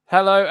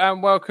Hello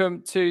and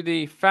welcome to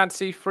the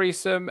Fantasy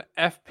Threesome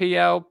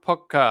FPL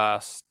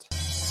podcast.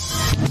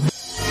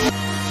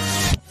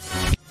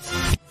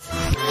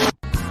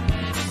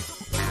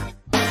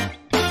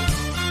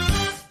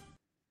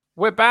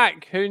 We're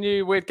back. Who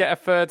knew we'd get a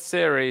third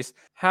series?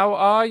 How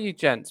are you,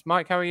 gents?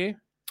 Mike, how are you?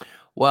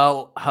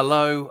 Well,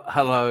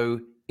 hello.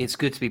 It's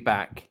good to be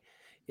back.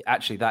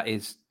 Actually, that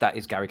is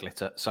Gary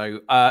Glitter. So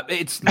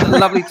it's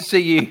lovely to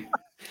see you.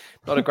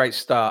 Not a great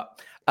start.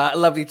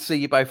 Lovely to see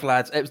you both,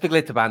 lads. It was the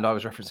Glitter Band I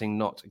was referencing,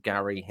 not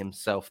Gary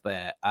himself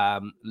there.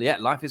 Yeah,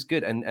 life is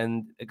good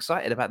and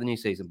excited about the new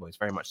season, boys.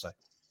 Very much so.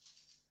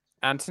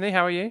 Anthony,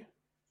 how are you?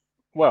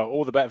 Well,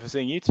 all the better for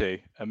seeing you two.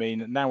 I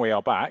mean, now we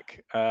are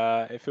back.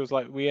 It feels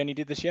like we only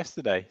did this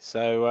yesterday.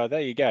 So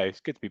there you go. It's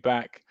good to be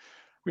back.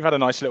 We've had a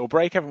nice little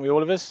break, haven't we,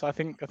 all of us? I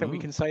think we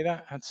can say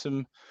that. Had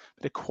some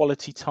bit of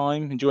quality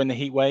time, enjoying the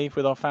heat wave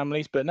with our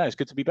families. But no, it's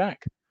good to be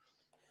back.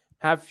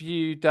 Have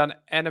you done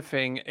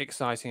anything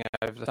exciting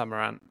over the summer,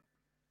 Ant?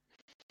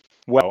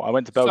 Well, I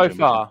went to Belgium. So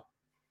far.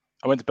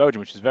 I went to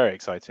Belgium, which is very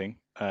exciting,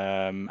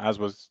 as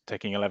was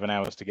taking 11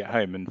 hours to get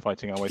home and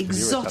fighting our way through the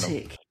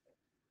Eurotunnel.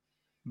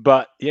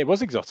 But yeah, it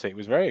was exotic. It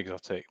was very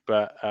exotic.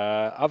 But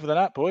other than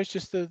that, boys,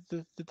 just the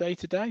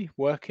day-to-day,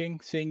 working,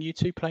 seeing you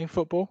two playing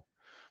football.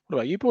 What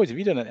about you boys? Have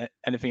you done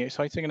anything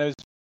exciting? I know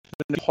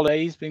there's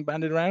holidays being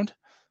banded around.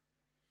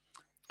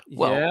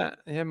 Well,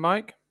 yeah,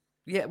 Mike?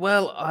 Yeah,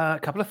 well, a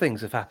couple of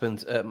things have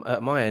happened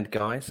at my end,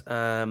 guys.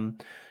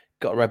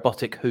 Got a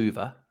robotic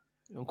Hoover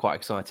I'm quite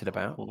excited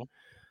about.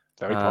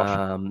 Very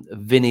posh.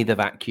 Vinny the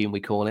vacuum,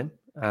 we call him.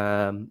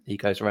 He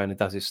goes around and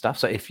does his stuff.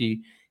 So if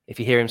you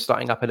hear him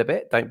starting up in a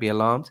bit, don't be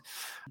alarmed.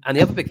 And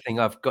the other big thing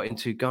I've got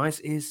into,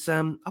 guys, is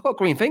I've got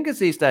green fingers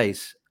these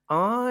days.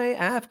 I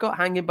have got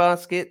hanging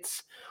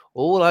baskets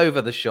all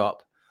over the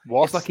shop.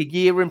 What? It's like a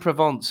year in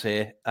Provence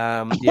here.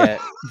 Yeah,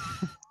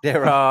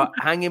 there are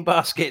hanging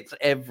baskets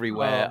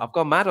everywhere. I've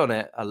gone mad on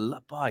it.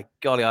 By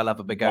golly, I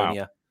love a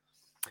begonia.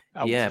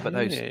 Wow. Yeah, but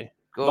those.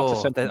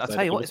 I'll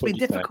tell you what, it's been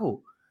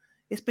difficult.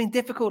 It's been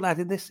difficult, lad,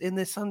 in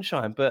this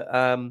sunshine. But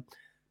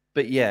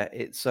yeah,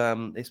 it's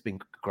been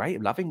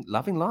great.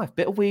 Loving life.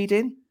 Bit of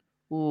weeding.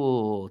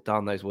 Oh,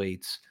 darn those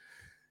weeds.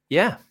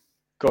 Yeah.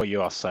 God,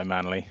 you are so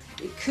manly.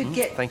 It could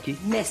get thank you.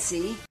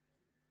 Messy.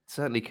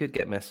 Certainly could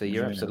get messy.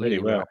 You're absolutely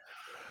really right.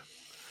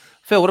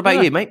 Phil, what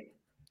about you, mate?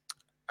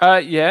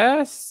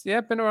 Yes.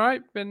 Yeah, been all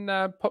right. Been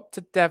popped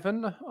to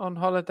Devon on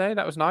holiday.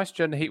 That was nice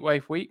during the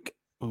heatwave week.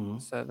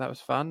 So that was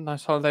fun.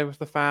 Nice holiday with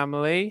the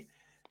family.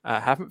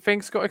 Haven't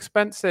things got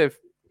expensive?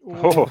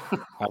 Oh,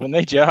 haven't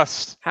they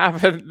just?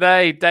 Haven't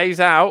they?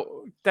 Days out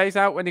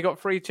when you got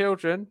 3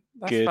 children.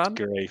 That's Good fun.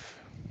 grief.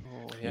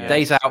 Oh, yeah.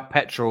 Days out,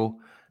 petrol,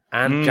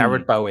 and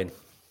Jared Bowen.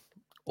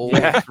 All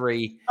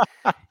 3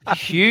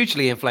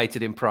 hugely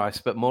inflated in price,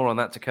 but more on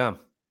that to come.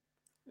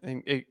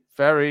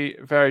 Very,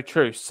 very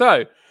true.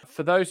 So,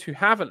 for those who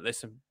haven't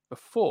listened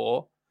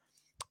before,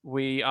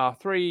 we are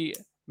 3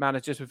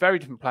 managers with very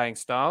different playing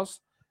styles.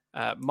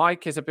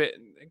 Mike is a bit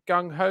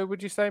gung-ho,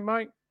 would you say,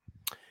 Mike?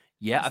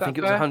 Yeah, I think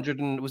it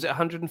was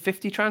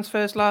 150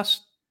 transfers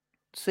last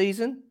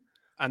season?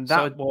 And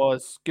that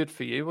was good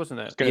for you, wasn't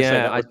it? I was going to say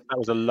that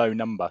was a low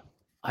number.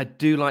 I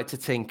do like to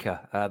tinker.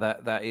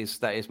 That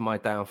is my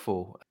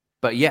downfall.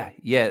 But yeah,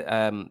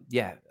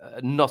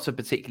 not a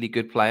particularly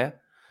good player,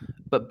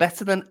 but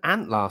better than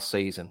Ant last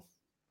season.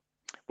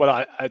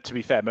 Well, to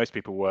be fair, most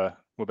people were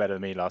better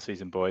than me last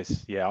season,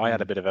 boys. Yeah, I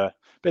had a bit of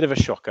a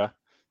shocker.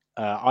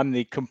 I'm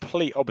the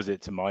complete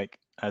opposite to Mike,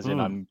 as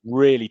in I'm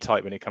really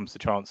tight when it comes to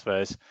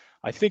transfers.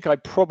 I think I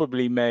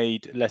probably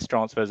made less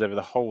transfers over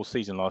the whole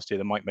season last year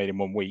than Mike made in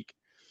 1 week,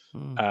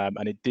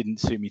 and it didn't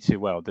suit me too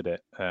well, did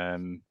it?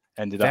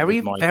 Ended up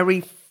with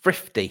very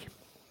thrifty.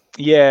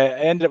 Yeah,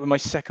 I ended up with my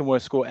second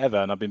worst score ever,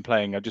 and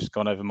I've just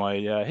gone over my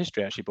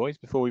history actually, boys,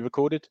 before we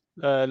recorded.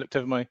 Looked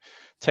over my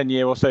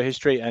 10-year or so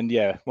history, and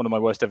yeah, one of my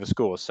worst ever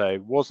scores. So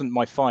it wasn't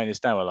my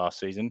finest hour last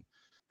season.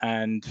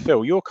 And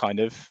Phil, you're kind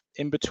of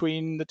in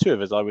between the two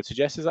of us, I would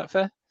suggest. Is that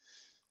fair?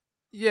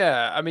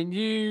 Yeah, I mean,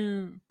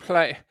 you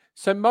play.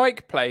 So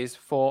Mike plays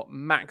for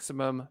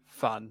maximum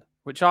fun,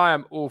 which I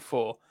am all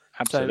for.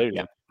 Absolutely.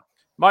 So,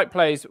 Mike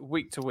plays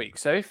week to week.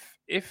 So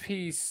if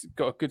he's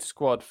got a good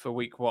squad for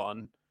week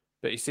 1,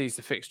 but he sees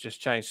the fixtures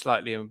change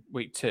slightly in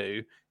week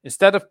 2,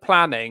 instead of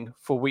planning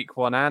for week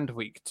 1 and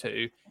week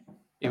 2,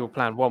 he will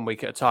plan 1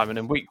 week at a time. And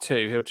in week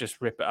 2, he'll just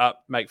rip it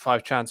up, make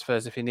 5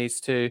 transfers if he needs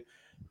to.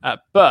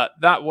 But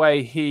that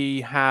way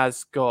he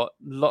has got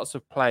lots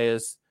of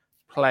players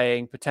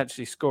playing,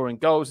 potentially scoring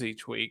goals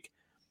each week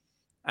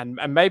and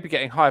maybe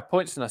getting higher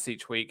points than us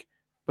each week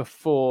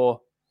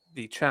before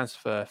the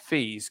transfer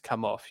fees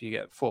come off. You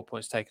get 4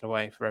 points taken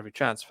away for every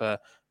transfer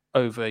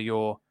over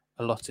your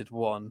allotted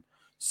 1.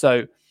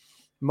 So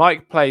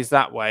Mike plays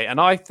that way,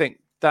 and I think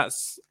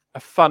that's a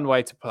fun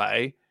way to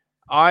play.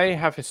 I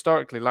have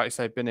historically, like you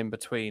say, been in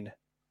between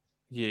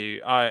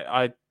you.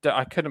 I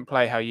couldn't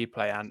play how you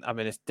play, and I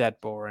mean it's dead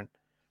boring.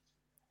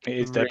 It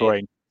is dead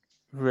boring.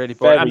 Really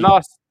boring. And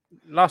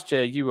last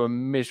year you were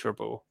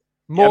miserable.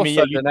 More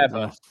so than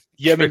ever.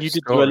 Yeah, I mean, True you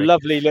did do a story.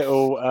 lovely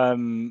little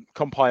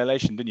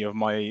compilation, didn't you, of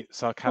my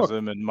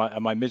sarcasm and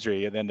my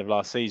misery at the end of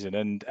last season.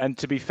 And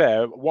to be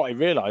fair, what I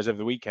realised over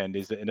the weekend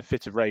is that in a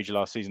fit of rage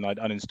last season, I'd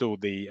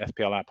uninstalled the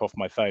FPL app off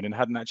my phone and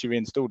hadn't actually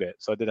reinstalled it.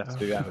 So I did have to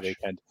do that over the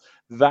weekend.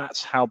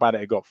 That's how bad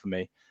it got for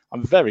me.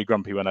 I'm very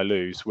grumpy when I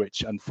lose,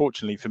 which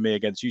unfortunately for me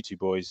against you two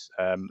boys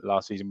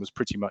last season was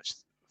pretty much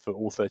for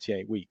all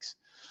 38 weeks.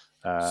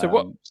 So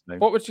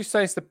what would you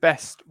say is the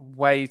best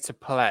way to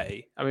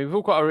play? I mean, we've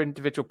all got our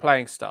individual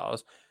playing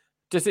styles.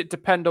 Does it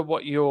depend on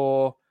what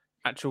your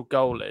actual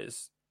goal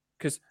is?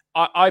 Because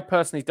I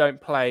personally don't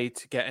play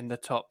to get in the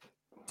top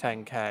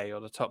 10k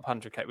or the top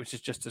 100k, which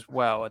is just as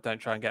well. I don't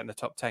try and get in the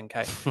top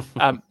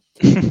 10k.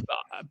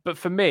 But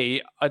for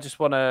me, I just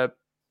want to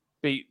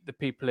beat the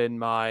people in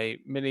my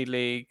mini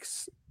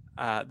leagues.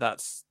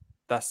 That's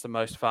the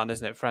most fun,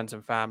 isn't it? Friends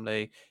and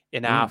family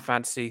in our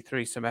fantasy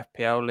threesome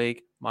FPL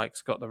league.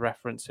 Mike's got the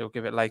reference; he'll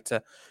give it later.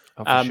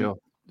 Oh, for sure.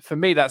 For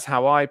me, that's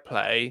how I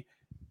play.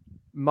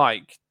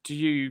 Mike, do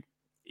you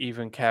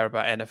even care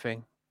about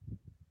anything?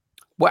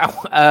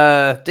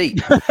 Wow, deep.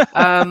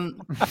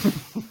 I'm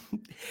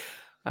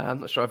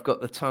not sure I've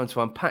got the time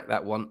to unpack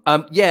that one.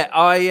 I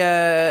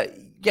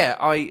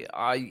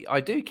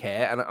do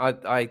care, and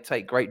I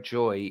take great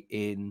joy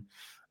in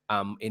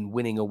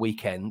winning a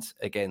weekend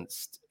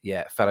against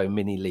fellow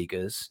mini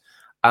leaguers.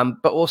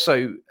 But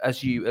also,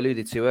 as you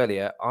alluded to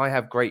earlier, I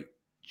have great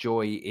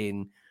joy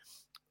in,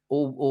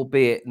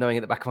 albeit knowing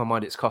at the back of my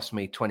mind it's cost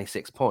me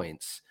 26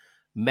 points,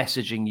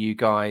 messaging you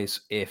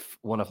guys if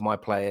one of my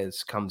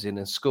players comes in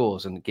and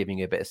scores and giving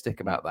you a bit of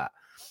stick about that.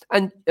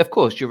 And of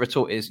course, your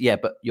retort is, yeah,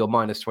 but you're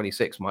minus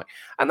 26, Mike.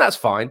 And that's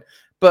fine.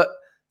 But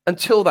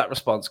until that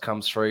response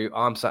comes through,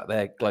 I'm sat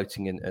there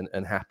gloating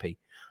and happy.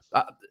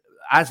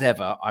 As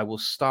ever, I will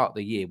start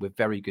the year with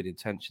very good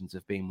intentions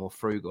of being more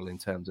frugal in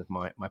terms of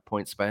my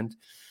point spend.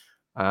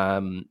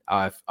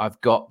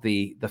 I've got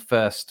the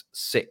first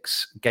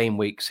 6 game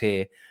weeks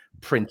here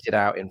printed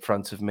out in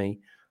front of me.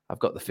 I've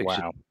got the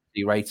fixture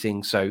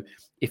rating. So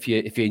if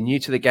you're new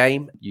to the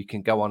game, you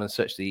can go on and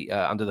search the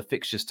under the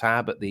fixtures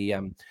tab at the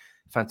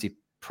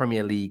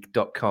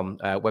fantasypremierleague.com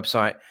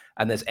website,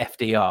 and there's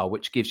FDR,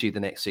 which gives you the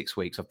next 6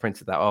 weeks. I've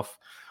printed that off.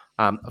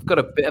 I've got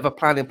a bit of a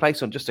plan in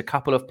place on just a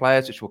couple of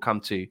players, which we'll come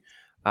to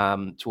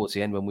towards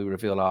the end when we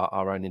reveal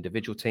our own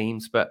individual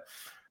teams. But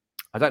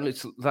I don't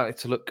like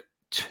to look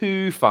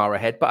too far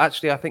ahead. But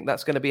actually, I think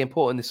that's going to be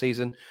important this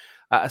season,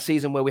 a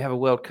season where we have a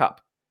World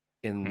Cup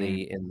in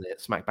the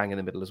smack bang in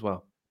the middle as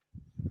well.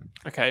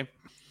 Okay,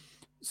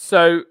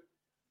 so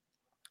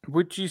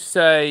would you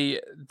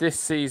say this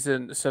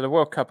season? So the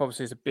World Cup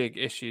obviously is a big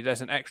issue.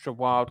 There's an extra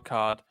wild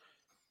card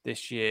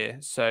this year.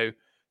 So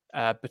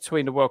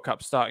between the World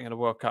Cup starting and the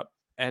World Cup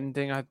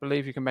ending, I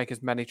believe you can make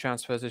as many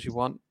transfers as you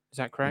want. Is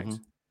that correct?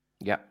 Mm-hmm.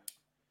 Yeah.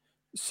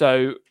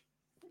 So,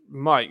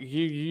 Mike,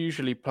 you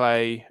usually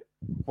play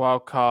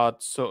wild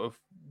card sort of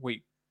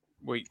week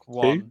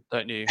 1,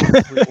 don't you?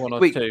 Week 1 or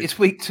 2. It's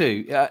week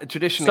 2.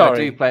 Traditionally, I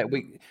do play it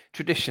week.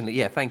 Traditionally,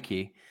 yeah. Thank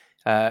you.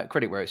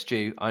 Credit where it's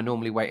due. I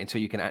normally wait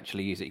until you can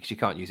actually use it because you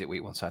can't use it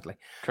week 1, sadly.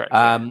 Correct.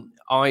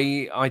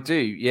 I do,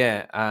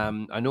 yeah.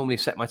 I normally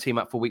set my team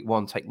up for week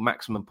 1, take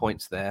maximum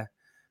points there,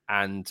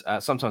 and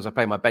sometimes I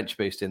play my bench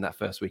boost in that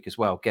first week as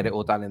well. Get it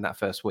all done in that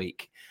first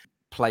week.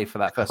 Play for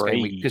that first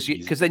game week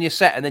because then you're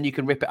set, and then you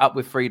can rip it up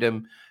with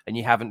freedom, and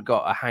you haven't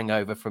got a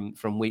hangover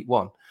from week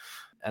 1,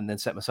 and then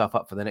set myself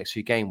up for the next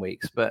few game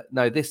weeks. But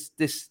no, this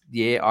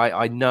year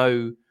I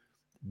know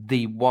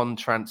the 1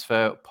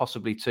 transfer,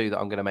 possibly 2, that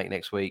I'm going to make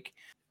next week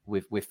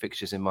with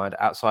fixtures in mind.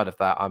 Outside of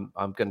that, I'm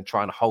going to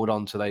try and hold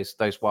on to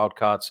those wild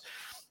cards,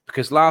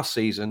 because last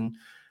season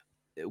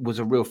it was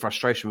a real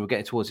frustration. We were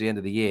getting towards the end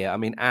of the year. I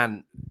mean,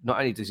 and not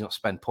only does he not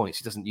spend points,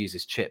 he doesn't use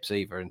his chips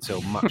either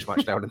until much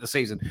later in the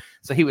season.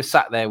 So he was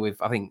sat there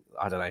with, I don't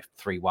know,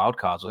 3 wild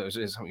cards. It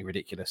was something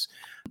ridiculous.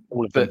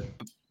 All of them.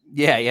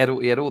 Yeah, he had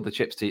all the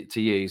chips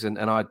to use, and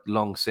I'd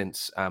long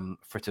since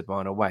frittered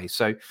mine away.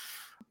 So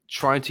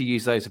trying to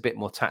use those a bit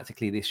more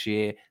tactically this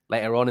year.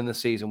 Later on in the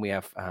season, we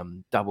have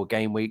double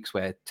game weeks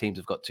where teams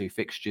have got 2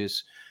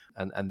 fixtures,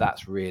 and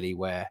that's really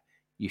where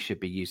you should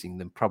be using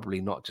them. Probably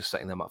not just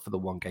setting them up for the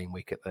 1 game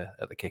week at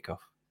the kickoff.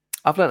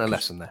 I've learned a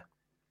lesson there.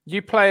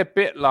 You play a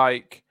bit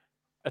like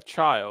a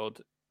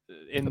child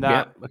in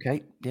that. Yeah,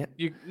 okay, yeah.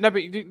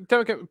 But you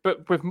don't get,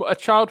 but with a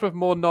child with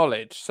more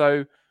knowledge.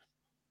 So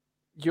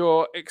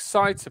you're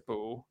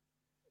excitable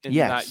in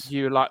that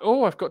you're like,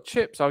 oh, I've got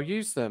chips, I'll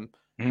use them.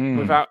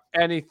 Without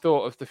any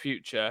thought of the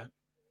future,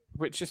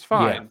 which is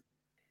fine. Yeah.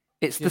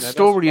 It's the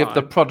story of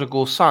the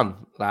prodigal son,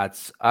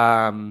 lads.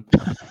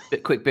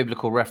 Quick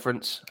biblical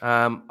reference.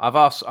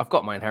 I've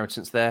got my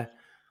inheritance there.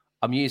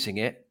 I'm using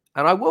it,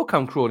 and I will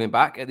come crawling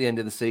back at the end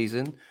of the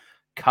season,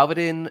 covered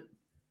in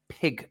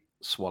pig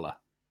swallow.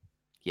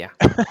 Yeah.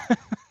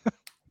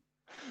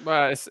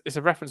 Well, it's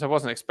a reference I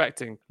wasn't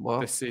expecting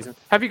this season.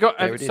 Have you got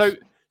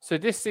So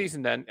this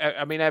season, then,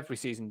 I mean, every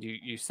season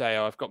you say,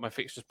 "Oh, I've got my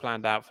fixtures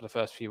planned out for the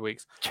first few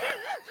weeks."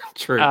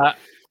 True.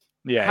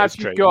 Yeah, have it's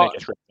you true. got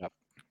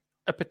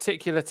a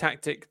particular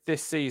tactic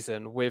this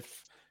season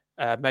with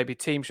maybe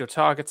teams you're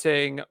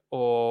targeting,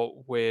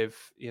 or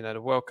with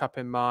the World Cup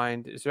in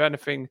mind? Is there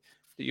anything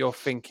that you're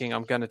thinking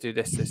I'm going to do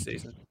this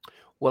season?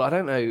 Well, I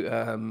don't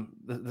know.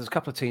 There's a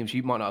couple of teams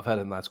you might not have heard of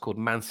them. That's called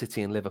Man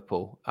City and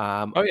Liverpool.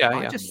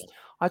 I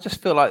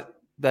just feel like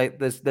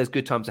there's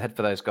good times ahead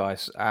for those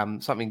guys.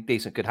 Something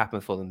decent could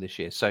happen for them this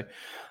year. So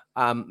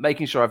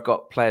making sure I've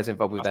got players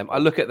involved with them. I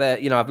look at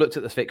I've looked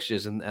at the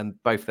fixtures,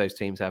 and both those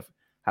teams have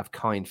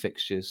kind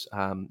fixtures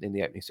in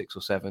the opening 6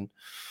 or 7.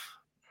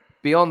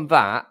 Beyond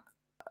that,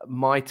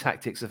 my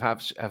tactics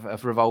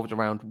have revolved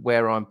around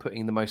where I'm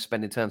putting the most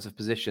spend in terms of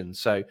positions.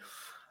 So,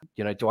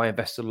 do I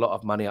invest a lot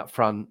of money up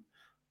front?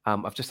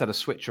 I've just had a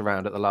switch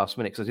around at the last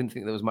minute because I didn't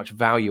think there was much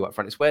value up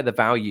front. It's where the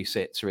value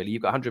sits, really.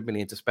 You've got 100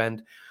 million to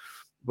spend.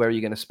 Where are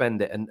you going to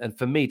spend it? And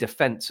for me,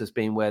 defense has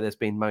been where there's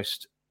been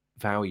most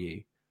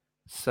value.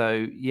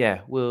 So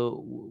yeah,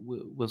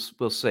 we'll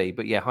see.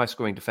 But yeah, high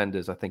scoring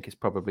defenders, I think, is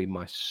probably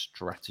my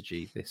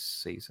strategy this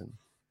season.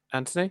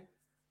 Anthony?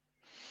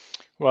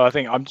 Well, I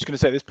think I'm just going to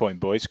say at this point,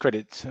 boys,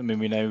 credit. I mean,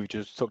 we know we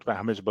just talked about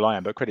how miserable I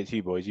am, but credit to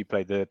you, boys.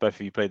 Both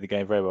of you played the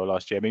game very well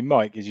last year. I mean,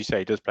 Mike, as you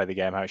say, does play the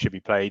game how it should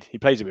be played. He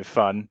plays it with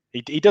fun.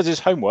 He does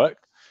his homework,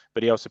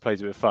 but he also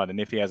plays it with fun.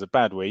 And if he has a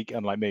bad week,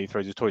 unlike me, he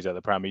throws his toys out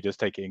the pram, he does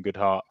take it in good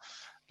heart,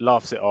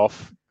 laughs it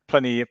off.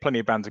 Plenty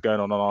of banter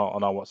going on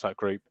our WhatsApp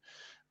group.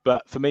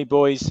 But for me,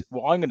 boys,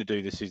 what I'm going to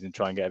do this season to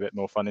try and get a bit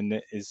more fun in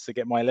it is to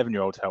get my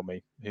 11-year-old to help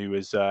me, who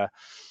has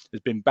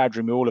been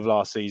badgering me all of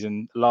last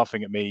season,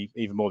 laughing at me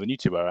even more than you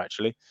two were,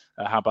 actually,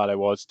 how bad I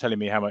was, telling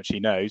me how much he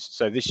knows.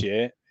 So this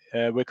year,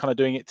 we're kind of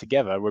doing it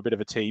together. We're a bit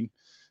of a team,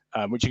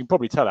 which you can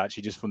probably tell,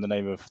 actually, just from the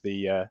name of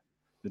the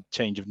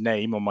change of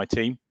name on my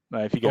team.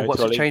 If you go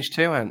what's it changed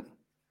to, Ant?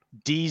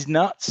 D's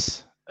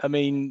nuts. I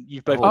mean,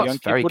 you've both got young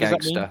kids. Very what gangster.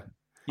 Does that mean?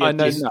 Yeah, I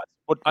know D's nuts.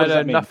 What I does know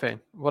that mean? nothing.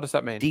 What does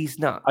that mean? D's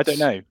nuts. I don't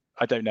know.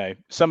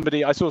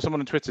 I saw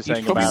someone on Twitter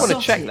saying you about. want to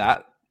check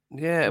that.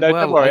 Yeah. No,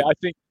 don't worry.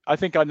 I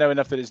think I know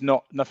enough that it's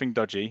nothing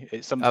dodgy.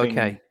 It's something.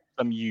 Okay.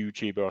 Some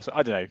YouTuber or something.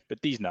 I don't know,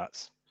 but these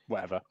nuts,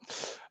 whatever.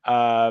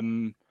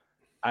 And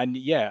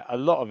yeah, a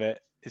lot of it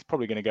is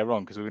probably going to go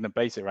wrong because we're going to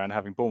base it around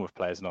having Bournemouth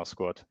players in our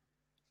squad.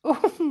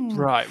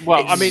 Right.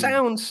 Well,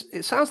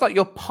 it sounds like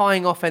you're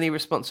pieing off any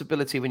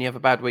responsibility when you have a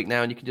bad week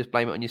now, and you can just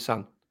blame it on your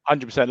son.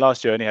 100%.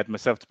 Last year, I only had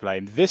myself to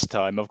blame. This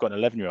time, I've got an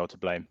 11-year-old to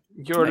blame.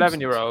 Your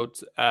 11-year-old,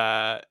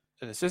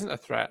 and this isn't a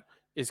threat,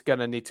 is going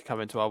to need to come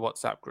into our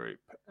WhatsApp group.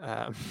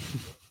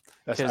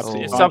 That's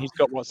absolutely fine. He's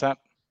got WhatsApp.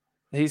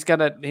 He's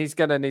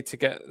gonna need to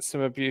get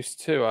some abuse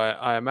too,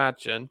 I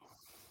imagine.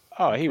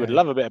 Oh, he would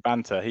love a bit of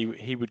banter.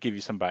 He would give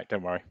you some back.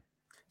 Don't worry.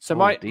 So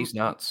these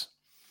nuts.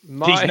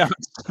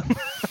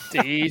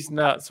 These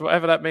nuts,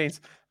 whatever that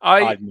means.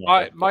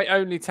 My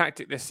only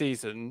tactic this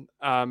season,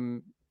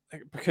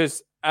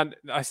 because, and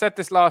I said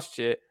this last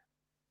year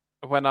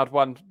when I'd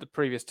won the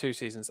previous 2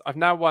 seasons. I've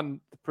now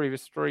won the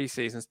previous 3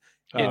 seasons.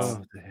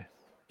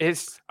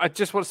 I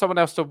just want someone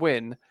else to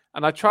win,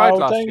 and I tried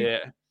last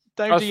year.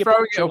 I was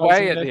throwing it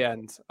away at the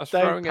end.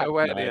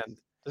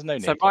 There's no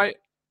need. So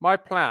my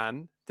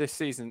plan this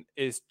season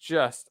is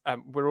just,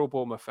 we're all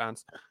Bournemouth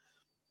fans.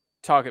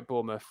 Target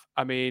Bournemouth.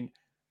 I mean,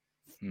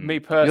 me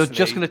personally, you're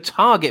just going to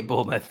target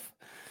Bournemouth.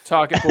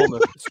 Target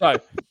Bournemouth.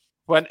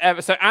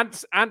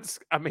 Ant's.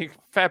 I mean,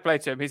 fair play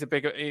to him.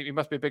 He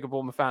must be a bigger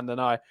Bournemouth fan than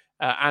I,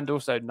 and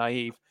also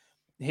naive.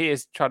 He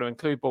is trying to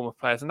include Bournemouth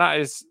players, and that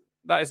is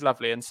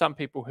lovely. And some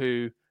people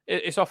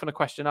it's often a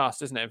question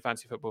asked, isn't it, in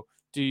fantasy football?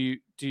 Do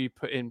you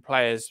put in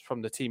players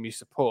from the team you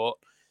support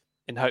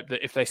in hope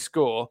that if they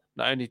score,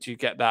 not only do you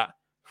get that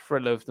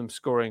thrill of them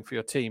scoring for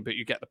your team, but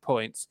you get the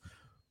points?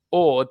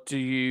 Or do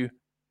you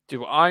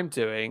do what I'm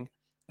doing,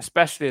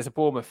 especially as a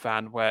Bournemouth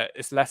fan, where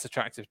it's less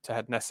attractive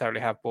to necessarily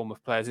have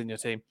Bournemouth players in your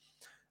team?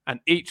 And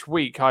each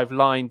week I've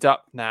lined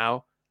up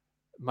now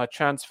my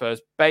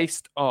transfers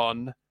based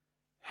on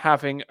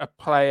having a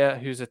player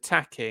who's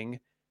attacking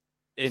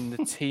in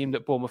the team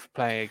that Bournemouth are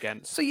playing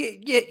against. So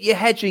you're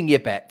hedging your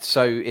bet.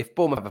 So if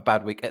Bournemouth have a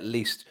bad week, at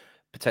least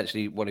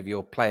potentially one of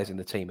your players in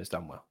the team has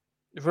done well.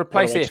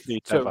 Replace if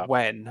to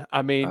when.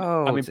 I mean,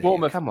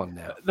 Bournemouth. Come on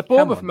now. The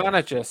Bournemouth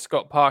manager,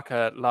 Scott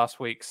Parker,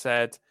 last week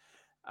said,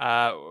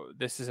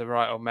 this is a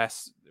right old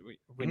mess.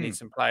 We need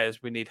some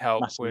players. We need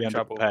help. We're in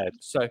trouble.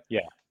 So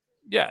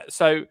yeah.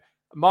 So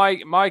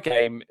my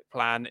game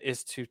plan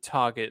is to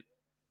target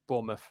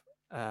Bournemouth.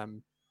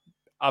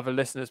 Other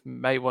listeners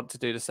may want to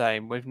do the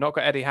same. We've not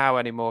got Eddie Howe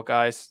anymore,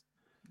 guys.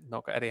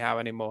 Not got Eddie Howe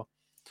anymore.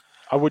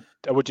 I would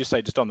just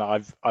say, just on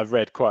that, I've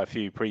read quite a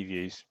few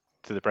previews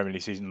to the Premier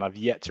League season, and I've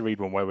yet to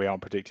read one where we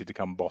aren't predicted to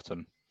come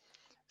bottom.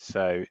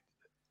 So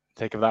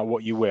take of that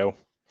what you will.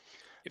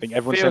 I think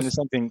everyone's saying the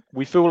same thing.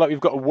 We feel like we've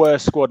got a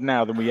worse squad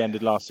now than we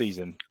ended last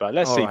season. But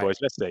let's see, boys.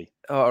 Let's see.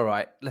 All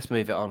right. Let's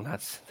move it on,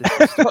 lads.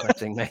 This is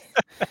depressing me.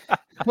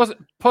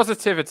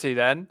 Positivity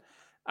then.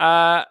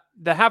 There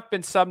have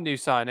been some new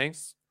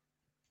signings.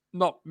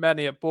 Not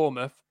many at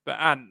Bournemouth, but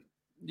Ant,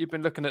 you've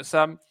been looking at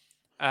some.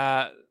 Who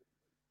are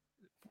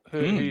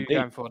you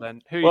going for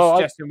then? Who are you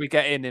suggesting we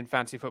get in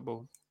fantasy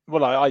football?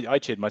 Well, I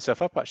cheered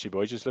myself up actually,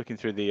 boys. Just looking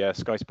through the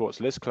Sky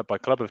Sports list, club by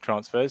club of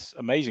transfers.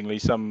 Amazingly,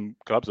 some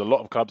clubs, a lot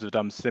of clubs, have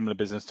done similar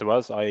business to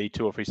us, i.e.,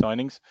 2 or 3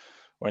 signings.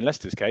 Or in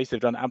Leicester's case, they've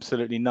done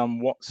absolutely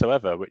none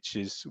whatsoever, which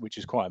is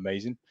quite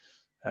amazing.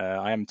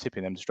 I am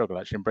tipping them to struggle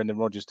actually, and Brendan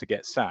Rodgers to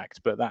get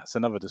sacked, but that's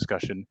another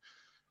discussion.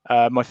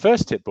 My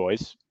first tip,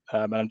 boys,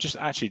 and I'm just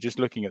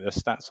looking at the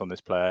stats on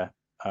this player.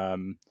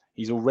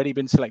 He's already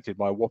been selected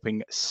by a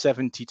whopping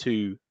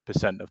 72%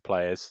 of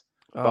players.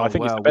 But I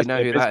think it's the best we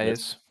know who that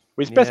is.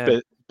 His best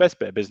bit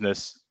of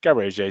business,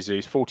 Gabriel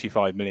Jesus,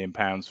 £45 million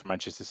from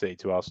Manchester City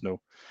to Arsenal.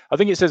 I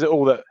think it says it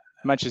all that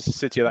Manchester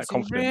City are that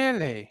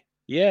confident. Really?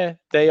 Yeah,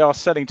 they are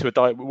selling to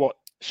what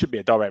should be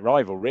a direct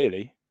rival,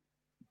 really.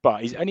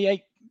 But he's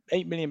only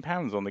 £8 million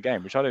on the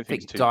game, which I don't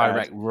think is too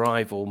direct bad.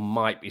 rival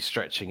might be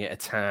stretching it a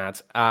tad.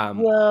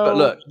 Well, but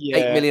look, yeah.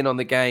 8 million on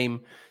the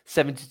game.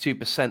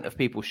 72% of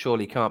people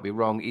surely can't be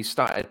wrong. He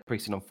started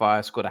preseason on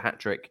fire, scored a hat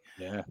trick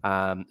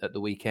at the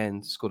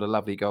weekend, scored a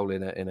lovely goal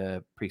in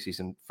a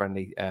preseason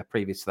friendly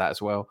previous to that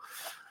as well.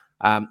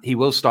 He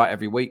will start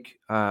every week.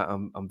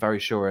 I'm very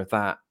sure of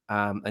that.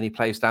 And he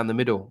plays down the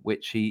middle,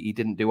 which he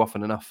didn't do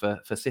often enough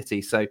for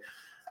City. So,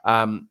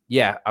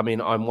 yeah, I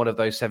mean, I'm one of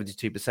those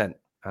 72%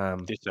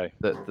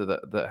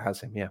 that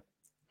has him. Yeah,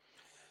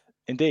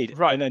 indeed.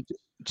 Right. And then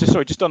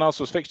just on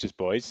Arsenal's fixtures,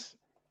 boys.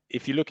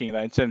 If you're looking at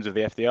that in terms of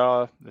the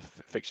FDR, the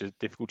fixture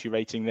difficulty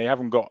rating, they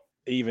haven't got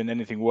even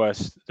anything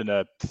worse than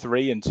a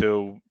 3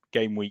 until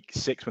game week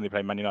 6 when they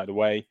play Man United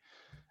away,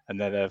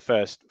 and then their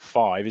first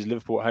 5 is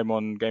Liverpool at home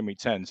on game week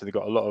 10. So they've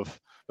got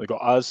they've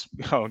got us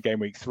on game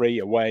week 3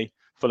 away,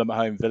 Fulham at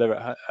home,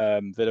 Villa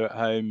at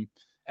home,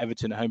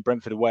 Everton at home,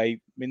 Brentford away. I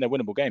mean, they're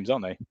winnable games,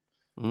 aren't they?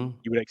 You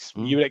would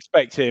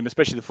expect him,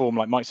 especially the form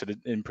like Mike said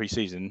in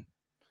pre-season.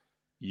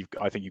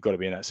 I think you've got to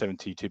be in that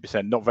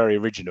 72%. Not very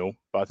original,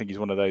 but I think he's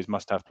one of those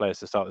must-have players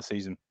to start the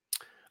season.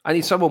 I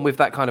need someone with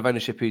that kind of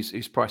ownership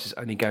whose price is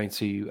only going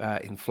to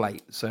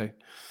inflate. So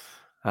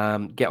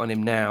get on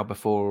him now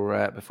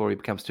before he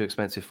becomes too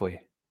expensive for you.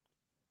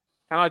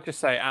 Can I just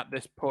say at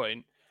this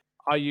point,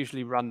 I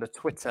usually run the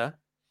Twitter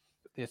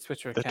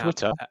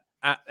account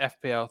at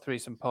FPL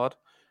Threesome Pod.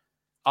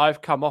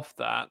 I've come off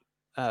that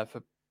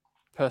for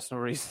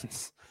personal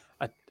reasons.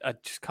 I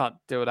just can't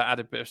deal with that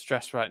added bit of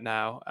stress right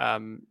now.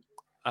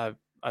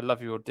 I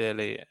love you all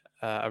dearly.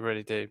 I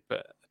really do, but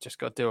I just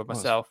got to deal with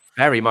myself.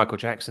 Very Michael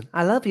Jackson.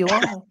 I love you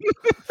all.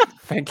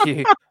 Thank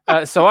you.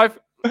 So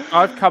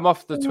I've come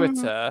off the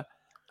Twitter,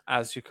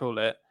 as you call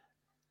it,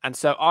 and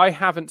so I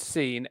haven't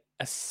seen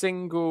a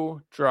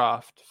single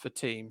draft for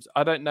teams.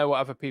 I don't know what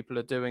other people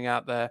are doing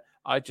out there.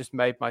 I just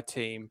made my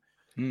team.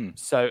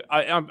 So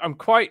I'm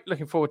quite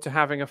looking forward to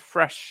having a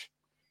fresh.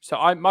 So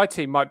my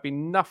team might be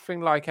nothing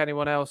like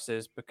anyone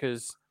else's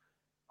because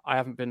I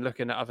haven't been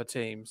looking at other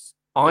teams.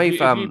 Have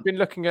you been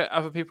looking at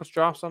other people's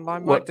drafts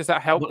online, Mike? Does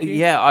that help you?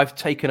 Yeah, I've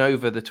taken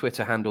over the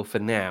Twitter handle for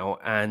now,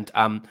 and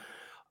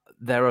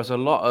there is a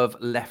lot of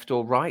left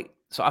or right.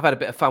 So I've had a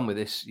bit of fun with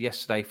this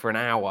yesterday for an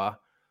hour.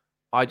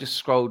 I just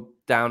scrolled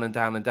down and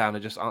down and down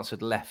and just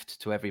answered left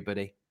to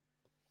everybody.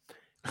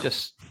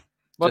 Just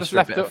for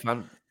a bit of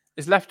fun.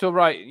 Is left or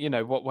right? You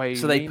know what way?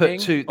 So they put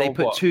two. They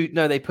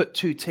put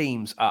two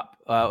teams up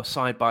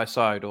side by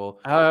side, or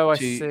I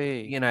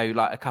see. You know,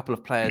 like a couple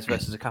of players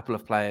versus a couple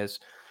of players.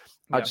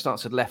 I just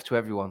answered left to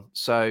everyone.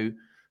 So,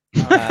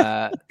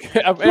 I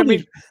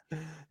mean,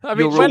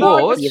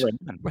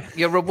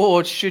 your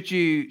reward should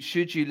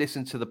you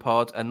listen to the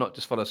pod and not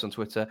just follow us on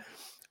Twitter.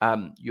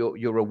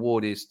 Your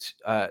reward is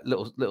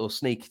little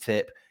sneaky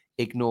tip: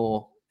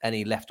 ignore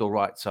any left or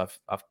rights I've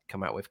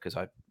come out with because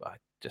I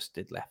just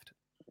did left.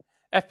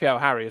 FPL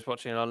Harry is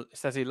watching on.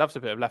 Says he loves a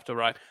bit of left or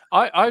right.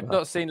 I've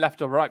not seen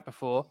left or right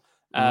before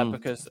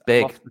because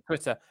I'm off the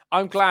Twitter.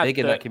 I'm glad big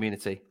in that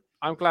community.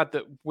 I'm glad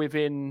that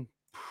within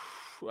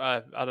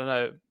I don't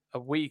know a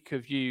week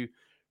of you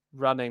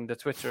running the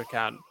Twitter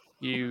account,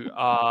 you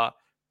are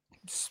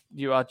just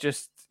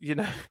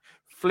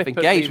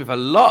flippantly engaged with a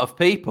lot of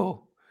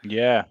people.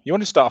 Yeah, you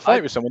wanted to start a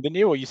fight with someone, didn't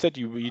you? Or you said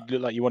you looked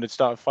like you wanted to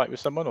start a fight with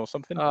someone or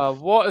something.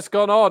 What has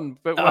gone on?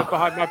 But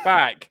behind my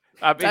back.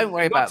 Don't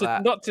worry about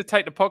that. Not to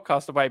take the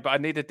podcast away, but I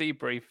need a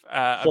debrief.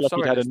 I feel like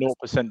you had a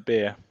 0%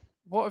 beer.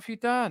 What have you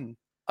done?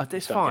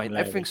 It's fine.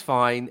 Everything's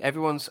fine.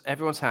 Everyone's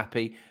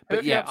happy.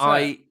 But yeah,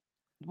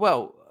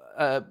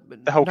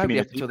 the whole nobody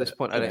up community until this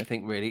point, I don't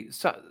think really.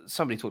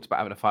 Somebody talked about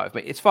having a fight with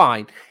me. It's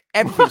fine.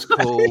 Everything's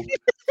cool.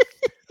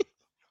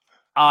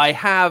 I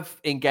have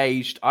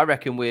engaged, I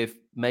reckon, with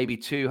maybe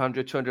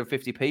 200,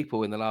 250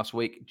 people in the last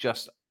week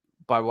just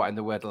by writing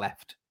the word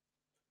left.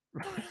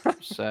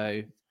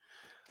 So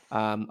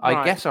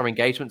I guess our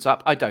engagement's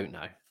up. I don't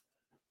know.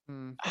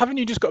 Haven't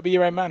you just got to be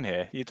your own man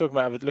here? You're talking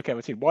about looking at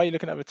other teams. Why are you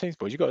looking at other teams,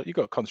 boys? You got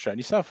to concentrate on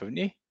yourself, haven't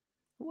you?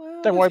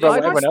 Well, don't worry about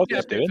what everyone else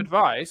is doing.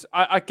 Advice.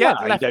 I get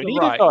left you don't or need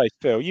right. advice,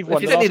 Phil. You've won.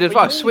 If you don't need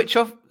advice, switch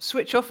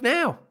off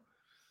now.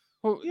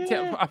 Well,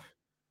 yeah.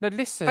 No,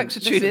 listen. Thanks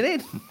for tuning in.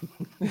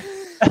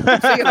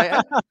 See you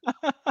later.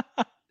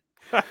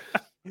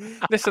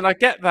 Listen, I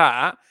get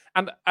that,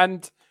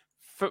 and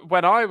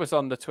when I was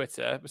on the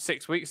Twitter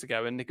 6 weeks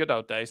ago in the good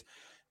old days,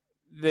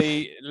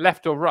 the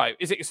left or right?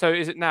 Is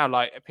it now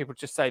like people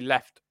just say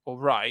left or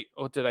right,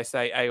 or do they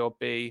say A or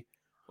B?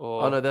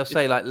 Or Oh no, they'll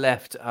say like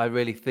left. I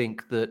really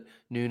think that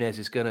Nunes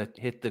is going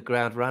to hit the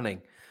ground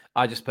running.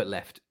 I just put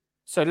left.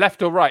 so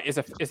left or right is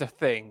a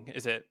thing,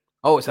 is it?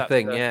 Oh, it's a That's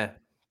thing. the- Yeah,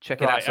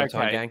 check it out Right,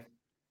 sometime, okay. gang.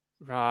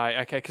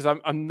 Right, okay. Because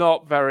I'm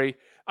not very.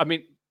 I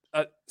mean,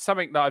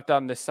 something that I've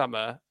done this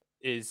summer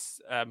is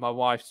my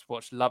wife's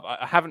watched Love.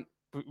 I haven't.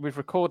 We've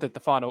recorded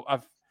the final.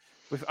 I've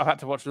had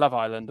to watch Love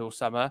Island all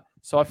summer,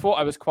 so I thought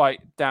I was quite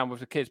down with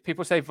the kids.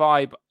 People say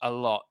vibe a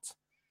lot.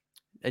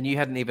 And you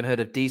hadn't even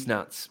heard of D's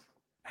Nuts.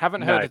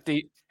 Haven't No. heard of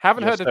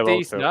Haven't You're heard so of old,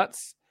 D's Phil.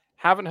 nuts.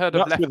 Haven't heard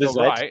of Nuts left with a or Z.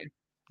 right.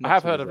 I Nuts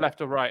have with a heard of Z.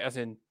 left or right, as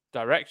in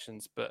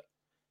directions, but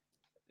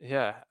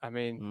yeah, I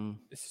mean,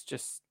 it's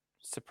just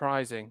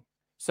surprising.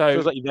 So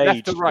Feels like you've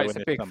left or aged, right though, is a in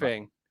this big summer.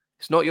 thing.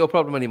 It's not your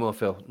problem anymore,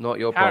 Phil. Not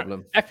your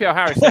problem. FPL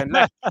Harry saying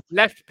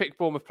left pick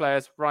Bournemouth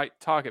players, right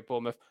target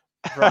Bournemouth.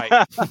 Right,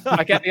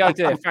 I get the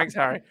idea. Thanks,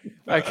 Harry.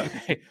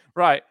 Okay,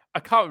 right. I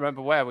can't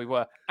remember where we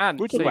were. And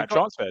We're so talking you've about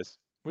got- transfers.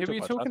 Who were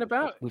you talking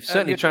about? We've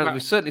certainly you're talking about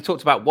we've certainly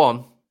talked about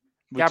one.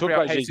 We talked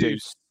Gabriel about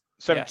Jesus.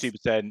 Jesus.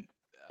 72%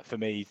 for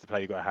me is the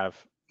player you've got to have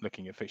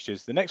looking at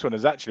fixtures. The next one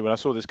is actually, when I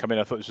saw this come in,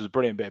 I thought this was a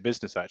brilliant bit of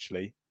business,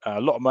 actually. A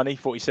lot of money,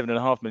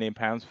 £47.5 million,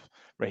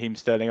 Raheem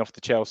Sterling off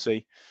to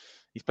Chelsea.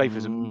 He's played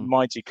for some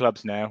mighty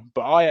clubs now,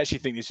 but I actually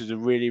think this is a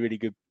really, really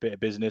good bit of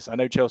business. I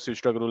know Chelsea have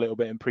struggled a little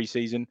bit in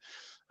pre-season.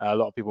 A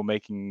lot of people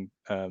making,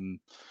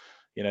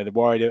 they're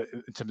worried in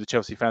terms of the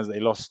Chelsea fans that they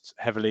lost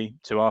heavily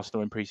to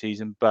Arsenal in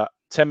pre-season. But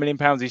 £10 million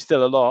is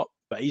still a lot,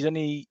 but he's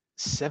only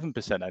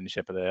 7%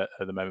 ownership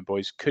at the moment,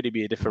 boys. Could he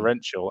be a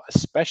differential,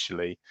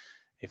 especially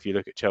if you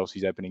look at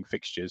Chelsea's opening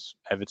fixtures?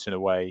 Everton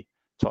away,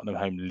 Tottenham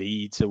home,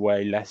 Leeds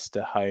away,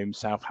 Leicester home,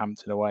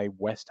 Southampton away,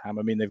 West Ham.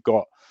 I mean, they've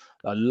got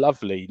a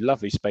lovely,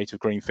 lovely spate of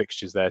green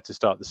fixtures there to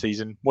start the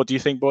season. What do you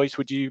think, boys?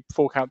 Would you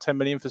fork out 10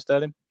 million for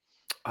Sterling?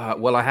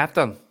 Well, I have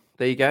done.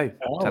 There you go.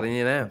 Telling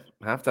you now,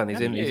 I have done.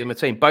 He's in my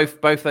team.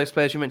 Both those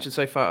players you mentioned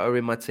so far are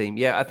in my team.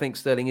 Yeah, I think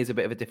Sterling is a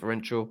bit of a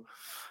differential.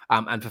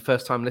 And for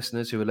first-time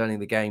listeners who are learning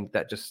the game,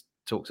 that just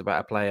talks about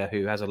a player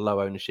who has a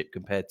low ownership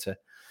compared to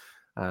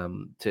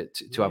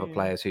other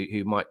players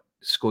who might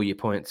score you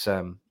points,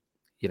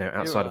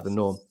 outside of the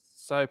norm.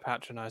 So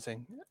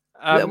patronising.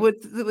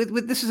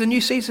 This is a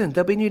new season.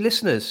 There'll be new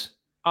listeners.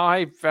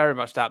 I very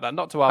much doubt that.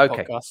 Not to our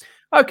podcast.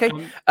 Okay.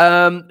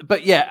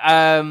 But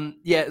yeah.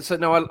 So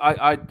no,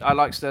 I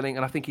like Sterling,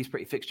 and I think he's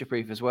pretty fixture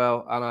proof as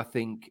well. And I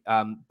think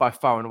by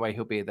far and away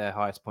he'll be their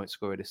highest point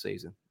scorer this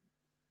season.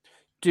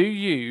 Do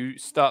you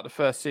start the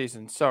first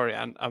season? Sorry,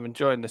 and I'm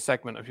enjoying the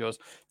segment of yours.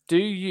 Do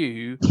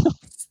you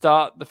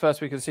start the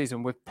first week of the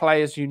season with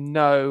players you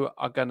know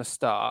are going to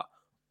start,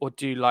 or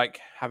do you like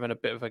having a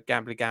bit of a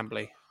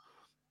gambly?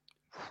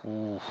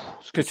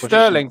 Because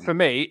Sterling, for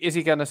me, is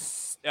he going to?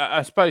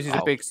 I suppose he's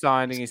a big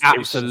signing. He's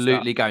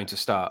absolutely going to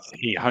start.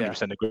 He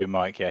 100% agree with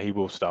Mike. Yeah, he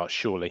will start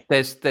surely.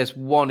 There's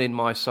one in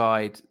my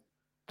side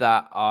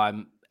that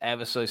I'm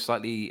ever so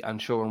slightly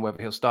unsure on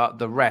whether he'll start.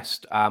 The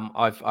rest,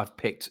 I've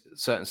picked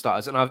certain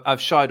starters, and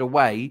I've shied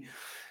away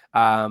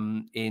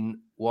in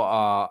what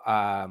are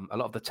a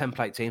lot of the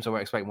template teams. I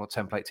won't explain what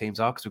template teams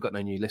are because we've got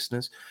no new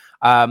listeners.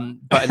 But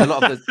in a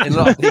lot of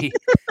the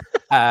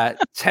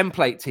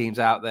template teams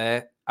out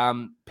there,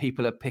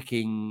 people are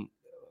picking.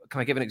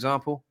 Can I give an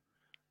example?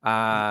 You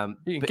can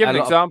give an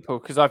example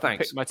because I've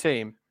picked my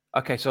team.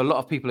 Okay, so a lot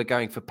of people are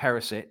going for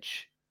Perisic,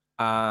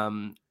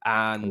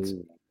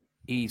 and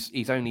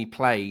he's only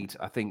played,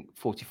 I think,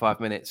 45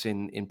 minutes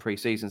in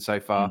pre-season so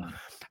far,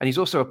 and he's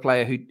also a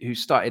player who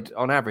started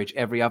on average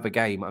every other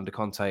game under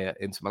Conte at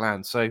Inter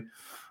Milan. So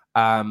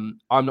I'm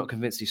not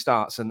convinced he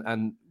starts,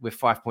 and with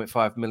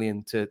 5.5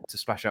 million to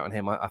splash out on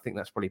him, I think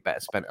that's probably better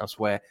spent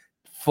elsewhere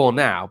for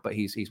now. But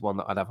he's one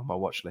that I'd have on my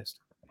watch list.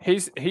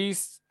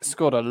 He's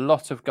scored a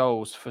lot of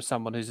goals for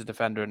someone who's a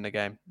defender in the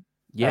game.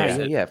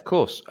 Yeah, of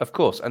course,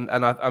 and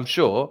I'm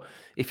sure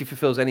if he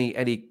fulfills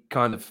any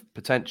kind of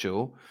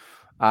potential,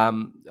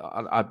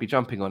 I'd be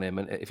jumping on him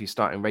if he's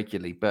starting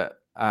regularly. But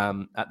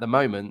at the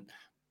moment,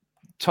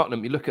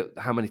 Tottenham, you look at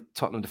how many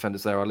Tottenham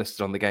defenders there are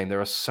listed on the game.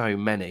 There are so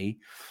many,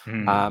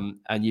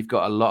 and you've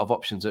got a lot of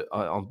options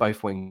on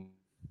both wings.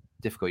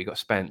 Difficult. You've got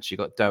Spence, you've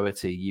got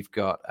Doherty, you've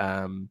got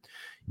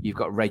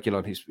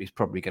Reguilon, who's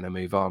probably going to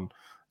move on.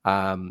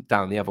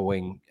 Down the other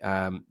wing,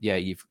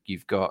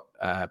 you've got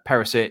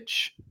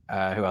Perisic.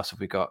 Who else have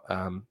we got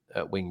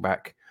at wing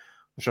back?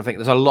 Which I think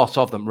there's a lot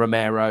of them.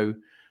 Romero.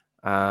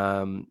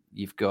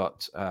 You've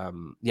got a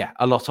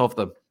lot of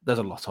them. There's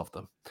a lot of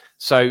them.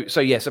 So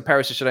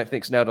Perisic I don't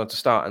think is nailed on to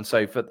start, and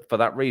so for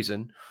that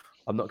reason,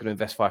 I'm not going to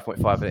invest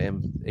 5.5 in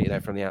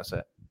him. From the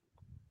outset.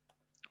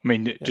 I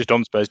mean, just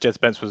on Spurs, Jed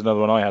Spence was another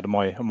one I had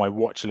on my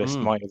watch list.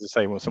 Mike, as I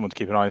say, someone to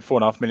keep an eye on.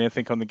 4.5 million, I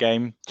think, on the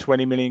game.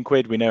 20 million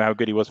quid. We know how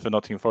good he was for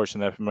Nottingham Forest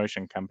in their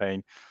promotion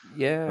campaign.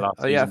 Yeah,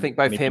 I think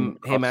both him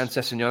and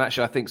Sessegnon.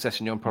 Actually, I think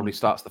Sessegnon probably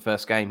starts the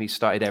first game. He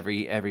started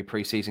every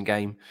pre-season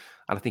game,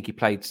 and I think he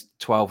played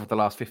 12 of the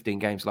last 15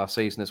 games last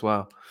season as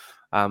well.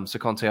 So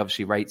Conte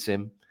obviously rates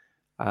him.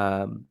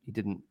 He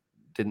didn't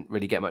didn't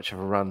really get much of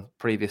a run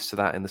previous to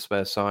that in the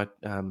Spurs side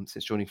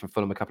since joining from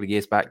Fulham a couple of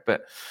years back.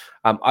 But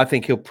I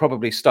think he'll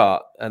probably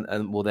start,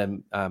 and will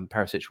then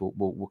Perisic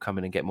will come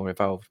in and get more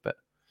involved. But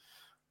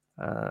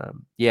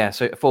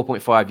so at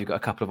 4.5, you've got a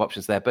couple of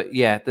options there. But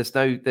yeah,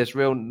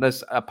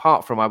 there's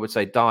apart from, I would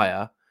say,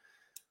 Dyer,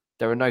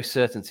 there are no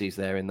certainties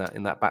there in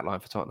that back line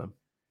for Tottenham.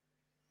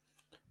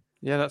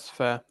 Yeah, that's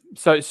fair.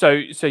 So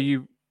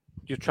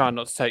you're trying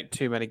not to take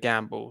too many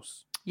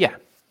gambles. Yeah.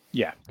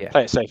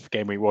 Play it safe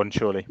game week 1,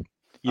 surely.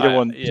 You don't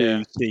want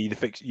to see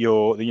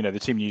the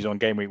team you use on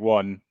game week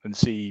 1 and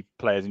see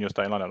players in your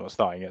starting lineup not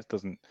starting. It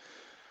doesn't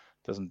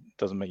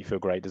make you feel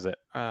great, does it?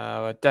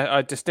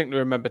 I distinctly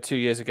remember 2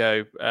 years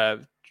ago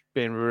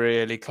being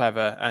really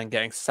clever and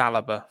getting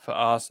Saliba for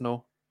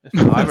Arsenal.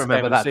 I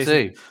remember that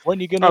too. When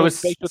are you going to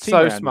base your team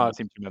around? Smart. I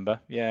seem to remember.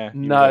 Yeah.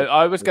 No,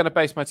 I was going to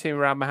base my team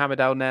around Mohamed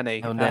El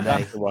Neni.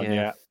 That's the one.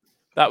 Yeah.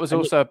 That was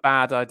also a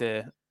bad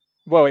idea.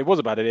 Well, it was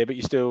a bad idea, but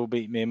you still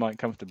beat me and Mike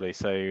comfortably,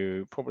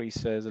 so probably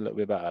says a little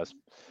bit about us.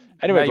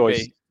 Anyway,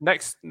 boys.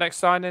 Next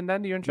signing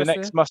then, you're interested?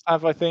 The next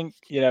must-have, I think.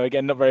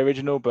 Again, not very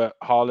original, but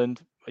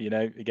Haaland.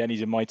 Again,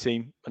 he's in my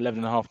team.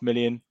 11.5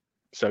 million,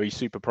 so he's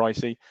super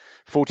pricey.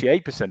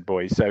 48%,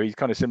 boys. So he's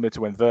kind of similar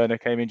to when Werner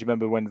came in. Do you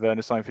remember when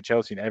Werner signed for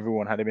Chelsea and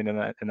everyone had him in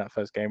that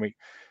first game week?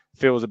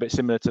 Feels a bit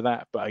similar to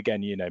that, but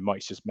again,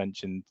 Mike's just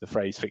mentioned the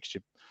phrase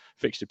fixture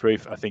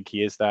proof. I think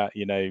he is that.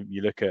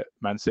 You look at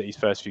Man City's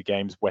first few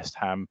games, West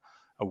Ham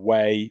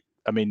away.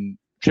 I mean,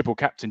 triple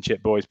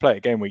captainship, boys. Play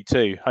it game week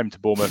 2, home to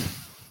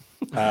Bournemouth.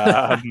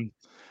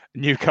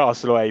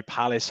 Newcastle away,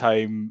 Palace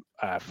home,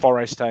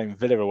 Forest home,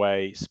 Villa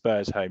away,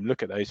 Spurs home.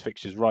 Look at those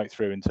fixtures right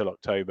through until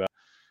October.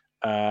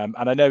 And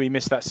I know he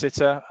missed that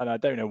sitter, and I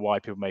don't know why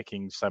people are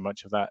making so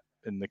much of that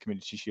in the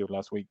Community Shield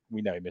last week.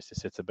 We know he missed a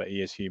sitter, but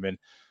he is human.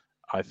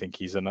 I think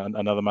he's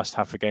another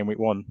must-have for game week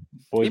 1.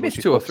 Boys, he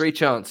missed 2 or 3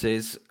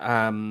 chances,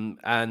 and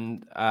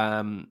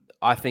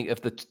I think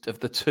of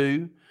the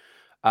 2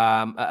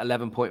 at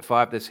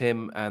 11.5, there's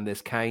him and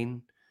there's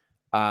Kane.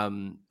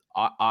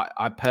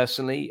 I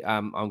personally,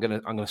 I'm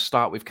gonna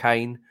start with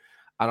Kane,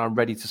 and I'm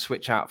ready to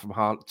switch out from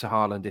to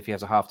Haaland if he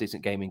has a half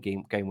decent game in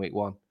game week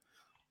 1.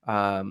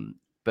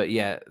 But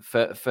yeah,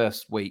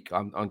 first week,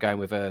 I'm going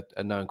with a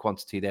known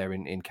quantity there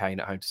in Kane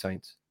at home to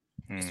Saints.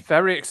 It's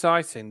very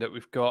exciting that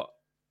we've got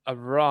a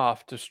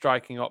raft of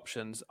striking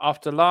options.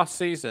 After last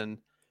season,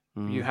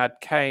 you had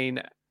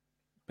Kane,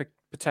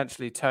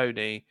 potentially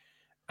Tony,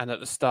 and at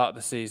the start of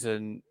the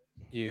season,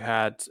 you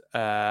had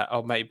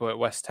old matey boy at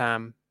West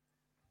Ham.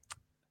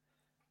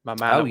 My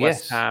man at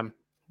West Ham.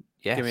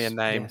 Yes, give me a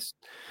name. Yes.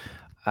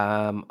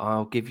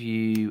 I'll give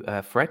you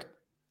Fred.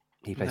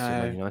 He plays for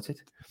Man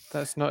United.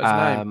 That's not his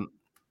name.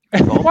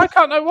 Why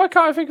can't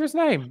I think of his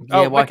name?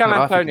 Yeah, Mikel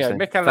Antonio.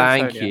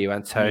 Thank you,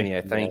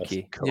 Antonio. Thank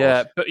you.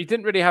 Yeah, but he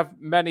didn't really have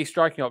many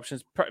striking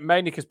options,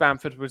 mainly because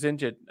Bamford was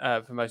injured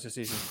for most of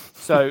the season.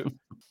 So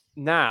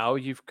now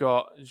you've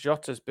got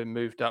Jota's been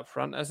moved up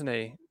front, hasn't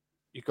he?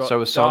 You've got so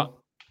was Son.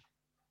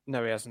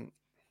 No, he hasn't.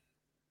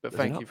 But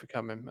thank you for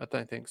coming. I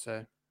don't think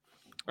so.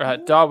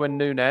 Darwin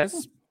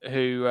Núñez,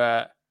 who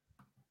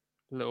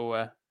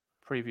little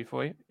preview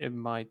for you in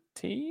my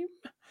team.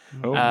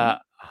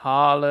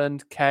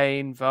 Haaland,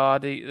 Kane,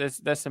 Vardy.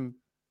 There's some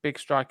big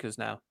strikers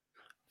now.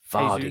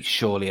 Vardy, Jesus.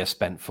 surely a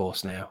spent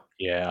force now.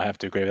 Yeah, I have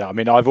to agree with that. I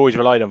mean, I've always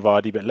relied on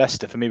Vardy, but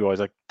Leicester, for me, boys,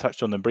 I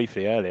touched on them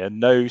briefly earlier.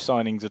 No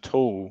signings at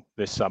all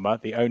this summer.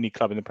 The only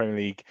club in the Premier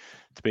League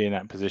to be in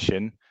that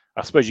position.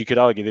 I suppose you could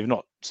argue they've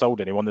not sold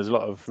anyone. There's a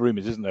lot of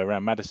rumours, isn't there,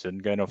 around Maddison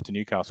going off to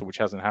Newcastle, which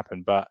hasn't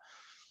happened. But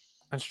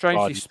and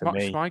strangely,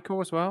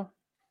 Schmeichel as well.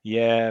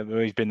 Yeah, well,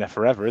 he's been there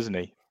forever, isn't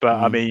he? But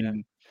I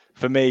mean,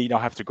 for me, I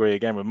have to agree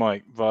again with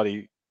Mike.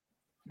 Vardy,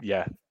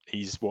 yeah,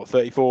 he's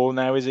 34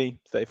 now, is he?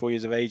 34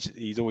 years of age.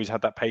 He's always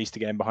had that pace to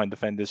get in behind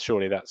defenders.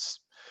 Surely that's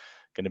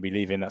going to be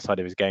leaving that side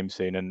of his game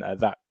soon. And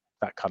that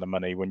kind of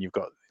money, when you've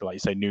got, like you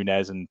say,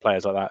 Núñez and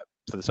players like that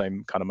for the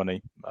same kind of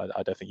money,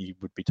 I don't think you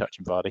would be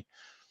touching Vardy.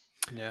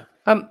 Yeah.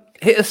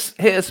 Hit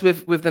us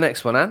with the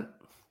next one, Ant.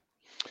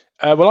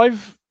 Well,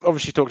 I've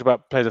obviously talked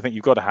about players I think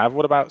you've got to have.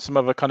 What about some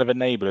other kind of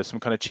enablers, some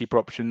kind of cheaper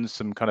options,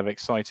 some kind of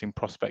exciting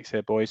prospects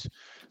here, boys?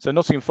 So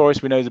Nottingham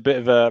Forest, we know, is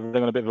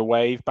running on a bit of a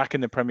wave, back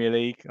in the Premier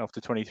League after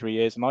 23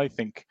 years, and I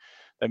think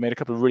they made a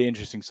couple of really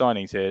interesting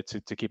signings here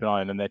to keep an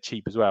eye on, and they're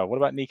cheap as well. What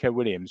about Nico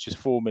Williams? Just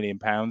 £4 million.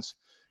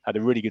 Had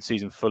a really good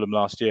season for Fulham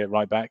last year,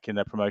 right back in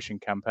their promotion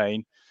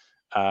campaign.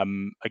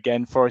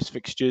 Again, Forest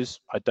fixtures,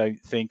 I know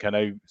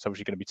it's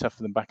obviously going to be tough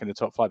for them back in the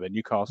top 5, but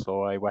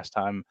Newcastle away, West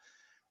Ham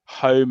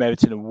home,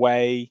 Everton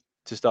away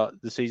to start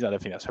the season. I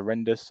don't think that's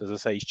horrendous. As I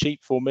say, he's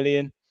cheap, £4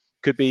 million.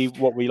 Could be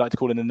what we like to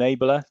call an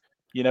enabler.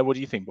 What do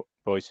you think,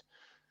 boys?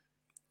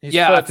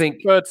 I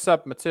think third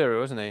sub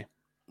material, isn't he?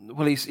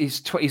 Well,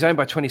 he's owned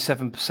by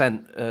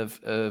 27%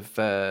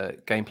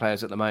 of game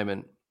players at the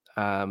moment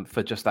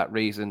for just that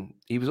reason.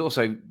 He was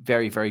also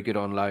very, very good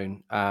on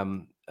loan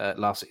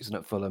last season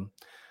at Fulham.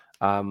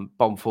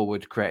 Bomb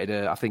forward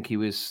created I think he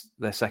was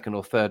their second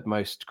or third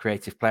most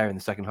creative player in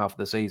the second half of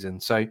the season.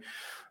 So,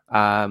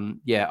 I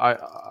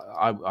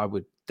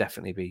would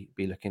definitely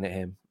be looking at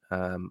him.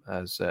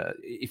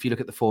 If you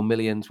look at the 4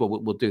 millions,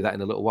 we'll do that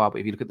in a little while. But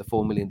if you look at the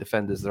 4 million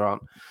defenders,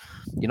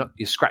 you're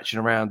scratching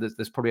around.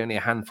 There's probably only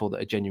a handful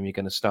that are genuinely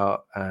going to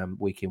start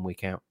week in,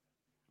 week out.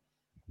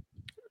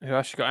 Who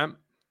else you got, Amp?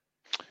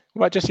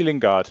 Well, Jesse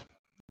Lingard.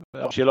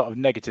 Obviously, a lot of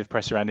negative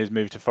press around his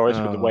move to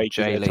Forest with the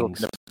wages they're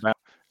talking about.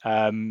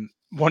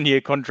 1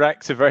 year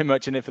contract, so very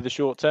much in it for the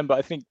short term. But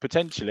I think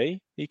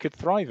potentially he could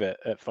thrive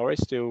at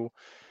Forest. He'll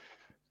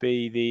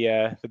be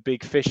the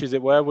big fish, as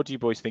it were. What do you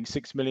boys think?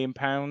 £6 million?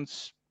 Are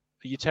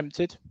you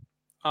tempted?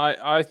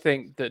 I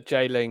think that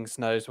Jay Lings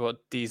knows what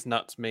these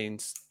nuts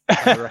means.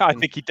 I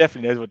think he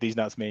definitely knows what these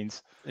nuts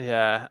means.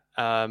 Yeah.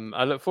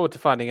 I look forward to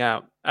finding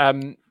out.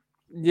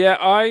 Yeah,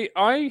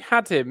 I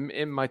had him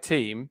in my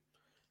team,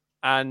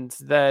 and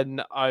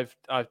then I've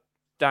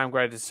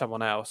downgraded to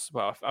someone else.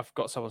 Well, I've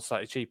got someone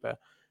slightly cheaper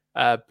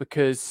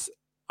because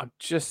I'm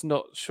just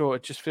not sure.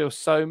 It just feels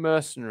so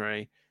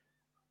mercenary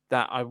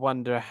that I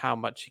wonder how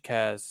much he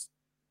cares.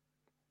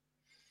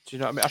 Do you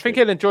know what I mean? I think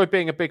he'll enjoy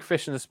being a big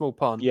fish in a small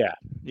pond. Yeah.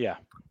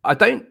 I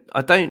don't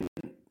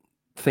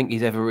think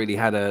he's ever really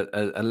had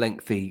a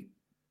lengthy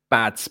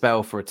bad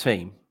spell for a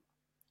team,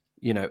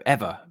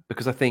 ever,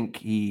 because I think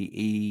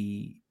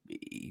he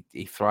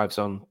thrives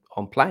on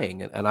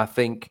playing, and I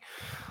think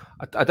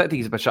I don't think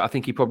he's a bad shot. I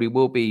think he probably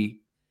will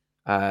be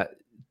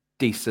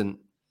decent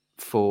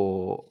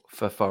for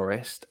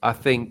Forest. I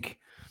think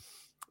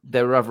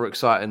there are other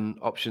exciting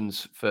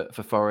options for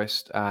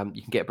Forest.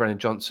 You can get Brennan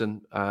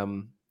Johnson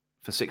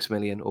for 6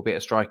 million, albeit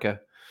a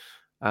striker,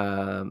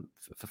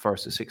 for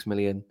Forest at 6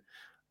 million.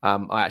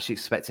 I actually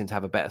expect him to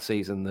have a better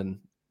season than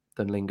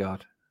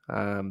Lingard.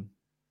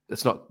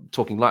 It's not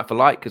talking like for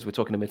like because we're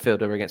talking a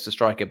midfielder against a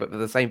striker, but for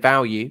the same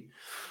value,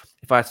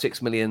 if I had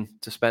 6 million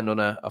to spend on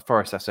a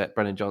Forest asset,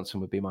 Brennan Johnson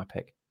would be my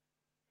pick.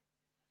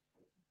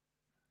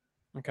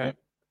 Okay.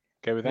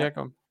 Go with that.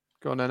 Yeah,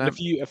 go on then.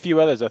 A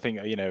few others I think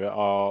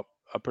are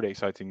pretty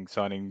exciting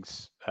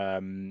signings.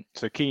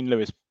 So Keane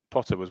Lewis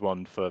Potter was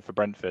one for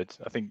Brentford.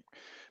 I think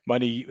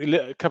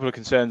a couple of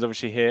concerns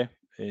obviously here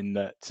in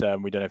that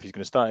we don't know if he's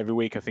going to start every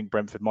week. I think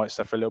Brentford might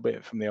suffer a little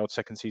bit from the old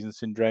second season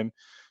syndrome,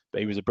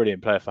 but he was a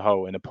brilliant player for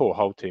Hull in a poor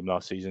Hull team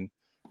last season.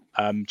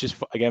 Just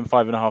again,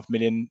 5.5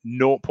 million,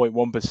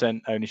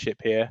 0.1%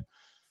 ownership here.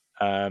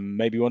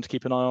 Maybe you want to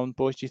keep an eye on,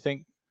 boys. Do you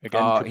think?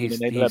 Again,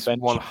 he's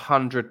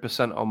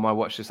 100% on my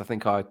watch list. I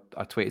think I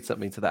tweeted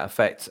something to that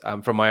effect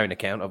from my own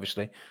account,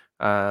 obviously,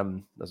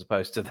 as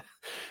opposed to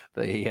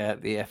the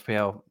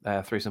FPL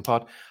threesome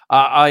pod.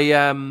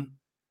 I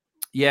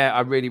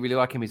really, really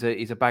like him.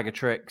 He's a bag of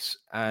tricks,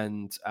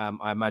 and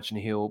I imagine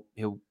he'll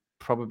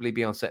probably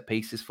be on set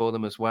pieces for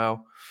them as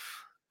well.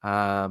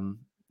 Really,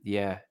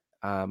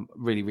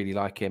 really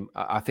like him.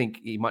 I think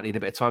he might need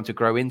a bit of time to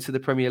grow into the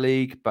Premier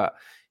League, but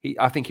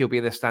I think he'll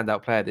be the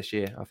standout player this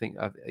year. I think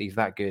he's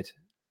that good.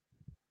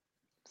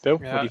 Phil,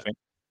 what do you think?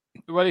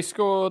 Well, he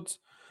scored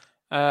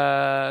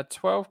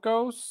 12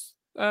 goals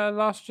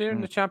last year in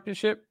the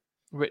Championship.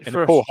 In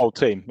a poor Hull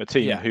team, a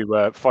team who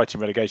were fighting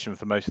relegation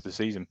for most of the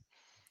season.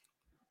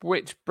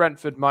 Which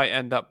Brentford might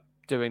end up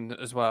doing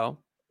as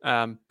well.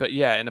 But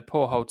yeah, in a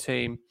poor Hull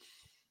team,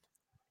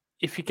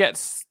 if he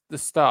gets the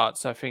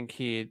starts, I think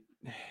he'd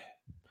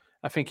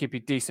be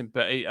decent,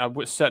 but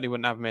certainly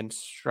wouldn't have him in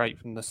straight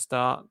from the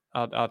start.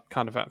 I'd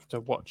kind of have to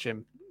watch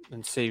him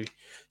and see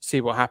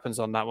what happens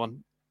on that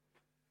one.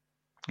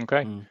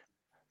 Okay.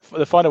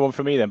 The final one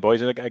for me then,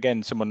 boys, and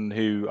again, someone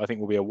who I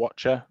think will be a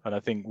watcher and I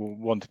think will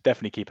want to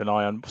definitely keep an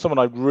eye on. Someone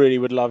I really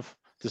would love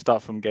to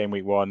start from game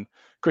week 1,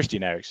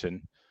 Christian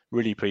Eriksen.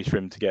 Really pleased for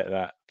him to get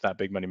that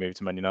big money move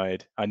to Man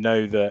United. I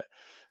know that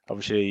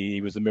obviously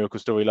he was the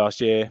miracle story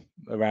last year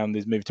around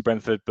his move to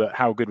Brentford, but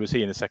how good was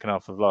he in the second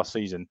half of last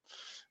season?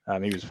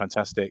 He was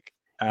fantastic.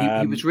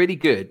 He was really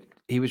good.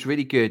 He was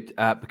really good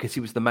because he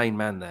was the main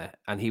man there,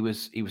 and he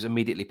was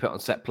immediately put on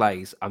set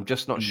plays. I'm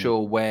just not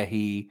sure where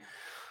he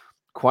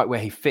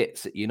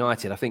fits at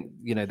United. I think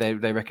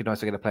they recognise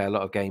they're going to play a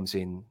lot of games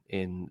in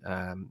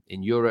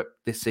Europe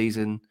this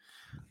season,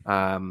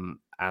 and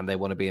they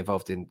want to be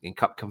involved in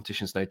cup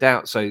competitions, no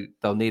doubt. So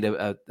they'll need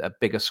a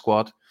bigger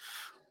squad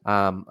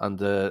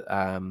under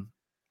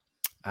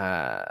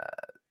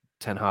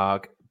Ten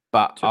Hag.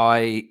 But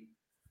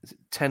is it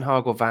Ten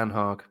Hag or Van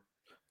Hag?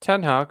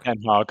 Ten Hag.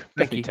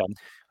 Thank you.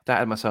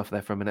 Doubted myself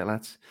there for a minute,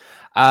 lads.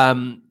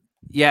 I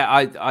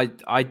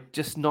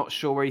just not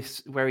sure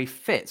where he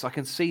fits. I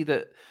can see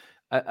that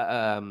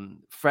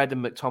Fred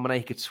and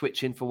McTominay could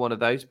switch in for one of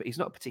those, but he's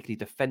not a particularly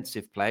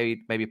defensive player.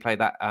 He'd maybe play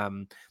that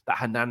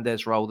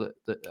Hernandez role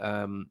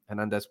that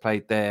Hernandez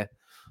played there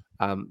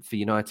for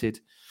United.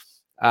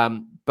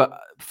 But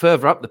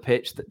further up the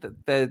pitch,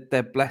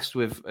 they're blessed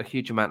with a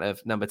huge amount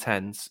of number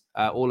 10s,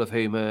 all of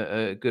whom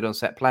are good on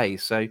set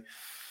plays. So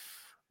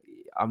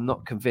I'm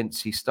not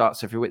convinced he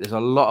starts every week. There's a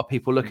lot of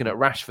people looking at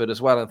Rashford as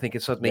well and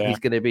thinking suddenly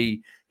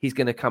he's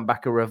going to come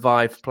back a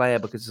revived player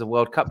because there's a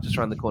World Cup just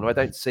around the corner. I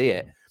don't see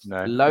it.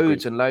 No,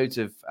 loads and loads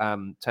of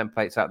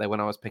templates out there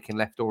when I was picking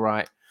left or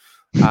right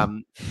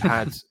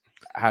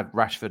had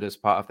Rashford as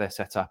part of their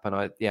setup, and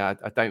I'm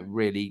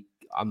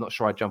not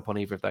sure I jump on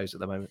either of those at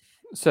the moment.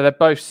 So they're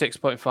both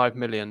 6.5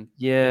 million in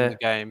Yeah, the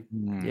game.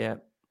 yeah.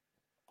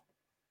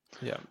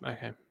 Yeah.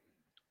 Okay.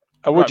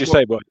 I would Right, just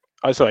well- say, but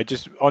I sorry,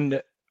 just on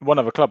one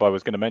other club I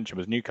was going to mention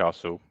was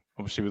Newcastle.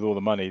 Obviously, with all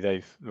the money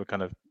they've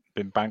kind of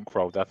been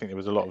bankrolled, I think there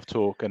was a lot of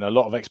talk and a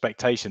lot of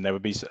expectation there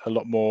would be a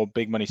lot more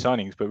big money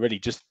signings, but really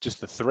just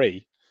the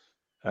three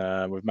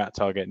with Matt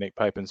Targett, Nick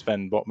Pope, and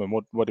Sven Botman.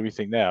 What do we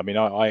think there? I mean,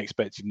 I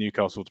expected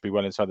Newcastle to be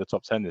well inside the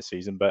top 10 this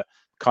season, but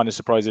kind of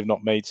surprised they've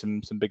not made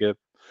some bigger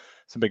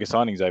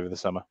signings over the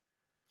summer.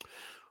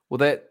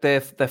 Well,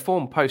 their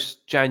form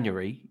post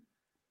January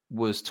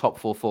was top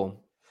 4 form.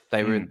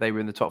 They were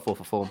in the top 4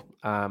 for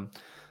form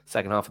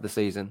second half of the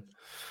season,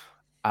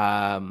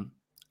 and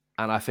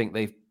I think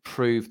they've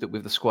proved that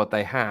with the squad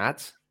they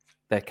had,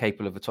 they're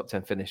capable of a top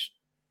 10 finish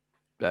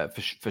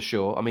for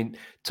sure. I mean,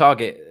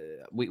 Targett,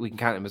 we can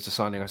count him as a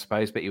signing, I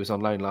suppose, but he was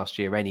on loan last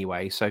year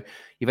anyway. So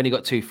you've only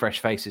got 2 fresh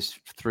faces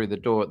through the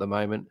door at the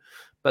moment,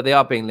 but they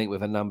are being linked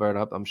with a number, and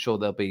I'm sure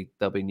there'll be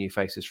new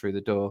faces through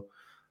the door.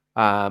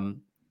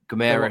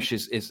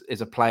 Guimaraes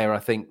is a player I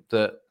think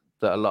that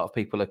a lot of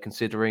people are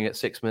considering at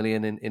 6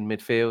 million in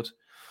midfield.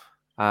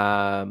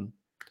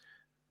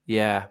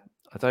 Yeah,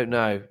 I don't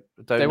know.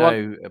 They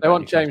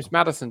want James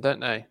Maddison, don't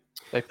they?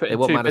 They put in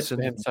 2 bids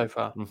for him so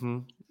far. Mm-hmm.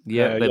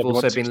 Yeah, they've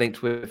also been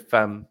linked with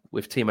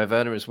Timo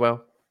Werner as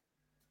well.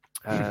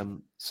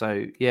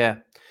 So yeah,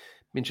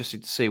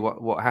 interesting to see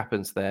what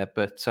happens there.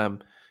 But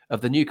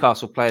of the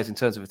Newcastle players in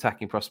terms of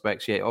attacking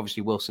prospects, yeah,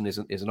 obviously Wilson is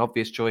an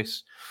obvious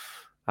choice.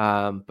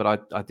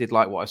 But I did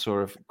like what I saw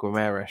of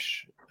Guimaraes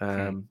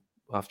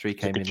after he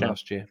came in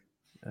last year.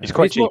 He's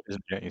quite cheap,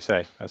 isn't he? You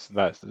say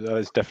that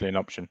is definitely an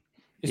option.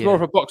 He's more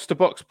of a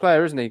box-to-box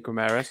player, isn't he,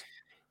 Guimaraes?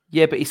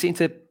 Yeah, but he seemed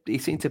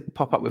to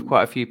pop up with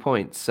quite a few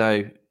points.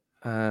 So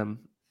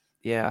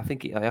yeah, I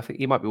think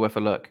he might be worth a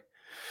look.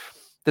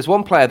 There's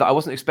one player that I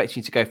wasn't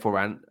expecting you to go for,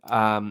 Ant,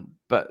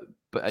 but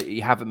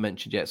you haven't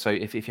mentioned yet. So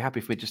if you're happy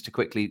for me just to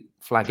quickly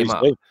flag him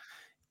up,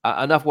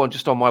 another one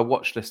just on my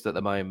watch list at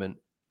the moment.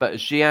 But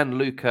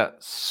Gianluca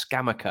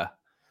Scamacca,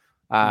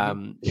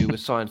 who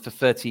was signed for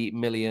 30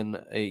 million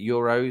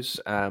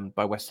euros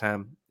by West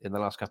Ham in the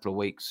last couple of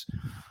weeks.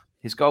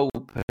 His goal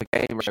per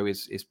game ratio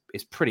is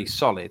pretty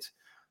solid.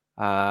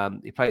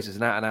 He plays as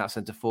an out-and-out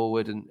centre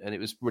forward, and it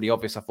was really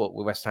obvious, I thought,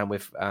 with West Ham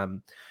with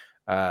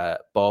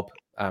Bob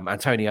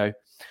Antonio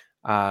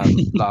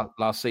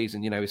last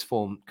season. You know, his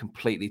form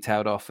completely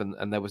tailed off,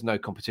 and there was no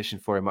competition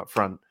for him up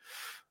front.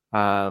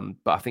 But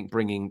I think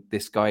bringing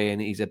this guy in,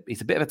 he's a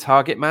bit of a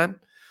target man.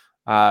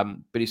 But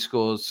he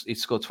scored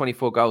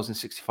 24 goals in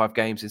 65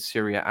 games in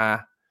Serie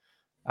A.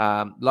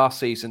 Last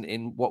season,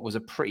 in what was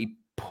a pretty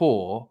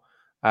poor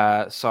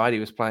side, he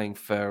was playing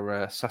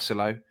for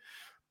Sassuolo.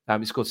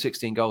 He scored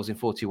 16 goals in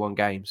 41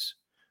 games.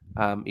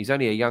 He's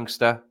only a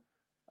youngster,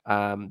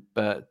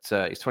 but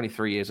he's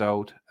 23 years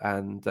old.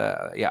 And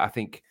yeah, I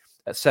think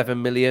at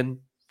 7 million,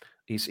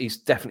 he's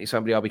definitely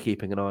somebody I'll be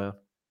keeping an eye on.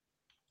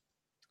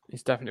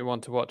 He's definitely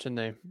one to watch,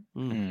 isn't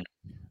he?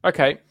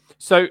 Okay,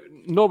 so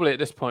normally at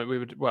this point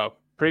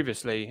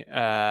previously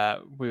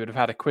we would have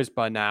had a quiz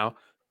by now,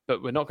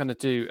 but we're not going to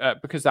do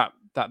because that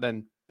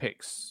then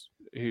picks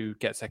who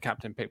gets their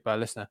captain picked by a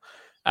listener,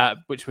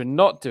 which we're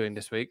not doing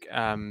this week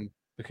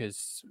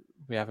because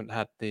we haven't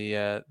had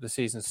the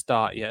season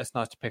start yet. It's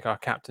nice to pick our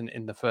captain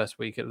in the first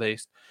week at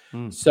least.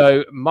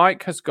 So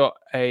Mike has got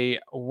a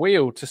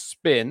wheel to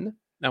spin,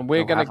 and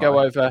we're going to go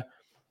over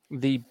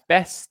the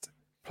best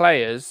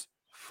players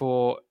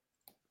for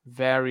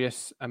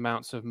various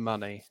amounts of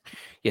money.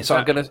 Yeah, so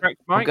I've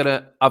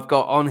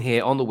got on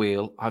here on the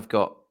wheel, I've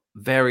got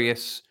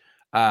various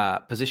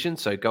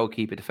positions, so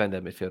goalkeeper, defender,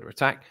 midfielder,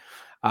 attack,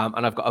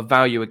 and I've got a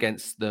value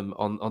against them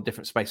on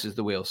different spaces of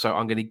the wheel. So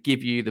I'm going to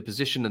give you the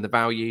position and the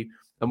value,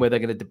 and we're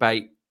going to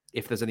debate,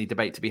 if there's any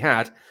debate to be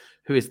had,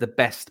 who is the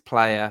best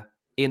player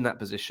in that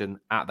position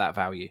at that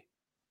value.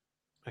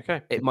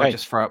 Okay. It might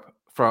just throw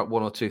up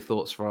one or two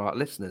thoughts for our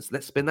listeners.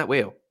 Let's spin that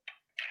wheel.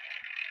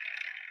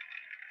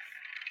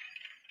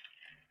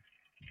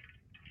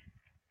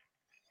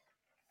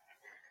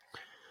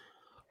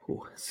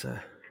 Oh, it's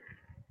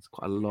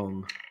quite a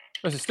long.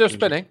 Is it still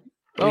spinning?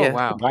 Oh, yeah.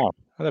 Wow. Oh,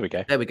 there we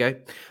go. There we go.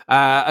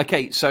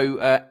 Okay,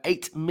 so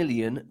 8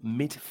 million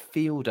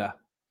midfielder.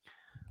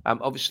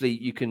 Obviously,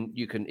 you can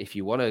if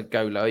you want to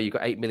go low, you've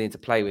got 8 million to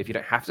play with. You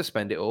don't have to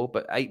spend it all,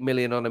 but 8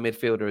 million on a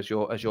midfielder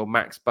as your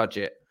max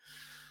budget.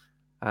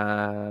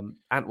 And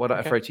why don't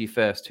I throw to you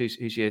first?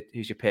 Who's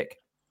your pick?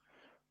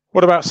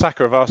 What about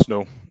Saka of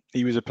Arsenal?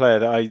 He was a player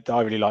that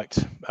I really liked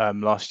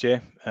last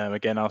year.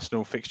 Again,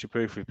 Arsenal fixture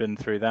proof. We've been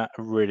through that.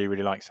 I really,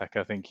 really like Saka.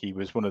 I think he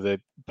was one of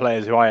the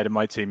players who I had in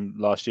my team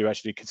last year,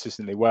 actually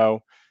consistently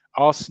well.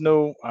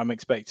 Arsenal, I'm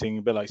expecting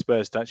a bit like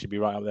Spurs to actually be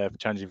right up there for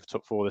challenging for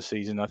top 4 this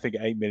season. I think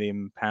at £8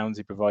 million,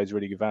 he provides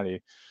really good value.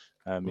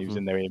 He was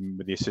in there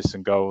with the assists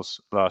and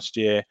goals last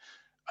year.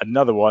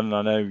 Another one,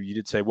 I know you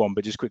did say one,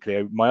 but just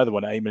quickly, my other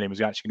one at 8 million was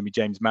actually going to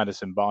be James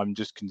Maddison, but I'm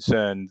just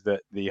concerned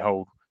that the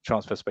whole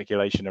transfer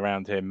speculation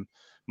around him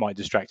might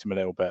distract him a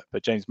little bit.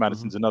 But James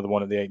Maddison's another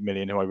one at the 8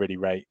 million who I really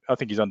rate. I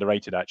think he's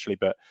underrated actually,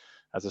 but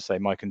as I say,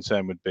 my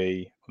concern would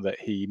be that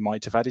he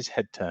might have had his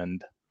head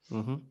turned.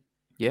 Mm-hmm.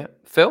 Yeah,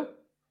 Phil.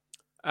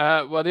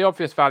 Well, the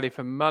obvious value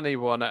for money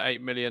one at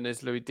 8 million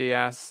is Luis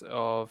Diaz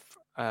of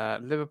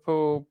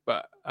Liverpool,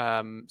 but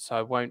so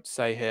I won't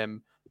say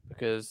him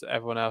because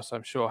everyone else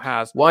I'm sure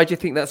has. Why do you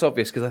think that's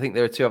obvious? Because I think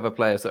there are two other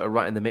players that are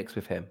right in the mix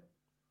with him.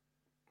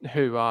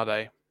 Who are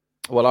they?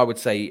 Well, I would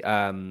say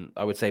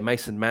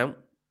Mason Mount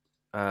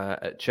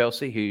at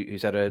Chelsea,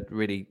 who's had a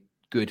really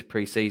good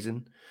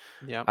pre-season,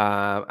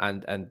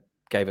 and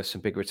gave us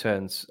some big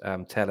returns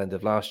tail end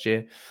of last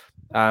year,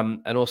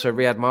 and also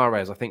Riyad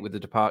Mahrez. I think with the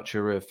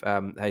departure of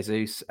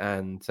Jesus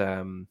and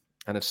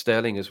of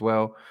Sterling as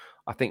well,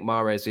 I think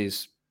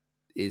Mahrez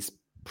is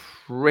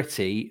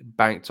pretty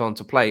banked on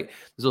to play.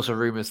 There's also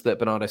rumours that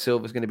Bernardo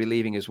Silva is going to be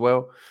leaving as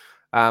well,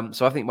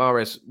 so I think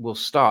Mahrez will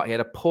start. He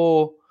had a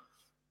poor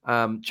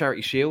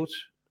Charity Shield,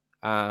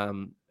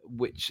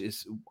 which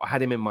is I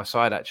had him in my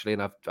side actually,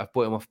 and I've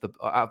bought him off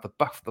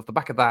the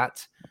back of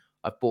that.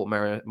 I've bought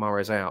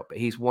Mahrez out, but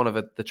he's one of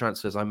the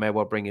transfers I may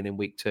well bring in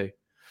week 2.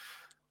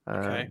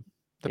 Okay,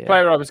 the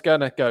player I was going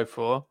to go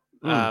for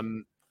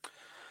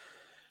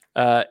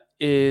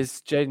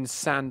is Jadon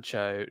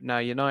Sancho. Now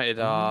United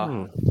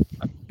are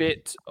a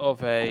bit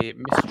of a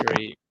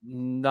mystery.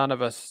 None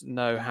of us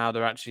know how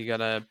they're actually going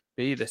to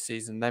be this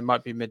season. They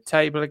might be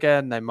mid-table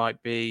again. They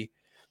might be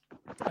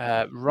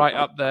right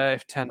up there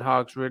if Ten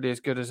Hag's really as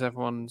good as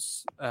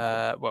everyone's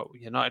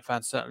United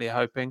fans certainly are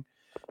hoping.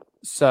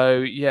 So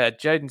yeah,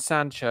 Jadon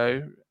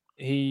Sancho,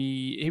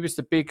 he was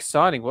the big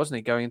signing, wasn't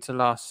he, going into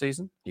last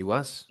season? He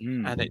was.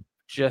 And it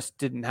just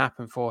didn't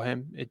happen for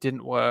him. It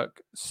didn't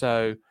work.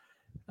 So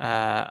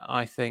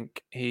I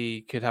think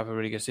he could have a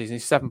really good season.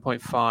 He's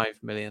 7.5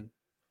 million.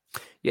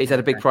 Yeah, he's had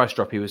a big price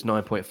drop. He was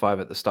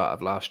 9.5 at the start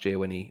of last year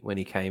when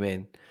he came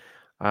in.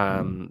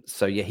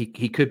 So yeah,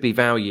 he could be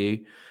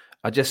value.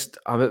 I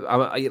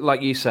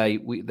like you say,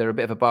 they're a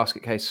bit of a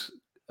basket case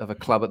of a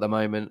club at the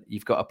moment.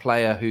 You've got a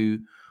player who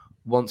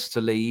wants to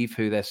leave,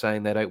 who they're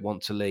saying they don't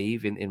want to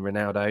leave in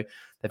Ronaldo.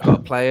 They've got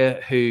a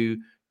player who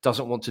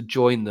doesn't want to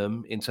join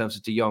them in terms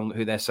of De Jong,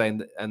 who they're saying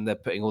that, and they're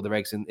putting all their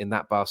eggs in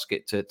that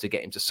basket to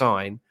get him to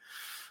sign.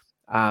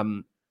 I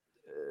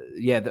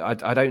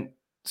don't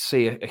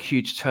see a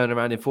huge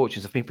turnaround in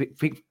fortunes. I think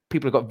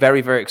people have got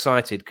very, very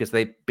excited because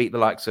they beat the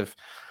likes of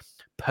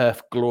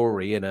Perth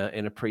Glory in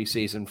a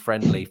pre-season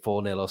friendly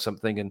 4-0 or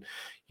something, and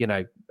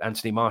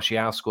Anthony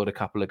Martial scored a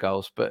couple of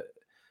goals, but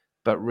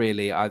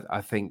really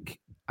I think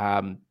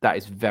that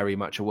is very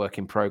much a work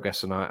in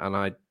progress, and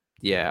I'm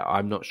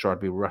not sure I'd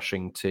be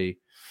rushing to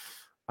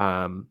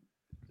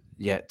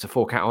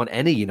fork out on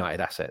any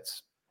United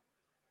assets.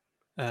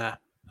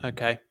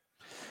 Okay,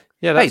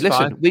 yeah, that's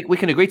listen, fine. We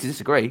can agree to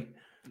disagree.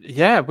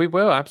 Yeah, we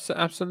will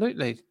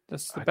absolutely.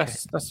 That's the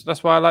best.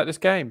 That's why I like this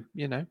game.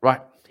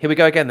 Right. Here we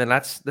go again, then,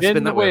 lads. Let's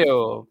spin the that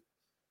wheel.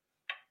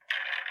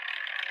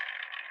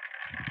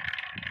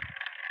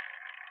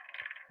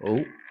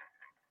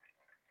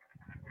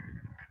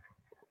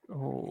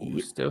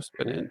 Still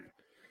spinning.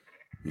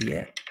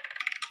 Yeah.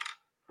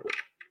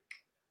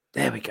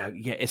 There we go.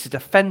 Yeah, it's a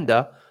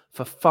defender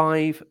for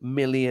 £5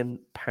 million.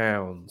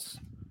 A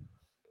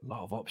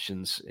lot of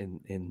options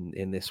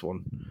in this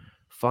one.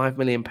 £5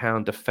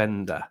 million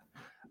defender.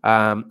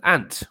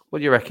 Ant, what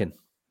do you reckon?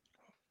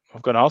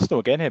 I've got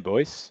Arsenal again here,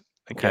 boys.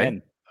 Again,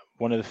 Okay.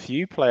 one of the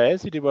few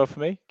players who did well for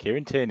me,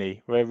 Kieran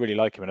Tierney. I really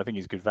like him, and I think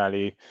he's good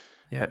value.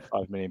 Yeah,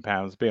 £5 million,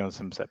 be on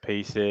some set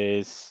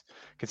pieces.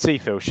 Can see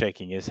Phil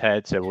shaking his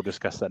head, so we'll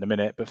discuss that in a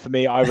minute. But for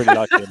me, I really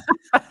like him.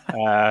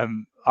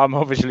 I'm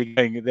obviously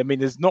going. I mean,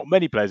 there's not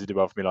many players who did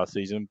well for me last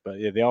season, but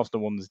yeah, the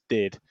Arsenal ones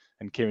did,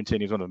 and Kieran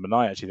Tierney is one of them. And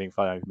I actually think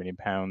 £5 million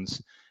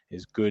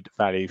is good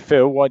value.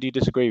 Phil, why do you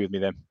disagree with me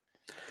then?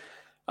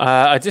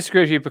 I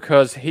disagree with you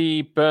because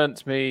he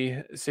burnt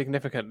me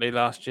significantly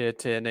last year,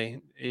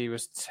 Tierney. He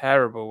was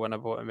terrible when I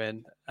brought him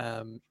in.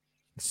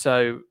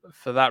 So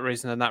for that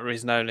reason and that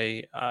reason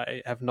only,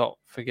 I have not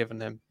forgiven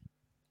him.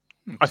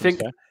 I think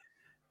fair.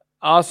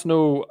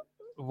 Arsenal,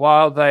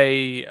 while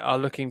they are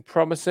looking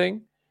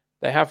promising,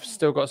 they have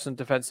still got some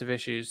defensive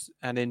issues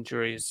and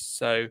injuries.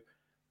 So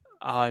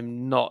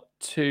I'm not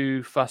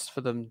too fussed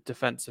for them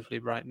defensively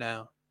right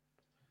now.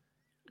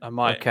 I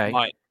might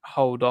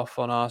hold off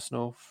on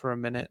Arsenal for a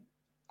minute.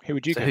 Who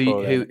would you go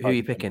for? Who are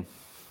you picking?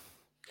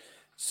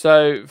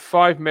 So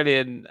 $5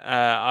 million,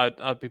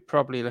 I'd be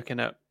probably looking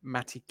at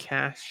Matty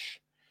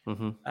Cash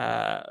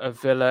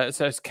of Villa.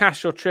 So it's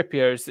Cash or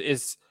Trippier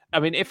is. I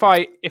mean, if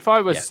I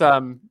was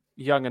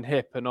young and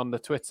hip and on the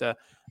Twitter,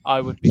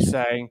 I would be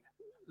saying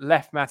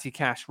left Matty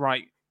Cash,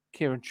 right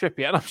Kieran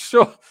Trippier, and I'm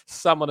sure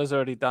someone has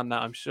already done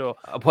that. I'm sure.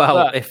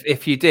 Well,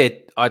 if you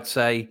did, I'd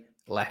say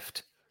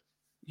left.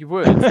 You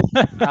would,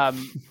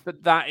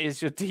 but that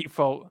is your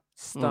default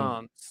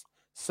stance.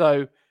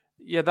 So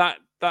yeah,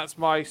 that's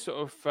my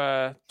sort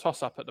of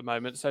toss up at the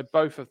moment. So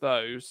both of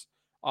those,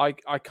 I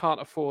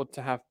can't afford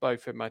to have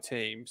both in my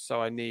team.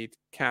 So I need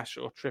Cash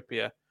or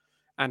Trippier,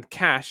 and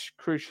Cash,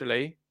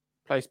 crucially,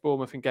 plays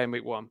Bournemouth in game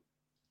week 1.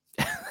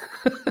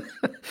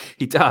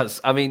 He does.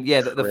 I mean,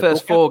 yeah, the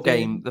first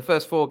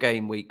four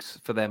game weeks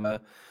for them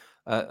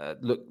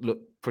look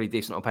pretty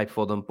decent on paper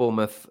for them.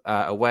 Bournemouth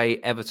away,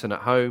 Everton at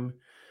home,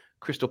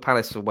 Crystal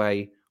Palace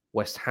away,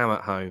 West Ham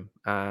at home.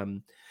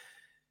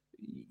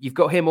 You've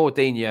got him or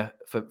Digne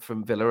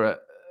from Villa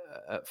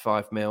at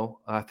 5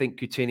 mil. I think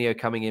Coutinho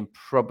coming in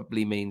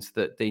probably means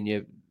that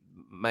Digne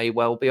may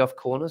well be off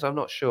corners. I'm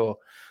not sure,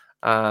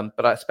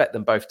 but I expect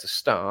them both to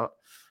start.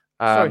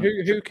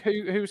 Sorry,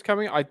 who's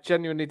coming? I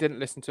genuinely didn't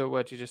listen to a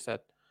word you just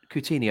said.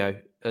 Coutinho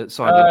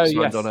signed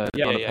yes. on a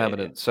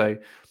permanent, so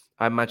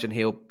I imagine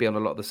he'll be on a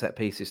lot of the set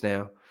pieces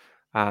now.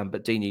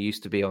 But Digne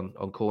used to be on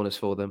corners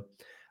for them.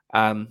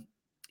 So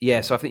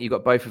I think you've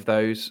got both of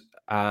those.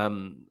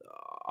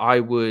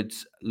 I would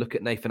look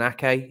at Nathan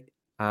Ake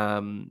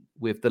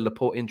with the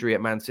Laporte injury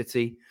at Man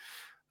City.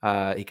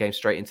 He came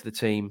straight into the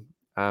team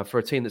for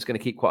a team that's going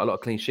to keep quite a lot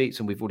of clean sheets,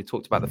 and we've already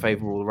talked about the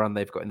favourable run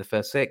they've got in the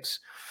first 6.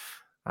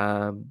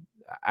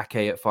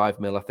 Ake at 5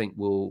 mil, I think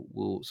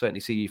will certainly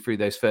see you through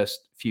those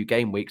first few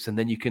game weeks, and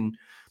then you can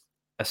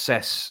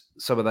assess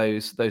some of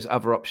those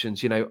other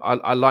options. You know,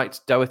 I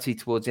liked Doherty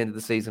towards the end of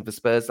the season for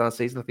Spurs last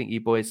season. I think you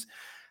boys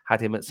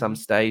had him at some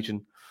stage,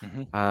 and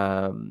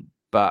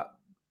but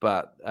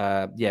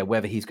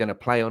whether he's going to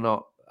play or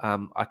not,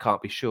 I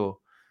can't be sure.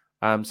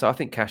 So I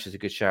think Cash is a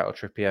good shout, or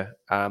Trippier.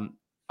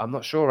 I'm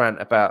not sure, Ant,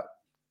 about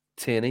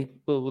Tierney.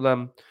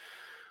 We'll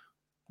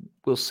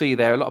see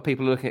there. A lot of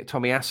people are looking at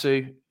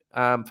Tomiyasu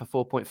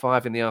for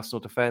 4.5 in the Arsenal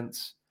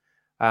defence.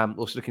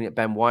 Also looking at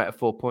Ben White at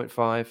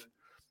 4.5.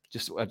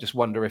 I just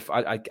wonder if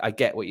I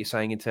get what you're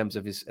saying in terms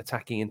of his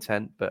attacking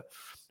intent, but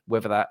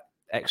whether that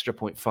extra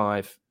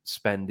 0.5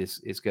 spend is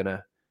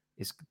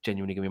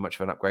genuinely going to be much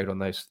of an upgrade on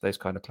those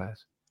kind of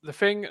players. The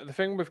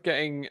thing with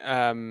getting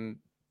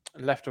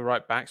left or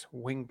right backs,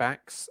 wing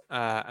backs,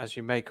 as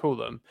you may call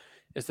them,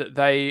 is that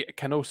they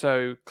can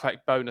also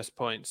collect bonus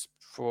points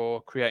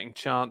for creating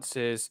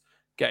chances,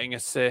 getting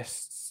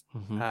assists,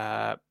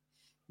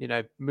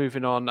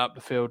 moving on up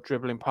the field,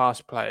 dribbling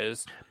past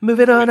players.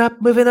 Moving on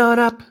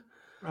up.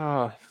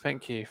 Oh,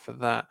 thank you for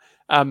that.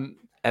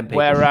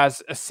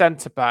 Whereas a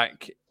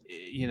centre-back,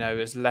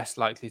 is less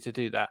likely to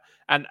do that.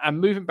 And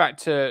moving back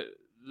to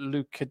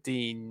Lucas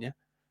Digne,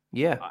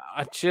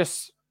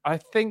 I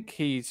think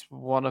he's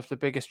one of the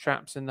biggest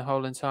traps in the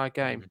whole entire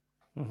game.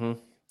 Mm-hmm.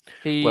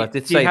 I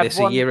did say this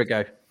a year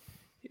ago.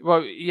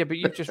 Well, yeah, but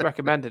you've just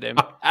recommended him.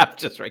 I've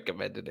just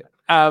recommended it.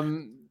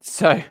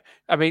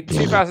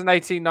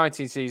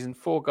 2018-19 season,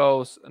 4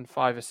 goals and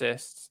 5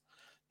 assists.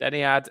 Then he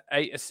had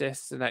 8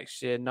 assists the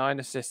next year, 9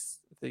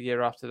 assists the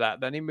year after that.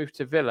 Then he moved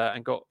to Villa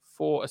and got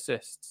 4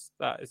 assists.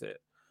 That is it.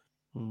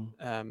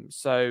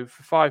 So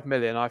for 5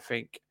 million, I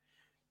think,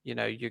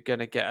 you're going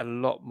to get a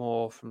lot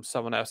more from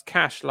someone else.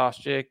 Cash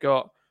last year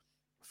got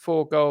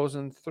 4 goals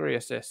and 3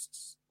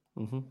 assists.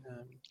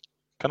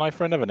 Can I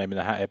throw another name in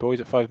the hat here, boys,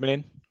 at 5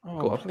 million?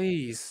 Oh,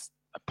 please.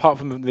 Apart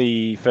from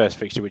the first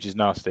fixture, which is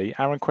nasty,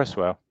 Aaron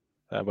Cresswell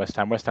at West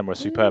Ham. West Ham was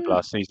superb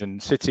last season.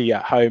 City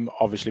at home,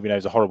 obviously we know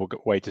is a horrible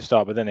way to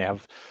start, but then they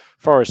have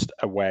Forest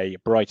away,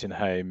 Brighton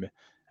home,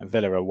 and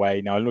Villa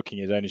away. Now, looking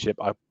at his ownership,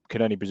 I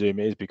can only presume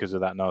it is because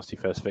of that nasty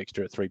first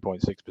fixture at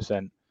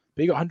 3.6%.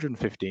 But he got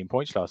 115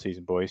 points last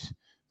season, boys.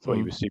 Thought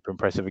he was super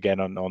impressive again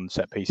on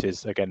set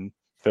pieces. Again,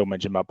 Phil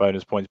mentioned about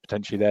bonus points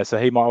potentially there. So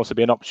he might also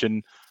be an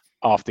option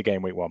after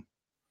game week 1.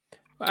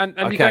 And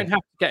you don't have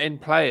to get in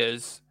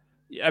players.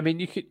 I mean,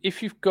 you could,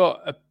 if you've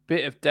got a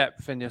bit of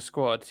depth in your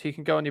squad, he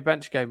can go on your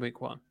bench game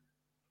week 1.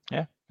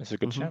 Yeah, that's a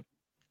good shout.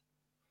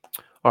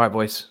 All right,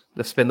 boys,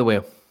 let's spin the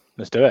wheel.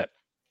 Let's do it.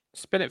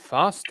 Spin it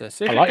faster.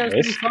 See if I like it goes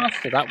this. any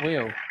faster, that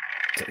wheel.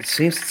 It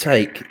seems to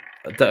take,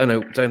 I don't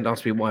know, don't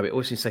ask me why, but it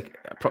always seems to take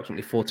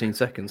approximately 14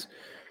 seconds.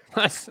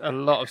 That's a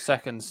lot of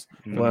seconds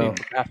for people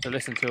to have to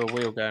listen to a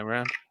wheel going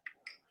around.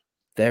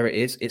 There it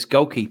is. It's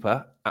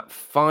goalkeeper at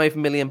 5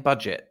 million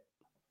budget.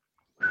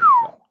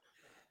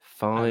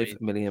 £5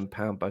 million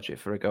budget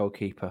for a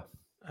goalkeeper.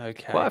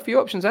 Okay. Quite a few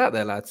options out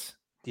there, lads.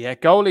 Yeah,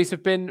 goalies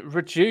have been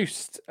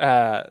reduced.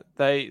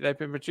 They've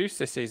been reduced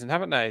this season,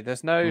 haven't they?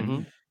 There's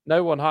no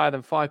one higher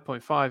than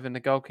 5.5 in the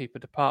goalkeeper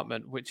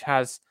department, which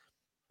has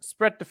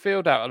spread the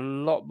field out a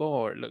lot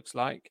more, it looks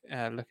like,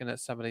 looking at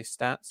some of these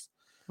stats.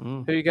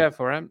 Who are you going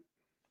for, Em?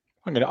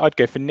 I'd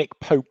go for Nick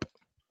Pope.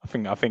 I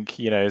think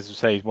as I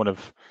say, he's one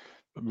of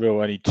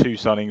only 2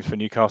 signings for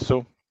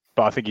Newcastle.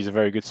 But I think he's a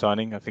very good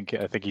signing. I think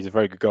he's a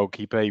very good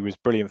goalkeeper. He was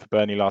brilliant for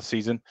Burnley last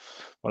season,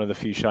 one of the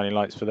few shining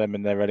lights for them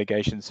in their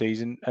relegation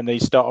season. And they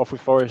start off with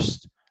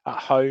Forest at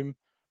home,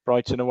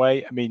 Brighton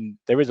away. I mean,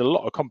 there is a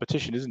lot of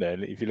competition, isn't there?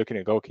 If you're looking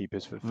at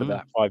goalkeepers for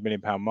that £5 million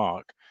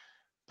mark.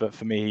 But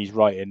for me, he's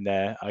right in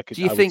there. I would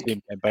see him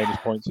getting bonus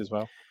points as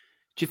well.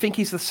 Do you think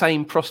he's the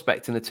same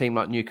prospect in a team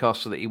like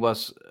Newcastle that he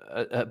was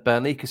at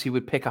Burnley? Because he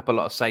would pick up a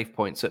lot of save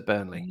points at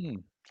Burnley.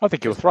 I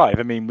think he'll thrive.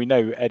 I mean, we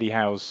know Eddie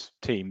Howe's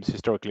teams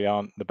historically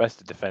aren't the best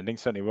at defending,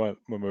 certainly weren't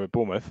when we were at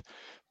Bournemouth.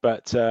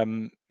 But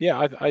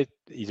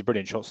he's a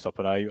brilliant shot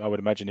stopper, and I would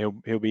imagine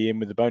he'll be in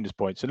with the bonus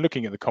points. And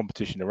looking at the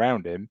competition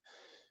around him,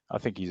 I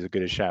think he's as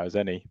good a shout as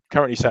any.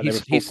 Currently sat there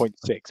with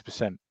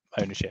 4.6%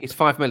 ownership. It's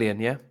 5 million,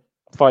 yeah?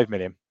 5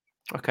 million.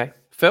 Okay,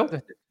 Phil.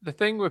 The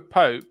thing with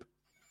Pope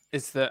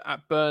is that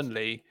at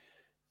Burnley,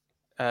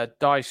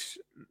 Dyche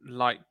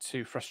like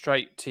to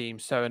frustrate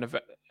teams, so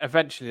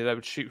eventually they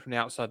would shoot from the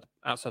outside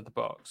the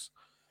box,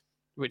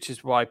 which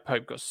is why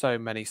Pope got so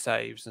many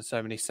saves and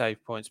so many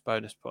save points,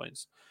 bonus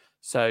points.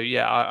 So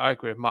yeah, I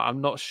agree with Mark.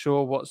 I'm not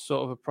sure what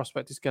sort of a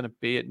prospect he's going to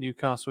be at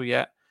Newcastle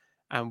yet,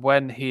 and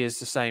when he is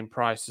the same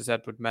price as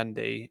Edward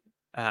Mendy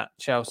at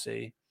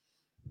Chelsea,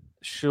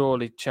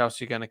 surely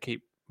Chelsea are going to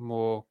keep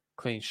more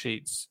clean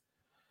sheets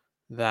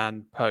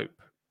than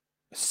Pope.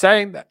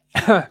 Saying that,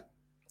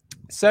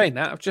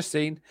 I've just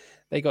seen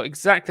they got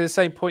exactly the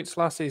same points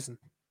last season.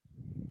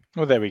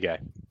 Well, there we go.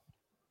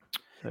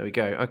 There we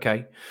go.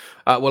 Okay.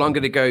 Well, I'm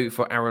going to go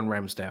for Aaron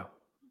Ramsdale.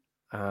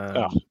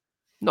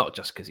 Not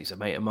just because he's a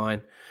mate of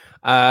mine,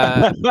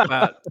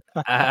 but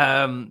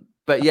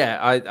yeah,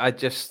 I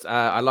just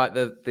I like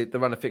the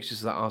run of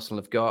fixtures that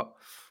Arsenal have got.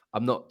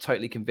 I'm not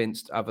totally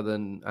convinced, other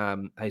than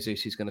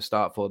Jesus is going to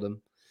start for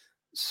them.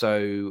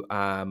 So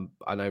I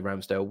know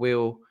Ramsdale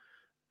will,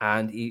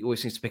 and he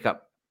always seems to pick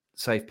up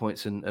save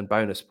points and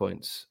bonus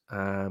points.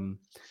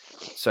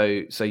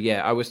 So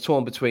yeah, I was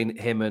torn between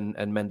him and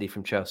Mendy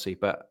from Chelsea,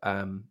 but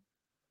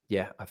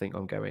yeah, I think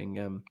I'm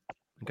going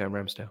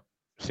Ramsdale.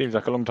 Seems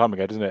like a long time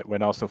ago, doesn't it?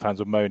 When Arsenal fans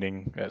were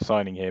moaning at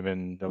signing him,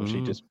 and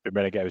obviously just been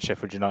relegated with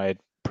Sheffield United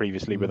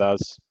previously with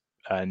us,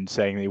 and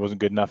saying that he wasn't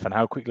good enough, and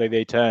how quickly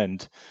they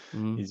turned.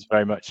 He's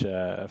very much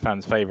a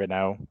fan's favourite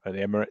now at the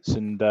Emirates,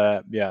 and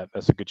yeah,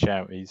 that's a good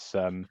shout. He's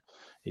a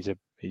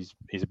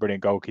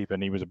brilliant goalkeeper,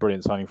 and he was a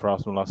brilliant signing for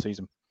Arsenal last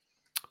season.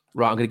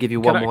 Right, I'm going to give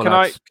you one more.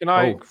 Can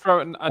I throw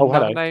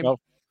another name? Oh,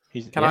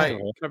 can I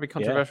be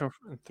controversial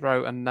and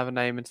throw another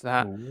name into the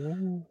hat?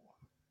 Ooh.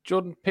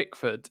 Jordan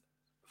Pickford,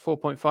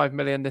 4.5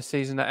 million this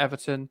season at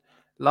Everton.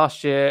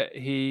 Last year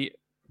he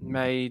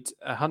made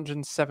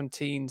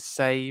 117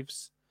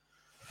 saves,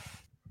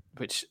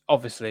 which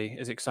obviously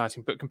is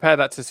exciting. But compare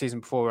that to the season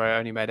before, where he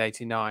only made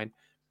 89.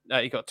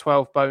 He got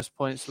 12 bonus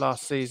points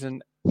last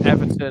season.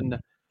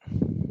 Everton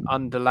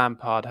under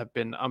Lampard have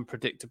been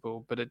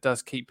unpredictable, but it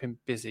does keep him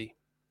busy.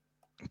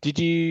 Did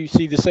you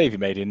see the save he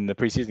made in the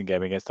preseason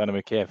game against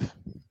Dynamo Kiev?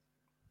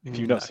 If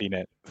you've not seen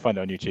it, find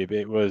it on YouTube.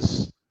 It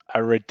was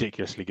a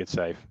ridiculously good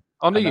save.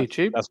 On the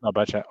YouTube? That's not a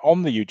bad shout.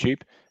 On the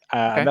YouTube.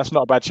 And that's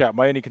not a bad shout.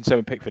 My only concern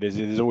with Pickford is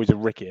there's always a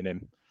ricket in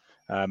him.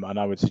 And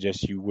I would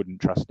suggest you wouldn't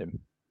trust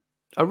him.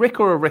 A rick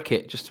or a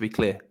ricket, just to be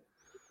clear?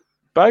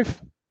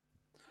 Both.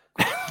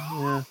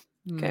 Yeah.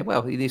 Okay,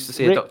 well, he needs to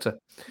see a doctor.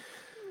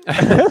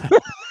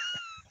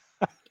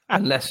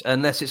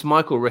 Unless it's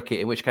Michael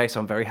Rickett, in which case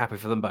I'm very happy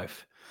for them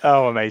both.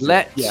 Oh, amazing.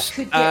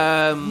 Could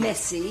get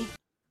messy.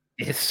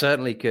 It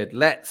certainly could.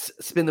 Let's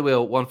spin the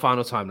wheel one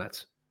final time,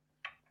 lads.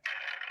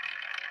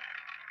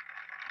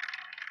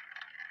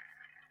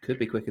 Could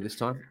be quicker this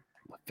time.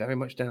 I very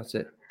much doubt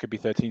it. Could be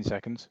 13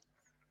 seconds.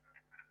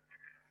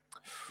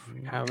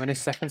 How many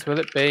seconds will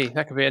it be?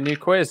 That could be a new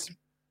quiz.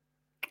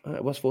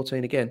 It was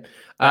 14 again.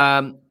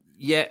 I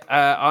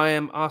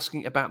am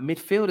asking about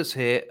midfielders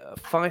here.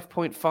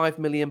 5.5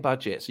 million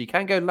budget. So you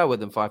can go lower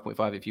than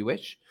 5.5 if you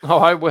wish. Oh,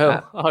 I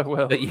will. I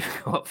will. But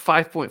you've got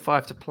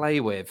 5.5 to play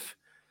with.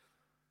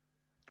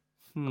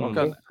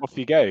 Off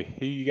you go.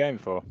 Who are you going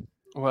for?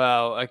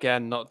 Well,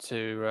 again, not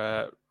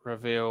to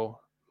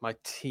reveal my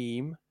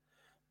team,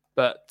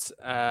 but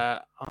I'm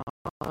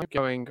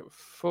going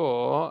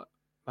for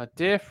my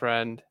dear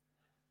friend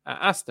at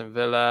Aston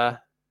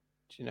Villa.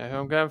 Do you know who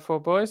I'm going for,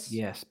 boys?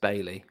 Yes,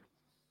 Bailey.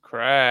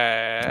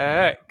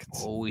 Correct.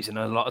 Oh, he's in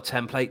a lot of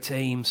template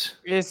teams.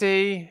 Is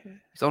he?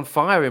 He's on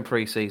fire in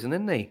pre-season,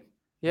 isn't he?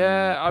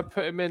 Yeah, I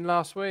put him in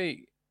last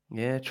week.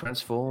 Yeah,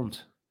 transformed.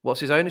 What's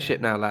his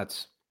ownership now,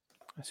 lads?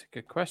 That's a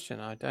good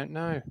question. I don't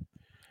know.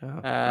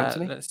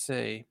 Anthony? Let's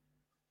see.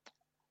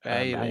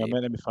 Hang on,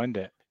 let me find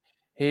it.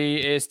 He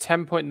is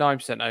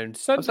 10.9% owned.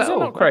 So is that's that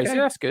not crazy. Okay.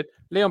 That's good.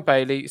 Leon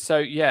Bailey. So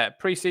yeah,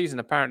 pre-season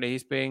apparently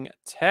he's been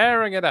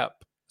tearing it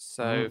up.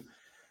 So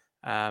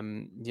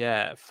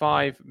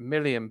 £5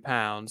 million.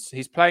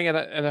 He's playing in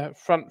a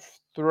front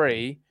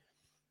three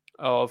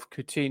of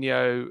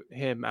Coutinho,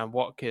 him, and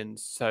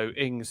Watkins. So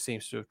Ings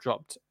seems to have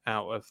dropped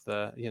out of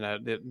the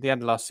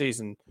end of last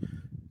season.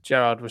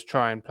 Gerrard was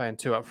playing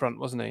two up front,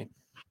 wasn't he?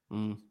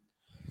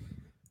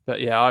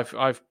 But yeah,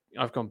 I've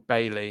gone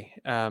Bailey.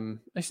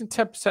 It's in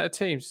 10% of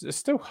teams. It's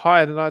still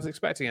higher than I was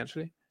expecting,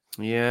 actually.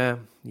 Yeah.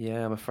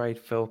 I'm afraid,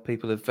 Phil,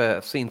 people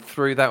have seen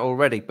through that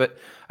already. But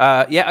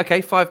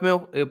okay, 5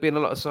 mil. It'll be in a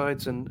lot of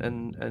sides,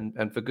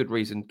 and for good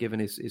reason,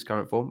 given his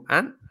current form.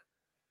 And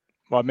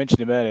well, I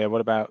mentioned him earlier. What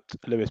about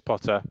Lewis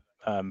Potter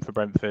for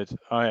Brentford?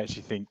 I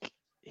actually think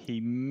he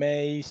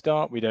may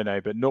start. We don't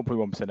know, but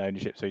 0.1%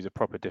 ownership, so he's a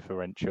proper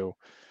differential.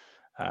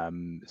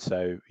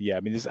 So yeah, I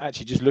mean, there's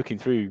actually just looking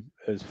through,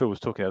 as Phil was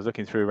talking, I was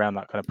looking through around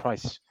that kind of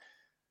price.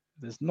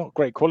 There's not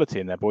great quality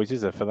in there, boys,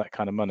 is there, for that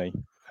kind of money?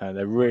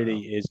 There really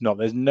is not.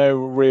 There's no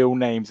real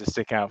names that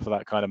stick out for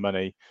that kind of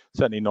money.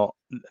 Certainly not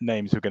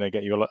names who are going to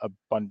get you a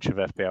bunch of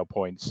FPL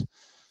points.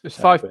 It's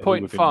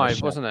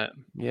 5.5, wasn't it?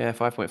 Yeah,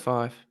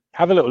 5.5.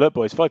 Have a little look,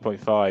 boys.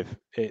 5.5.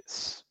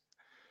 It's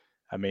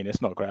I mean,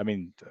 it's not great. I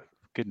mean,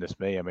 goodness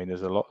me. I mean,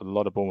 there's a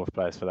lot of Bournemouth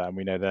players for that, and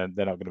we know they're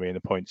not going to be in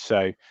the points. So,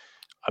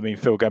 I mean,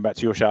 Phil, going back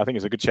to your shout, I think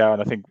it's a good shout,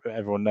 and I think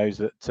everyone knows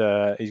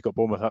that he's got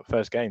Bournemouth up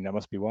first game. That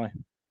must be why.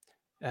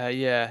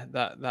 Yeah,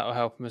 that will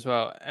help him as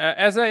well.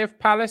 Eze of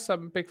Palace,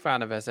 I'm a big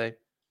fan of Eze.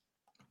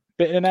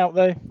 Bit in and out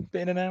though,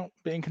 bit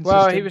inconsistent.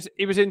 Well,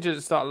 he was injured at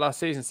the start of last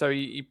season, so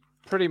he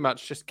pretty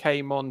much just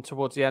came on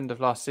towards the end of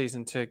last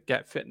season to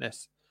get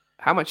fitness.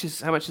 How much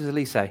is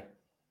Elise?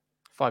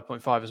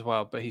 5.5 as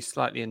well, but he's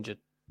slightly injured.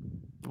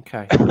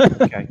 Okay.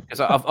 Because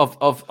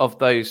of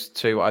those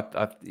two,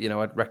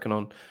 I'd reckon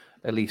on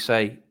Elise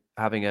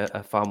having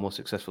a far more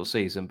successful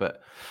season.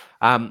 But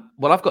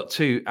well, I've got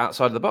two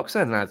outside of the box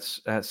then,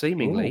 lads.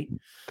 Seemingly, Ooh,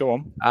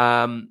 go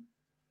on.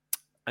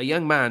 A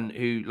young man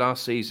who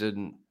last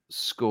season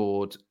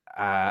scored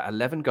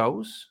 11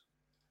 goals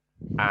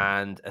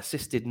and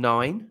assisted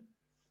 9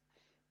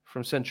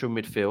 from central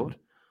midfield.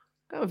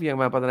 Go with a young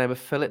man by the name of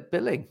Philip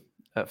Billing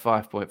at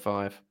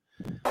 5.5.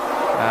 No,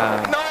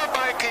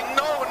 Mikey,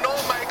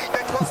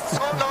 that was so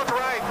not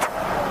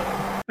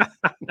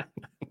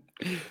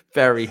right.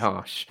 Very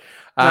harsh.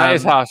 That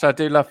is harsh. I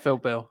do love Phil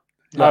Bill.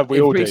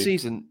 We all do.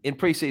 In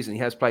pre-season, he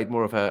has played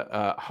more of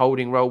a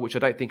holding role, which I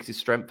don't think is his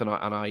strength, and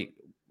I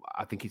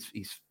think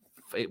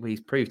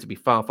he's proved to be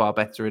far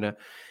better in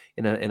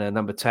a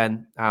number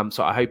 10.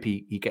 So I hope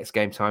he gets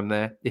game time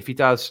there. If he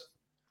does,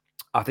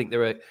 I think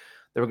there are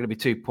going to be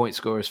 2 point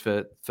scorers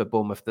for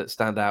Bournemouth that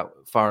stand out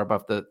far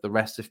above the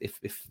rest.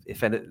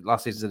 If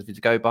last season's anything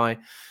to go by,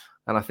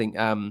 and I think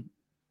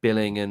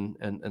Billing and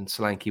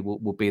Solanke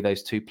will be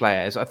those 2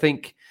 players. I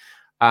think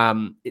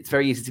it's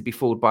very easy to be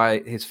fooled by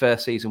his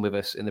first season with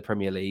us in the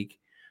Premier League,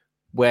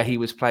 where he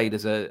was played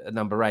as a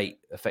number 8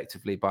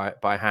 effectively by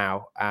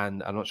Howe,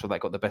 and I'm not sure that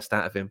got the best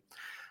out of him.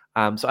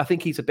 So I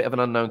think he's a bit of an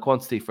unknown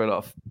quantity for a lot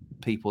of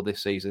people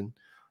this season,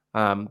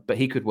 but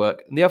he could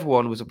work. And the other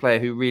one was a player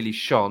who really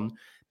shone,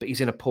 but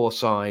he's in a poor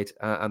side,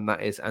 and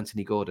that is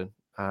Anthony Gordon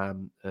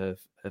of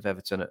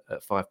Everton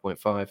at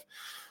 5.5.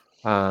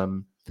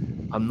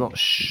 I'm not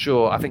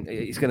sure. I think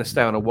he's going to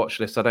stay on a watch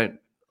list. I'm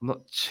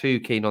not too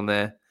keen on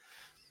there.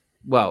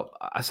 Well,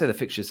 I say the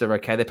fixtures, they're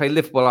okay. They play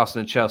Liverpool, Arsenal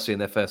and Chelsea in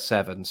their first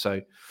 7.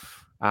 So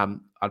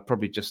I'd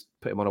probably just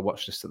put him on a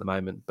watch list at the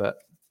moment. But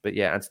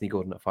yeah, Anthony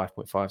Gordon at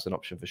 5.5 is an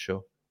option for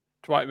sure.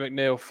 Dwight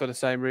McNeil for the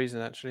same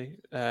reason, actually.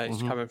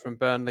 He's coming from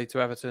Burnley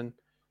to Everton.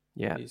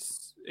 Yeah.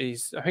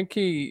 He's. I think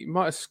he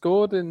might have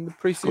scored in the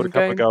preseason Scored a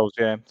couple of goals,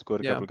 yeah.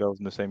 Scored a couple of goals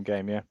in the same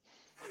game, yeah.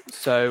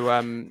 So,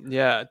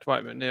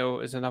 Dwight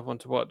McNeil is another one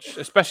to watch,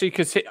 especially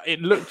because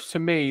it looked to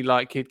me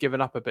like he'd given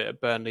up a bit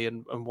at Burnley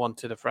and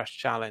wanted a fresh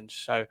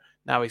challenge. So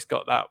now he's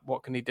got that.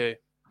 What can he do?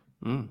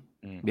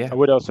 Yeah. I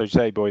would also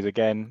say, boys,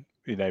 again,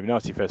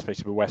 nasty first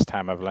fixture, but West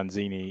Ham have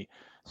Lanzini,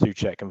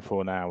 Souček and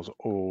Fornals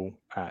all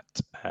at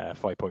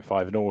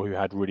 5.5, and all who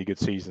had really good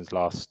seasons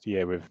last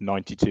year with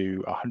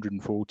 92,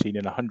 114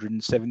 and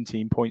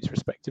 117 points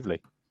respectively.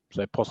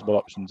 So possible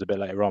options a bit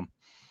later on.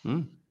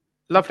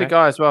 Lovely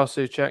guy as well,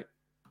 Souček.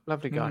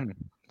 Lovely guy.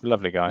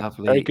 Lovely guy.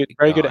 Lovely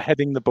very good at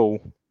heading the ball.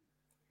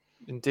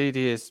 Indeed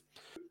he is.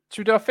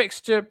 Should we do our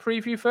fixture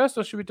preview first,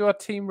 or should we do our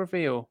team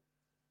reveal?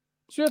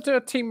 Should we do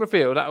a team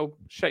reveal? That'll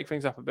shake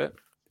things up a bit.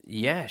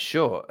 Yeah,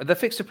 sure. The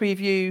fixture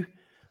preview...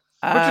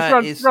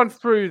 We'll just run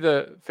through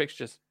the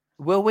fixtures.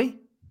 Will we?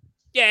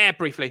 Yeah,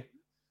 briefly.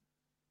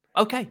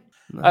 Okay.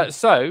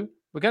 So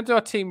we're going to do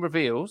our team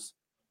reveals,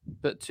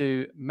 but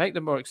to make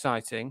them more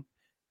exciting,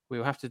 we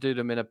will have to do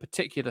them in a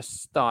particular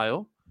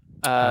style.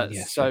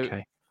 Yes, so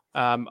okay.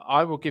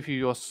 I will give you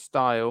your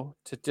style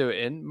to do it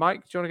in.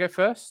 Mike, do you want to go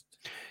first?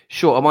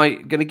 Sure. Am I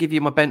going to give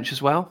you my bench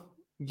as well?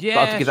 Yeah, but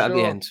I have to give that at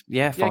the end.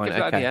 Yeah, fine. Give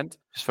that at the end.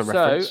 Just for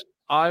reference. So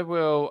I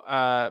will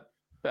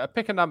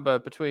pick a number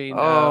between...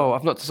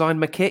 I've not designed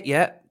my kit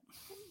yet.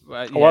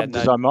 I haven't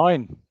designed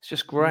mine. It's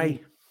just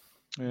grey.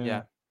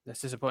 Yeah,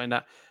 that's disappointing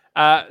that.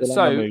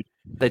 So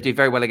they do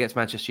very well against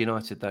Manchester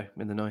United, though,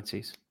 in the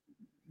 90s.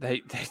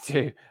 They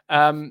do.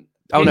 No,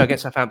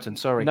 against Southampton.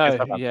 Sorry. No,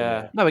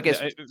 No,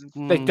 against...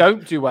 They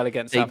don't do well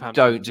against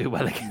Southampton. They don't do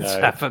well against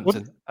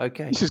Southampton.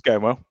 Okay. This is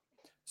going well.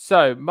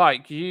 So,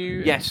 Mike,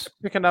 you yes.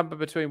 pick a number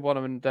between 1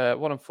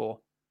 and 4.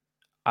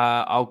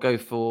 I'll go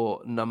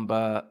for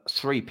number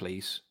 3,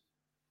 please.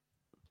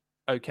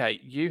 Okay,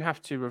 you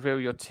have to reveal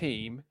your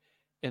team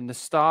in the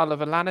style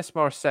of Alanis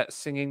Morissette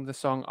singing the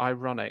song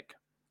Ironic.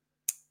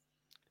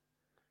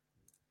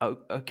 Oh,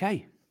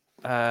 okay.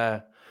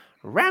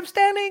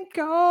 Ramsdale in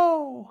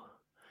goal,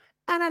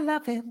 and I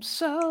love him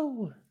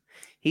so.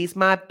 He's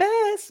my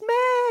best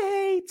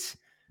mate.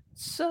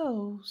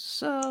 So.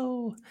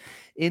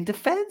 In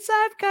defense,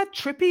 I've got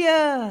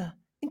Trippier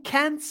and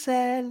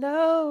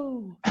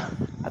Cancelo.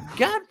 I've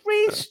got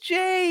Reece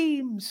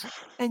James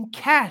and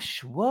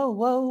Cash.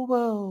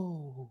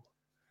 Whoa.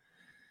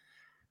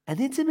 And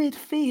into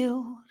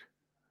midfield,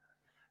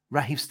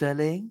 Raheem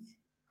Sterling.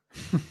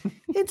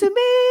 Into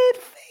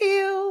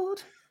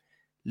midfield,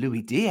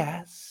 Luis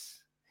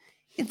Diaz.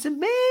 Into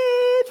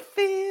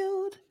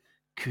midfield,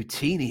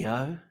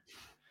 Coutinho.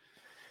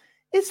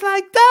 It's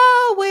like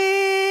Darwin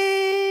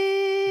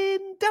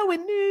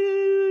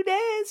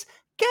Núñez.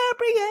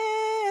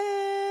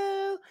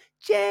 Gabriel,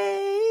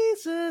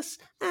 Jesus,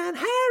 and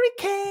Harry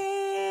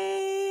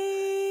Kane.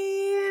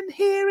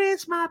 Here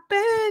is my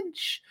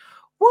bench.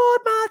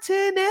 Ward,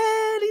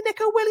 Martinelli,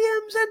 Nico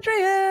Williams,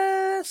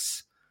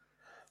 Andreas.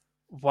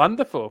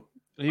 Wonderful.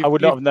 I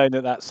would not have known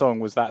that song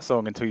was that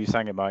song until you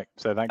sang it, Mike.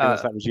 So thank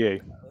goodness that was you.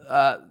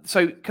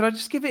 So can I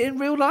just give it in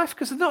real life?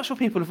 Because I'm not sure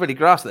people have really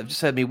grasped it. They've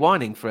just heard me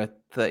whining for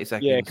 30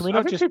 seconds. Yeah, can we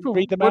not just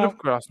read them would out? have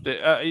grasped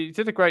it. You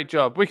did a great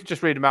job. We could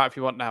just read them out if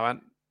you want now,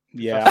 Ant.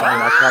 Yeah,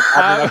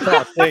 I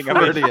can't sing.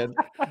 Brilliant.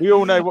 We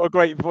all know what a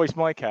great voice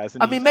Mike has.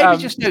 I mean, maybe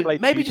just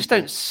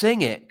don't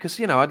sing it, because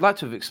I'd like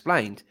to have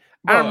explained.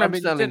 Well, Aaron you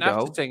Ramsdale didn't in have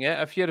goal. to sing it.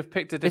 If you'd have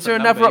picked a different Is there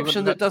another number,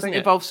 option that doesn't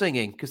involve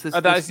singing? Because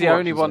that is the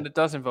only one that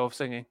does involve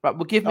singing. Right,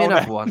 well, give me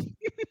another one.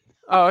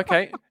 Oh,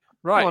 okay.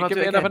 Right, on, give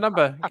me another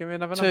number. Give me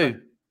another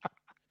number.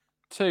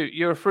 2.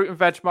 You're a fruit and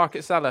veg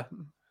market seller.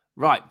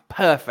 Right,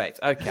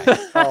 perfect. Okay.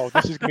 Oh,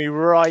 this is going to be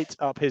right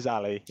up his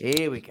alley.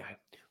 Here we go.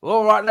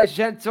 All right, ladies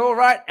and gents. All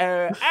right,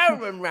 Aaron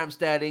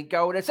Ramsdale in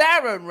goal. It's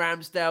Aaron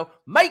Ramsdale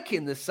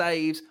making the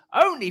saves.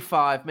 Only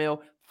 5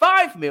 mil.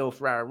 5 mil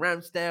for Aaron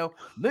Ramsdale.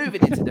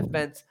 Moving into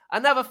defence.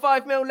 Another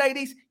 5 mil,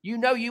 ladies. You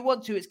know you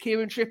want to. It's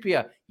Kieran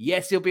Trippier.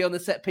 Yes, he'll be on the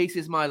set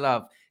pieces, my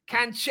love.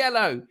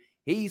 Cancelo.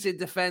 He's in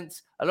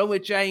defence along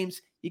with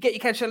James. You get your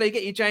Cancelo, you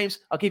get your James.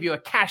 I'll give you a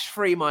cash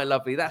free, my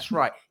lovely. That's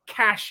right.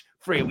 Cash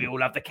free. We all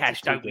love the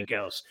cash, don't we,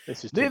 girls?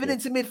 Moving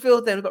into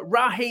midfield, then we've got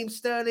Raheem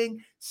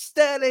Sterling.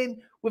 Sterling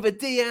with a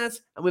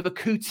Diaz and with a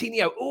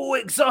Coutinho. Oh,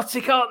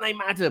 exotic, aren't they,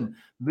 madam?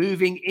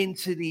 Moving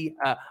into the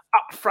up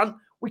front.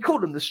 We call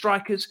them the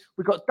strikers.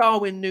 We've got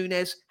Darwin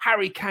Núñez,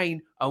 Harry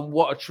Kane, and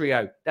what a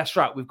trio. That's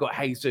right. We've got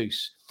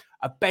Jesus.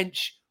 A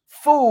bench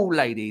full,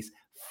 ladies.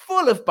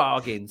 Full of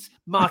bargains.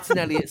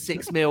 Martinelli at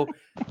 6 mil.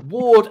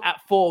 Ward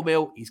at 4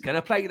 mil. He's going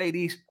to play,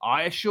 ladies.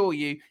 I assure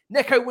you.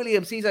 Neco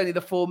Williams, he's only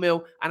the 4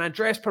 mil. And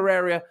Andreas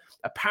Pereira,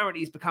 apparently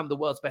he's become the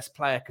world's best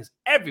player because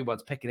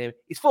everyone's picking him.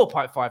 He's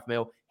 4.5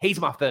 mil. He's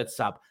my third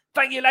sub.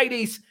 Thank you,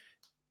 ladies.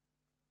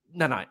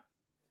 No.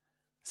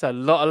 It's a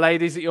lot of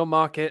ladies at your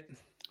market.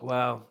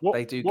 Well,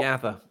 they do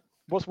gather.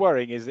 What's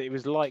worrying is that it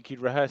was like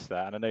you'd rehearsed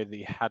that, and I know that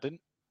you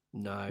hadn't.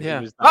 No.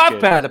 Yeah. I've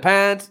had a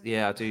pand.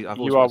 Yeah, I do.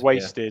 You are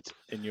wasted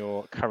in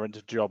your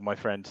current job, my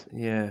friend.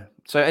 Yeah.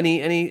 So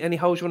any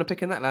holes you want to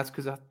pick in that, lads?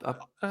 Because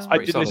I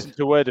didn't listen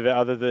to a word of it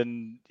other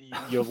than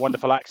your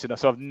wonderful accent,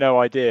 so I've no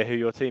idea who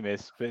your team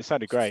is, but it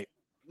sounded great.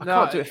 I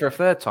can't do it for a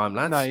third time,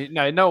 lads.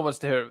 No one wants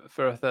to hear it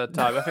for a third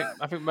time.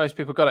 I think most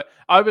people got it.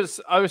 I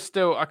was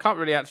still. I can't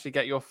really actually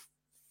get your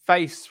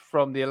face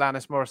from the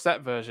Alanis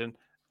Morissette version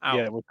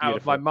out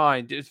of my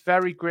mind. It's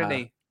very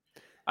grinny.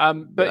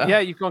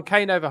 But you've gone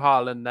Kane over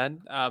Haaland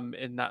then,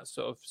 in that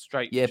sort of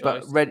straight. Yeah,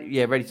 choice. but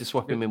ready to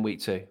swap him in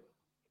week 2.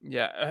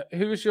 Yeah,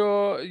 who was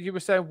you were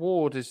saying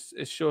Ward is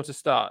sure to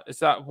start. Is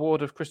that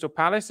Ward of Crystal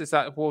Palace? Is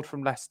that Ward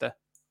from Leicester?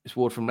 It's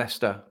Ward from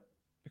Leicester.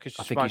 Because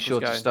I think he's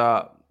sure to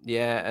start.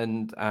 Yeah,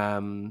 and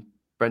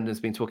Brendan's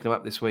been talking him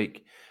up this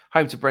week.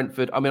 Home to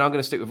Brentford. I mean, I'm going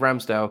to stick with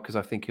Ramsdale because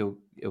I think he'll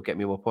get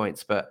me more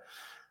points. But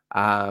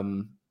I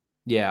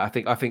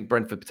think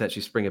Brentford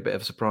potentially spring a bit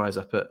of a surprise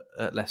up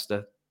at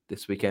Leicester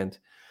this weekend.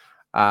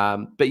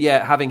 But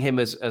yeah, having him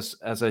as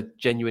a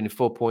genuine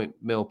 4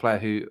 mil player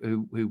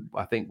who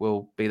I think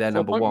will be their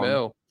number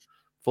 1.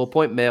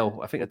 4 mil.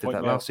 I think I did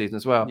that last season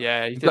as well.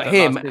 Yeah, you've got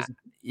him.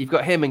 You've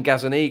got him and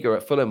Gazaniga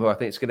at Fulham, who I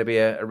think is going to be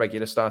a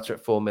regular starter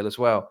at 4 mil as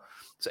well.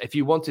 So if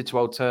you wanted to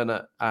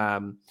alternate,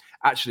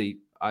 actually,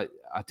 I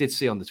did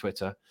see on the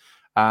Twitter,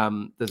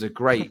 there's a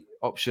great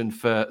option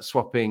for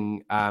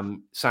swapping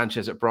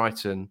Sanchez at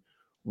Brighton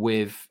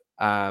with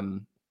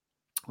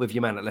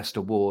your man at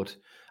Leicester, Ward.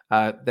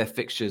 Their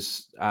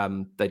fixtures,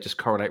 they just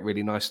correlate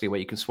really nicely where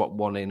you can swap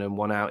one in and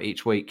one out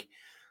each week.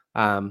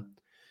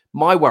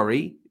 My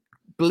worry,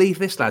 believe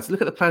this, lads,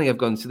 look at the planning I've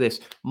gone into this.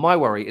 My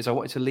worry is I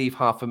wanted to leave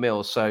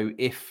 £500,000. So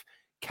if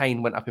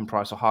Kane went up in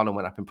price or Haaland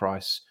went up in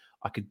price,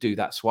 I could do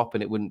that swap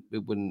and it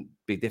wouldn't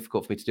be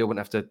difficult for me to do. I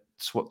wouldn't have to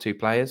swap 2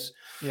 players.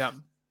 Yeah.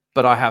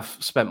 But I have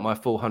spent my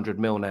full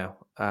 £100,000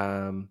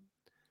 now.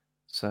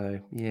 So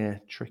yeah,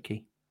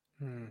 tricky.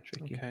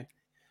 Tricky. Okay.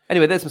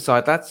 Anyway, there's my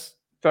side, lads.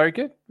 Very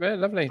good. Very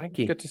lovely. Thank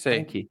you. Good to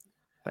see.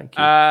 Thank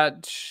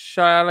you.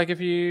 Shall I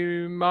give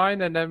you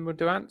mine and then we'll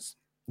do Ants?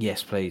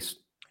 Yes, please.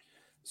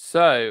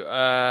 So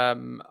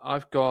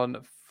I've gone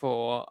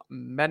for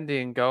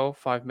Mendy in goal,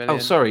 5 million. Oh,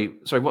 sorry.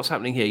 What's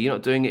happening here? You're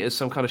not doing it as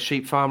some kind of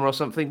sheep farmer or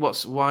something?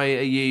 Why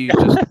are you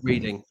just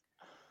reading?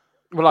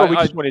 Well, we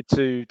just wanted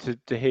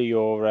to hear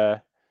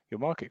your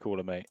market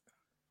caller, mate.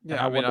 Yeah,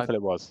 how wonderful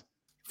it was.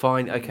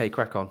 Fine. Okay,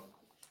 crack on.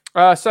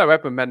 So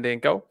Edwin Mendy in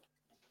goal.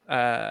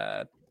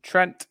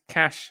 Trent,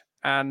 Cash,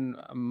 and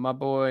my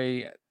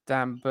boy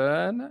Dan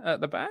Burn at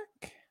the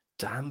back.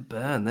 Dan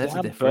Burn, there's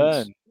a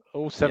difference. Burn.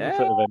 All 7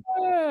 foot of him.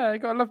 Yeah,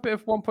 got a little bit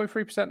of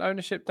 1.3%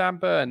 ownership. Dan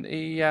Burn.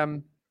 He,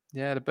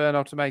 the Burn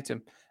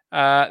ultimatum.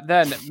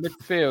 Then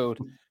midfield,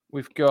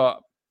 we've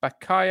got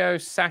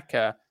Bakayo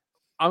Saka.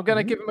 I'm going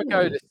to give him a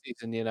go this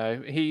season.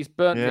 He's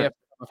burnt me up.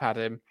 I've had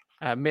him.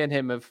 Me and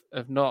him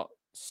have not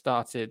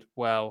started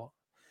well.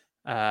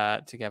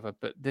 together.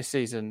 But this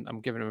season,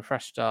 I'm giving him a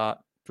fresh start,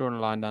 drawing a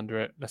line under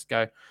it. Let's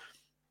go.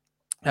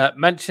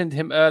 Mentioned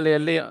him earlier,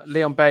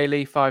 Leon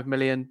Bailey, 5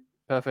 million,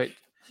 perfect.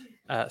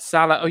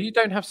 Salah. Oh, you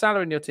don't have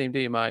Salah in your team, do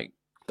you, Mike?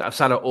 Don't have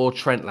Salah or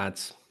Trent,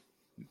 lads.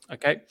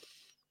 Okay.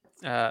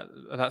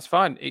 That's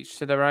fine. Each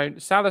to their own.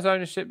 Salah's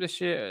ownership this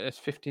year is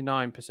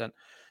 59%.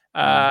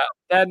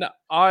 Then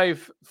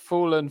I've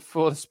fallen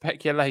for the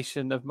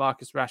speculation of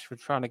Marcus Rashford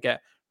trying to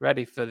get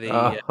ready for the.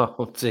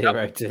 Oh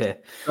dear.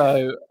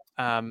 So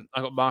I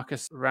got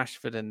Marcus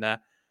Rashford in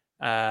there.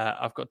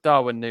 I've got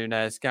Darwin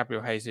Núñez,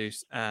 Gabriel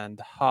Jesus, and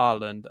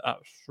Haaland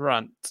up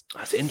front.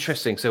 That's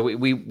interesting. So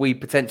we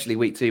potentially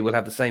week 2 will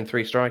have the same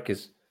 3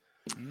 strikers.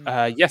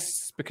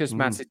 Yes, because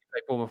Man City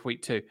play Bournemouth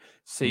week 2.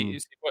 See,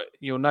 what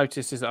you'll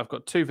notice is that I've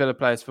got 2 Villa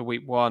players for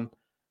week 1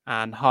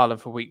 and Haaland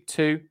for week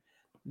 2.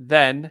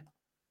 Then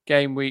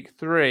game week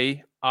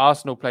 3,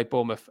 Arsenal play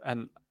Bournemouth,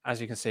 and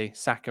as you can see,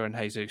 Saka and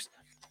Jesus.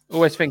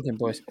 Always thinking,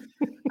 boys.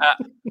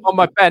 On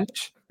my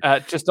bench,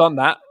 on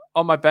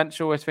my bench,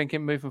 always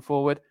thinking moving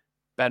forward.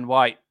 Ben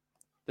White,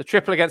 the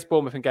triple against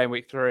Bournemouth in game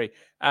week 3.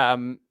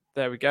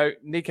 There we go.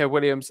 Nico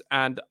Williams,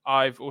 and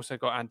I've also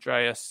got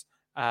Andreas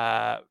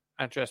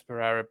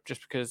Pereira,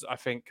 just because I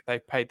think they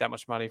paid that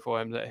much money for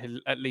him that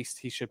at least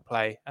he should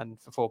play. And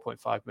for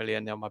 4.5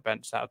 million on my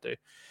bench, that'll do.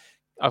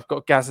 I've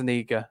got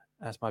Gazaniga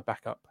as my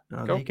backup.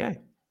 Oh, there you go.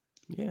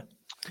 Yeah.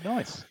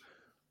 Nice.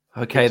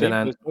 Okay, then,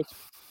 Anne.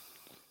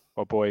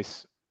 Well,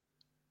 boys,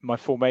 my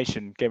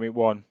formation, game week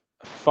 1,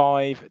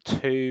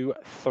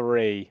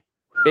 5-2-3.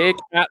 Big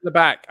at the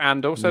back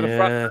and also the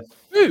front.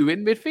 2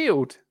 in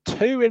midfield.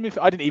 2 in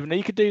midfield. I didn't even know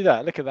you could do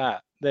that. Look at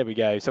that. There we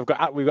go. So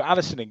we've got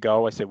Alisson in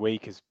goal. I said we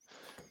because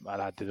my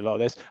lad did a lot of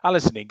this.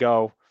 Alisson in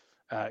goal.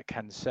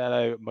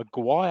 Cancelo,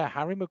 Maguire,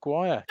 Harry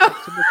Maguire,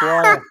 Captain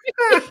Maguire,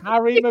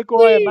 Harry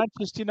Maguire,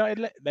 Manchester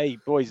United. Hey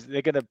boys,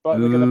 they're gonna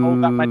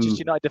hold that Manchester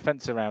United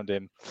defense around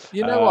him.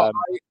 You know what?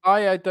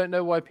 I don't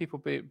know why people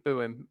boo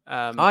him.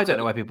 I don't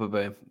know why people boo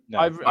him. No,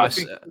 I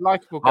think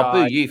likeable guy. I'll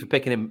boo you for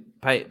picking him.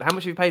 How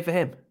much have you paid for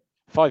him?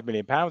 £5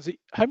 million. Home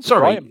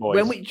Sorry, Brighton,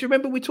 boys. do you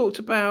remember we talked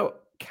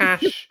about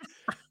Cash,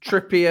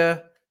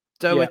 Trippier,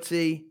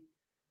 Doherty,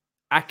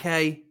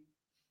 Ake?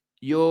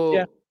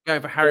 You're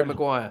going for Harry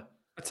Maguire.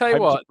 I tell you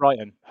home what, to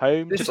Brighton.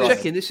 Just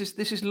checking. This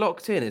is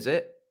locked in, is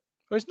it?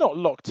 Well, it's not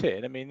locked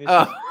in. I mean, is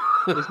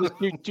this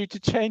due to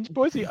change,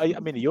 boys? I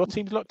mean, are your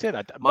team's locked in?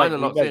 Mine are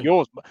locked in.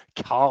 Yours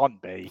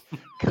can't be.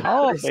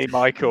 Can't be,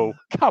 Michael.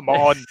 Come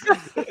on.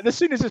 As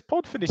soon as this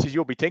pod finishes,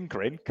 you'll be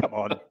tinkering. Come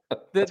on.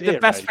 The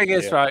best thing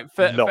is, right,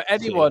 for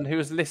anyone who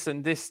has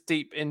listened this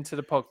deep into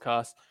the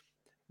podcast,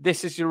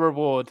 this is your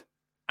reward.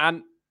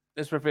 And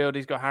it's revealed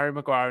he's got Harry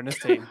Maguire in his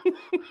team.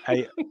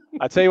 Hey,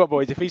 I tell you what,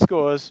 boys, if he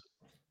scores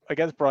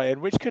against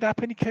Brighton, which could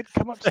happen, he could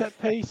come up set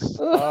piece.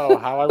 Oh,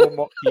 how I will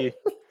mock you.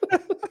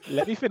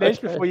 Let me finish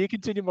before you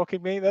continue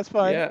mocking me. That's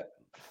fine. Yeah.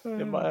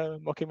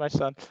 Mocking my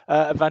son.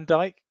 Van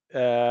Dijk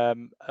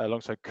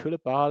alongside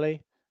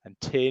Koulibaly and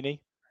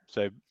Tierney.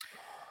 So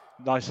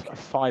nice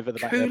 5 at the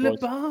back.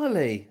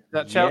 Koulibaly.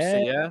 That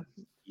Chelsea, yeah?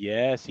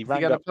 Yes, he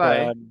rang up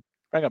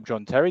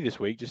John Terry this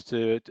week just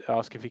to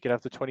ask if he could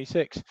have the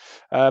 26.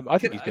 I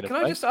think he's going to play.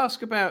 Can I just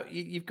ask about,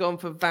 you've gone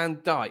for Van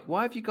Dijk.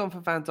 Why have you gone for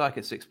Van Dijk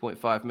at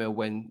 6.5 mil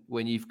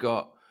when you've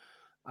got,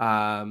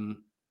 you've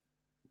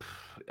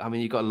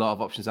got a lot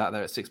of options out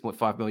there at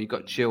 6.5 mil. You've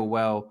got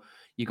Chilwell,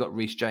 you've got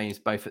Reece James,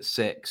 both at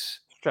 6.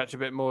 Stretch a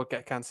bit more,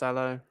 get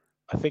Cancelo.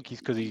 I think he's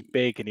because he's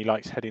big and he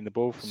likes heading the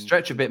ball from.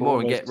 Stretch a bit more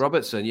and get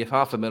Robertson. You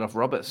have £500,000 off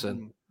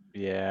Robertson.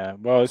 Yeah,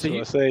 well, so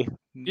I say.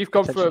 You've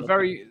gone for a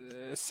very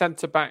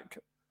centre-back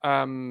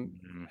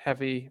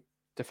heavy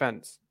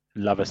defence.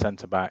 Love a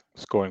centre-back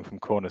scoring from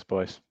corners,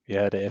 boys. You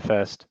heard it here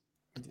first.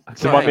 Okay.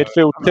 So my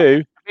midfield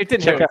too. It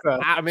didn't hear it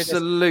first.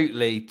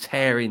 Absolutely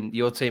tearing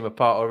your team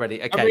apart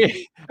already. Okay, to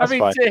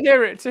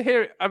hear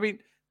it. I mean,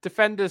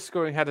 defenders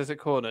scoring headers at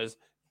corners.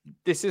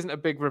 This isn't a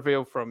big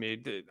reveal from you.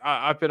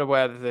 I've been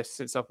aware of this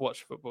since I've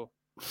watched football.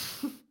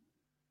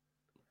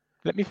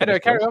 Let me finish.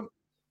 Carry on.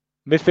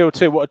 Midfield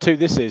 2. What a 2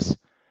 this is.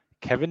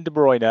 Kevin De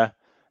Bruyne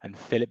and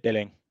Philip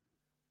Billing.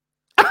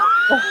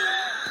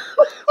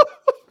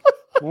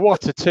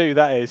 What a 2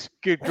 that is.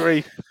 Good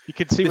grief. You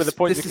can see where the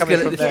points are coming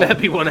from there. This better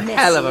be one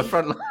hell of a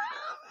front line.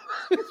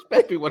 This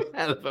better be one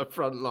hell of a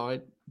front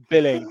line.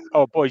 Billing.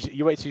 Oh, boys,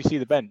 you wait till you see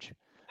the bench.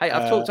 Hey,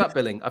 I've talked up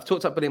Billing. I've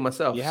talked up Billing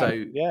myself.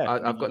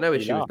 I've got no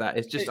issue with that.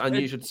 It's just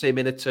unusual to see him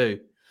in a 2.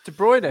 De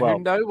Bruyne, who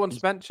no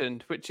one's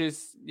mentioned, which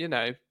is,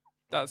 I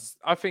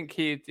think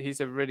he's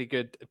a really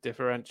good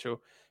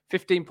differential.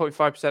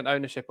 15.5%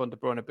 ownership on De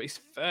Bruyne, but he's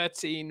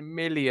 £13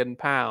 million,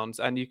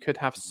 and you could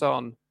have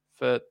Son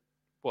for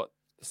the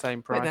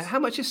same price. Wait, now, how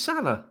much is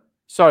Salah?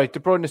 Sorry, De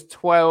Bruyne is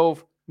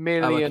 £12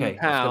 million. I was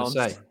going to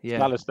say,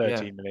 Salah's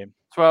 13 million.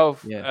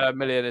 12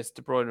 million is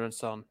De Bruyne and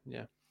Son.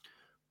 Yeah.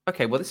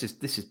 Okay, well, this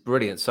is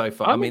brilliant so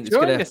far. I'm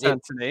enjoying this,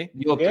 Anthony.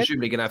 You're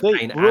presumably going to have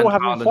Kane and We're all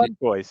having Haaland. fun,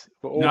 boys.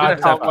 No, I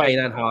have Kane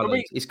and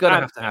Haaland. He's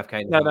going to have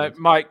Kane. No,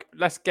 Mike.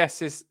 Let's guess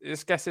his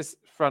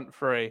front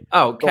 3.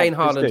 Oh, Kane,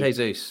 Haaland,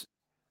 Jesus.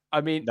 I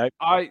mean,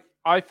 I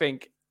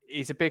think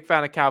he's a big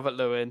fan of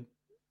Calvert-Lewin.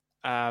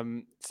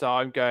 So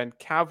I'm going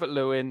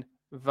Calvert-Lewin,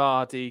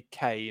 Vardy,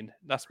 Kane.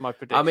 That's my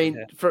prediction. I mean,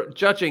 here. for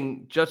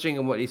judging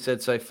on what he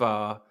said so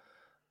far,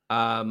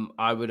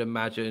 I would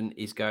imagine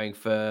he's going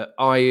for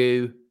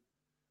Ayew.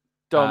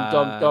 Dom,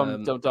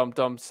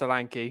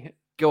 Solanke.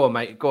 Go on,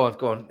 mate. Go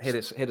on. Hit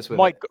us with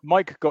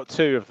Mike got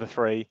 2 of the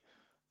 3.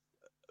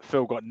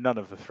 Phil got none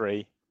of the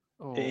 3.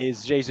 Oh. It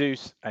is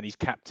Jesus, and he's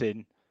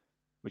captain,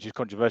 which is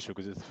controversial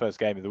because it's the first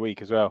game of the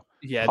week as well.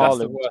 Yeah, that's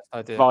the worst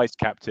idea. Vice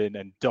captain,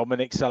 and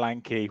Dominic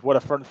Solanke. What a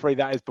front 3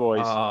 that is,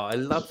 boys! Oh, I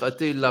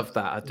do love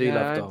that. I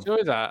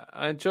enjoy that.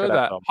 I enjoy Good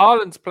that. Dom.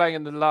 Haaland's playing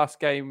in the last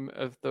game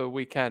of the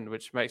weekend,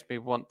 which makes me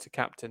want to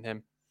captain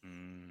him.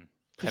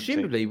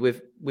 Presumably,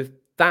 with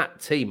that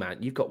team, man,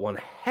 you've got one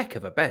heck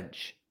of a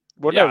bench.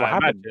 Well, Yeah, no, what I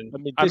happened?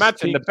 imagine- I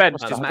imagine the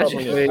bench is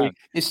probably.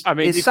 Is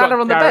you've Salah got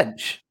on the Gareth-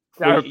 bench?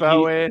 Gareth Well,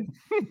 Bowen.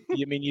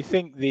 You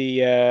think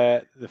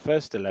the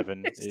first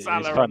 11 is Salah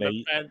on the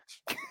funny?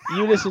 bench.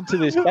 You listen to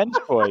this bench,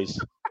 boys.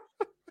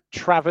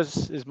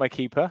 Travers is my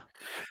keeper.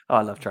 Oh,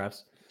 I love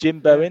Travs. Jim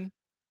Bowen,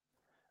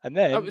 and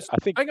then I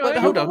think Hang on,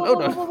 hold on.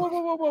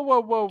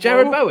 Whoa.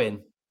 Jared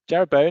Bowen.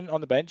 Jared Bowen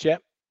on the bench. Yeah,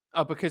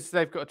 Oh, because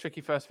they've got a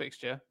tricky first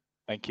fixture.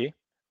 thank you.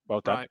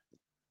 Well done. Right.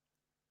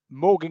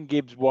 Morgan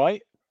Gibbs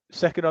White,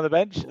 second on the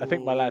bench. I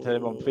think my lad had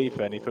him on FIFA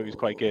and he thought he was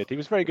quite good. He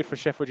was very good for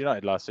Sheffield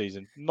United last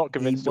season. Not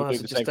convinced he'll do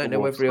the same. Don't know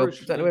whether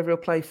he'll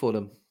play for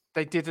them.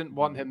 They didn't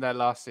want him there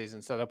last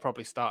season, so they'll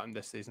probably start him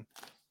this season.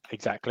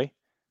 Exactly.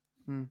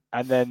 Hmm.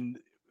 And then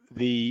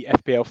the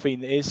FPL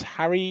fiend is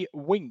Harry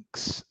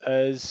Winks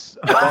as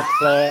a bench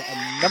player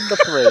and number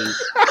 3.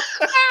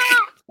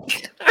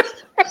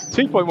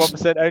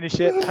 2.1%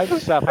 ownership, home to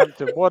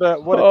Southampton. What a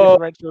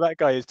differential that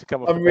guy is to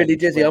come off. I'm the really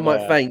bench dizzy. I when,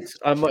 might faint.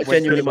 I might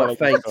when genuinely Phil might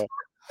faint. Walker.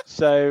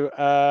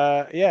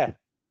 So yeah,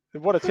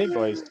 what a team,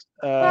 boys.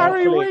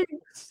 Harry Winks.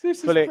 This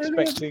is Fully brilliant.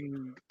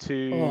 expecting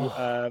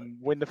to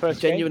win the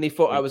first Genuinely game.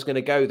 thought I was going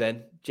to go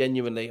then.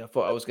 Genuinely, I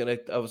thought I was going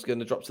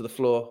to drop to the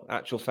floor.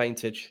 Actual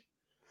faintage.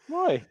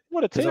 Why?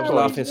 What a Because team! I was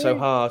laughing so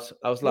hard.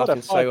 What a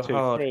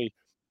 5-2-3.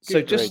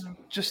 So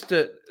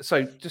Good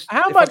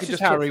How if I much could is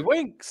just talk- Harry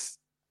Winks?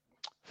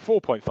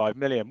 4.5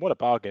 million. What a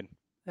bargain!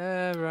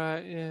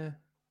 Right, yeah.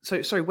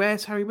 So sorry,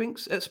 where's Harry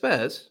Winks at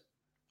Spurs?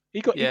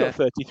 He got Yeah.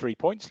 33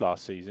 points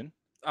last season.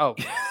 Oh,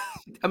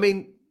 I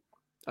mean,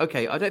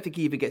 okay, I don't think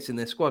he even gets in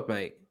their squad,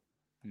 mate.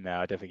 No,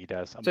 I don't think he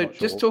does. I'm So not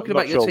just sure- talking I'm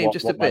not about your sure team what-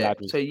 just what a my bit. lad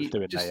was So you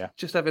doing just there, yeah.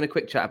 just having a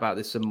quick chat about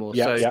this some more.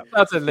 Yeah, so yeah.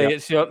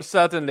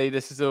 suddenly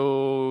this is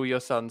all your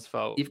son's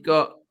fault. you've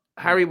got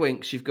Harry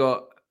Winks, you've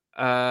got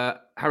Harry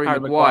Harry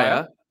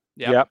Maguire.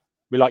 Yep. Yeah,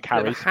 we like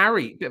Bit of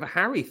Harry. a bit of a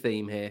Harry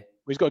theme here,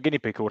 He's got a guinea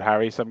pig called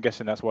Harry, so I'm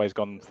guessing that's why he's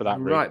gone for that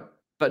route. right?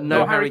 But no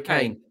Not Harry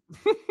Harry Kane.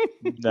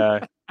 Kane. No.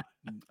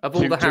 Of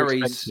all Too- the too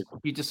Harrys, expensive.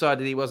 you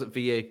decided he wasn't for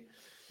you.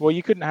 Well,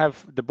 you couldn't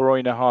have De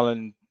Bruyne,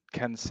 Haaland,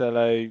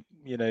 Cancelo.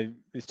 You know,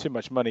 it's too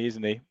much money,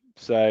 isn't he?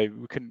 So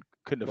we couldn't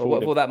Well, afford what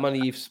him. of all that money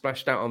you've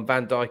splashed out on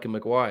Van Dijk and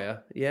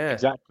Maguire? Yeah.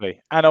 Exactly.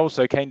 And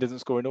also, Kane doesn't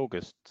score in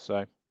August.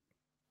 So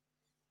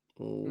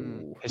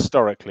Ooh.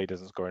 historically,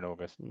 doesn't score in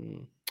August.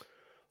 Mm.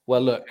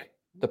 Well, look,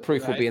 the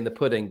proof will Right. be in the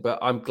pudding, but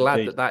I'm glad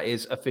Indeed. that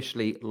is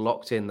officially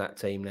locked in, that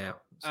team now.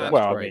 So that's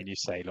Well, great. I mean, you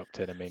say locked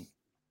in. I mean,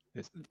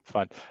 it's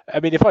fun. I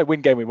mean, if I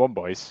win game week 1,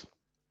 boys.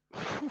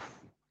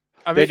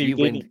 I Then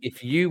mean,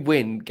 if you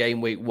win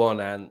game week 1,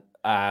 and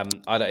I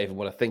don't even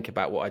want to think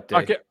about what I'd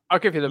do. I'll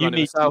give you the you money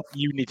need myself.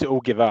 you need to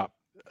all give up.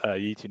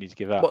 You two need to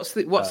give up. What's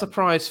the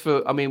prize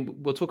for? I mean,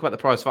 we'll talk about the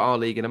prize for our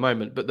league in a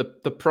moment, but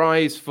the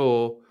prize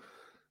for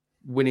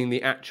winning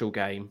the actual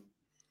game.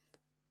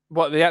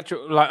 What the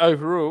actual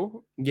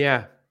overall?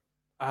 Yeah,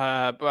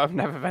 But I've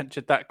never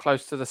ventured that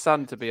close to the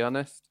sun, to be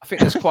honest. I think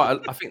there's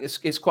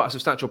it's quite a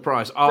substantial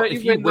prize. So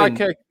If you win,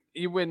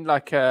 you win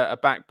like a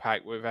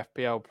backpack with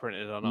FPL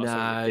printed on. Or something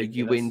no,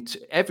 you ridiculous.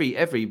 win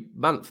every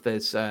month.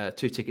 There's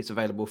 2 tickets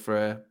available for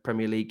a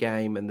Premier League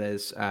game, and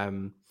there's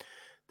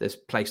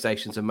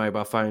PlayStations and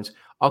mobile phones.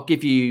 I'll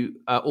give you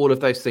all of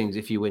those things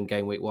if you win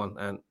game week 1.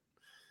 And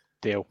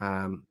Deal.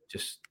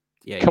 just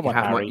yeah, Come on,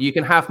 Harry. you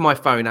can have my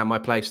phone and my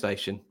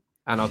PlayStation,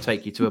 and I'll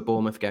take you to a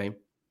Bournemouth game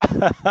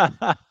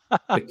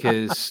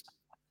because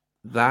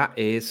that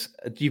is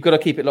you've got to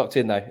keep it locked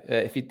in though.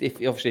 If you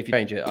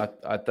change it,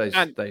 those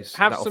have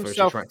that some offer is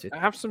self retracted.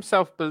 have some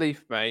self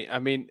belief, mate. I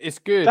mean, it's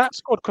good. That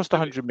squad cost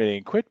 100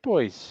 million quid,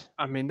 boys.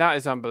 I mean, that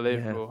is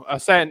unbelievable. I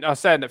was saying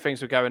that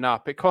things were going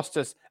up. It cost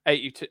us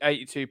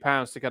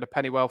 £82 to go to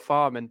Pennywell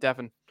Farm in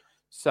Devon.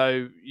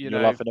 So You're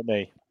know, laughing at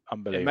me. it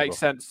Unbelievable. makes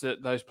sense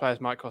that those players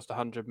might cost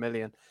 100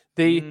 million.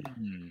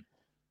 Mm.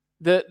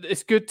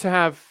 It's good to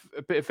have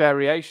a bit of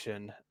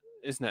variation,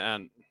 isn't it,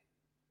 Ant?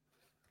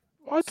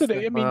 I don't know. I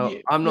mean, Well,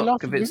 I'm you're not laughing.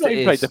 convinced We've not it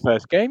even played is. the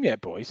first game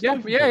yet, boys. Yeah, Not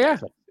even yeah, played yeah. the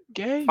first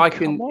Game. I Come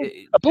can on.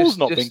 A ball's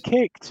not been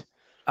kicked.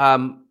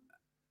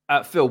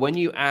 Phil, when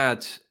you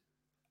add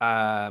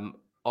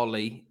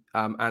Ollie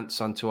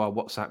Antson to our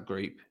WhatsApp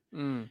group,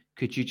 Mm.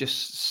 could you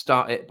just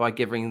start it by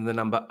giving the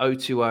number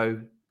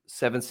 020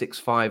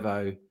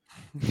 7650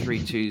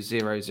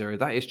 3200?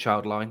 That is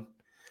Childline.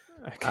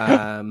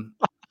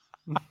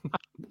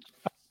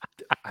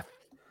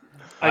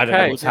 I don't know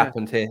Okay, what's yeah.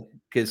 happened here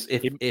because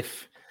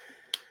if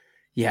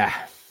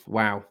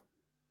wow.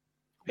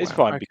 It's Wow.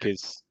 fine Okay.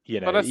 because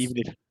Well, that's-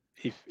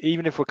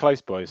 even if we're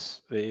close,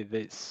 boys,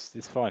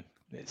 it's fine.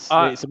 It's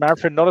I- it's a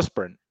marathon, not a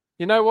sprint.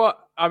 You know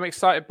what? I'm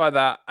excited by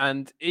that.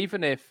 And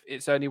even if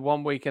it's only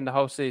 1 week in the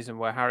whole season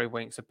where Harry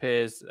Winks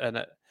appears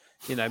and,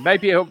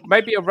 maybe he'll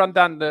run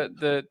down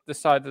the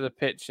side of the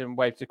pitch and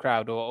wave to the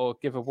crowd or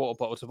give a water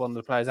bottle to one of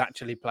the players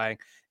actually playing.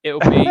 It'll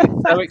be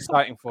so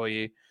exciting for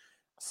you.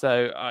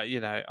 So, I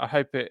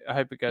hope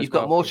it goes You've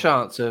got well more for you.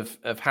 chance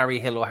of Harry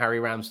Hill or Harry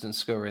Ramsden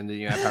scoring than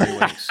you have Harry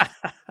Winks.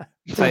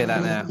 I'll tell you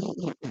that now.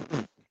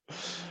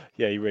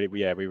 we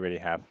really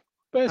have.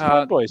 But it's Uh,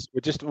 fun, boys.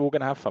 We're just all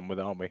gonna have fun with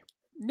it, aren't we?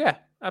 Yeah,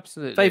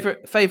 absolutely.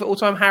 Favorite all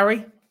time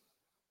Harry?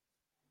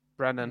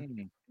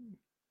 Brennan.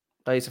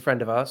 Oh, he's a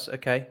friend of ours.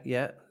 Okay,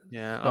 yeah.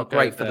 Yeah, I'll Not go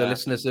great for the there.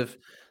 listeners of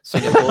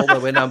Singapore, where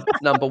we're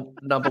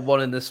number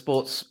one in the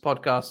sports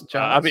podcast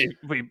charts. I mean,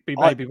 we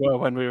maybe were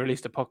when we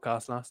released a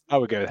podcast last. I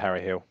would go with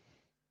Harry Hill.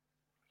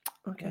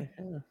 Okay.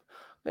 I'm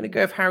going to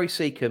go with Harry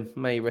Seacombe.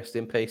 May he rest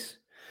in peace.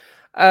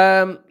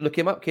 Look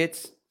him up,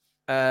 kids.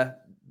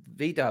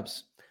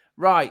 V-dubs.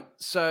 Right.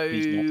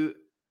 So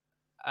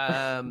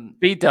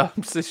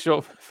B-dubs is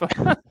short for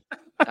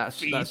that's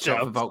short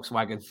for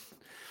Volkswagen.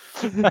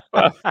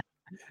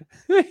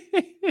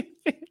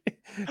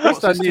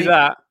 What's I knew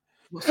that.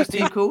 What's this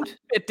team called?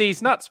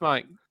 D's nuts,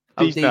 Mike.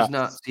 D's Nuts.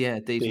 nuts. Yeah,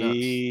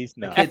 D's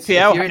nuts. Nuts. Kids,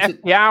 if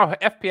you're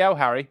FPL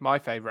Harry, my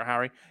favourite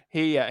Harry.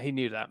 He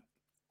knew that.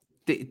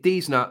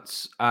 D's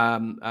nuts.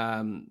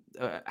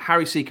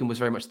 Harry Seacombe was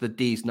very much the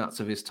D's nuts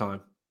of his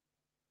time.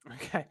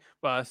 Okay,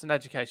 well, it's an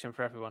education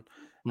for everyone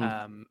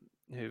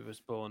who was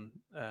born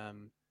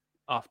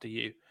after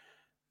you.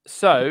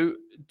 So,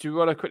 do you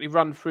want to quickly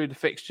run through the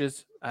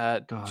fixtures?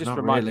 Just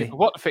remind people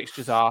what the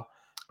fixtures are.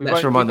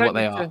 Let's remind them what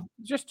they are.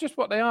 Just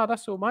what they are.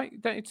 That's all, mate. You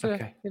don't need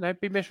to,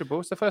 be miserable.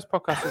 It's the first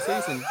podcast of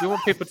the season. We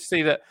want people to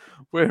see that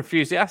we're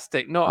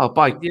enthusiastic. Not,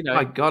 by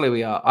golly,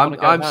 we are.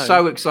 I'm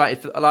so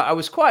excited. I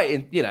was quite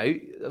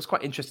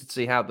interested to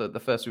see how the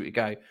first week would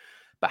go.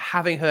 But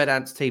having heard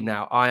Ant's team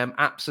now, I am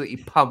absolutely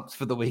pumped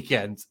for the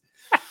weekend.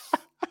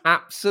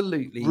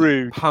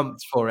 Absolutely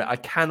pumped for it. I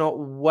cannot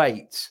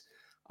wait.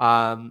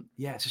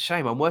 It's a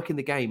shame. I'm working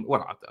the game.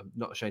 Well, I'm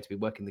not ashamed to be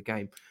working the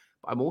game.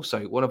 But I'm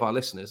also one of our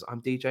listeners.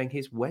 I'm DJing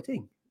his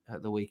wedding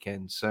at the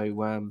weekend. So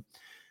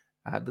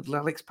little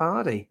Alex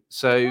party.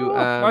 So you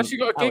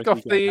got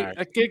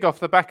a gig off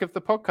the back of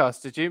the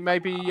podcast. Did you?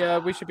 Maybe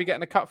we should be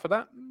getting a cut for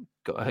that.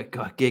 Got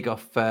a gig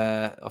off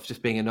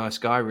just being a nice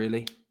guy,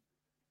 really.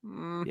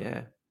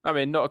 Yeah. I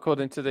mean, not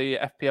according to the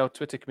FPL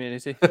Twitter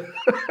community.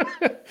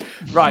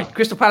 Right.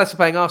 Crystal Palace are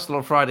playing Arsenal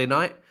on Friday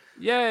night.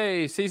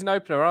 Yay. Season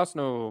opener,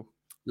 Arsenal.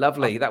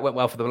 Lovely. That went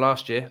well for them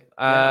last year.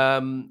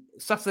 Yeah.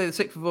 Saturday, the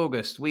 6th of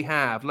August, we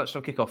have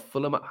lunchtime kickoff.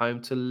 Fulham at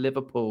home to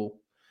Liverpool.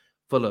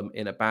 Fulham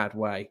in a bad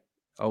way.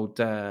 Old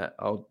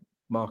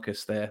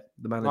Marcus there,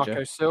 the manager.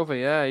 Marco Silva,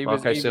 yeah. He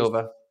was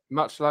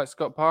much like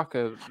Scott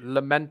Parker,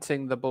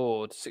 lamenting the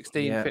board.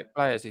 16 fit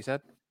players, he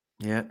said.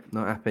 Yeah,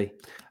 not happy.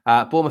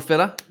 Bournemouth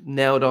Villa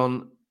nailed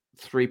on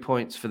 3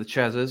 points for the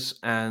Chazers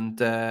and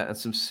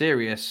some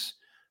serious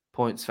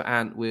points for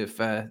Ant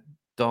with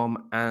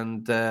Dom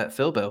and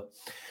Phil Bill.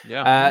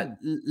 Yeah.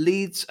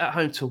 Leeds at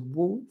home to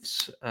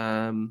Wolves.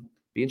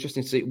 Be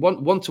interesting to see.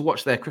 One to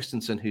watch there,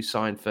 Christensen, who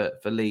signed for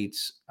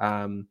Leeds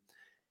in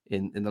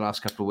the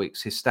last couple of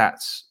weeks. His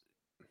stats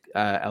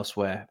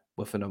elsewhere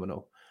were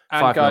phenomenal.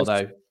 5-0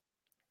 though,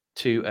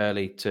 too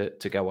early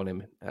to go on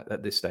him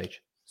at this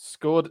stage.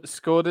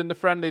 Scored in the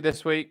friendly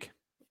this week.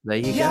 There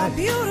you go.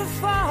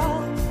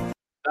 Beautiful.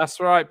 That's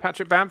right,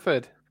 Patrick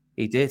Bamford.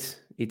 He did.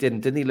 He didn't.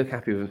 Didn't he look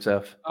happy with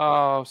himself?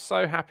 Oh,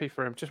 so happy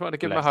for him. Just wanted to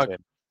give him a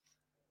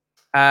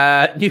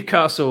hug.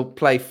 Newcastle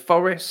play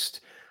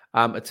Forest,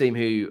 a team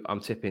who I'm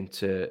tipping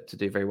to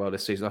do very well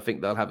this season. I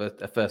think they'll have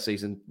a first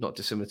season not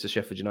dissimilar to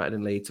Sheffield United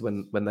and Leeds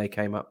when they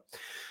came up.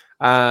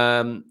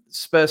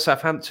 Spurs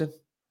Southampton,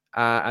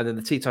 and then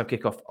the tea time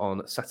kickoff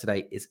on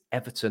Saturday is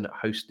Everton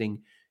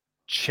hosting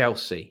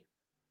Chelsea.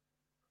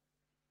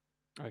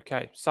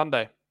 Okay,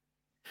 Sunday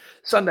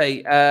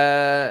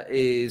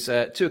is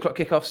 2 o'clock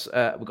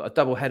kickoffs. We've got a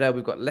double header.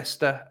 We've got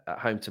Leicester at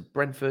home to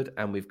Brentford,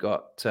 and we've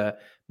got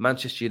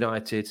Manchester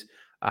United,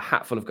 a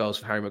hatful of goals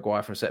for Harry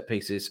Maguire from set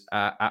pieces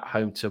at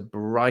home to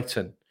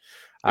Brighton.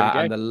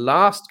 And the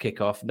last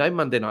kickoff, no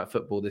Monday night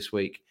football this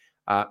week,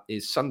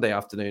 is Sunday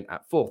afternoon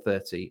at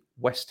 4:30.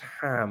 West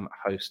Ham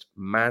host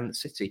Man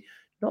City.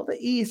 Not the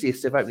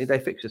easiest of opening day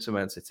fixtures for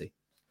Man City.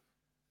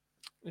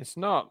 It's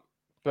not,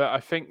 but I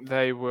think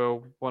they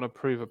will want to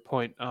prove a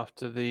point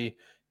after the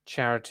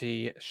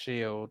Charity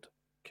Shield,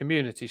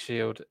 Community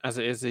Shield, as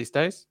it is these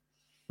days.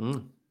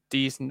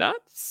 These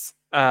nuts.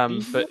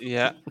 But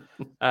yeah,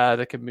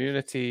 the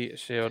Community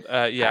Shield.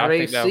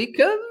 Harry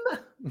Seacombe?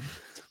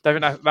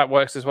 Don't think that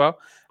works as well.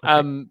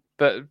 Okay.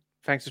 But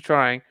thanks for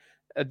trying.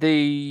 I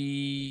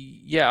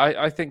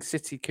think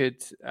City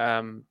could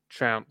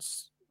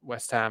trounce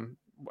West Ham.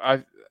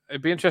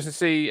 It'd be interesting to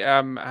see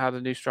how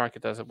the new striker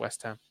does at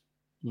West Ham.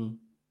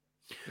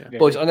 Yeah.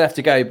 Boys, I'm going to have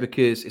to go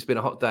because it's been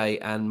a hot day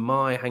and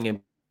my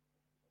hanging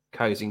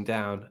cozying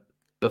down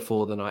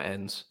before the night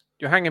ends.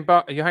 You're hanging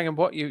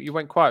what? You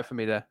went quiet for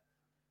me there.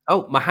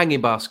 Oh, my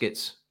hanging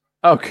baskets.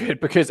 Oh, good,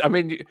 because I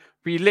mean,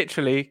 we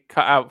literally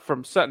cut out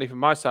certainly from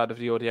my side of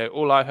the audio.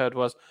 All I heard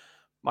was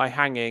my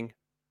hanging.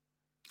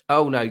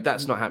 Oh no,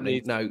 that's not happening.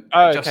 Needs- No,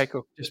 Oh, just, okay,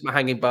 cool. just my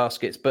hanging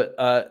baskets, but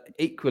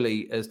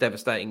equally as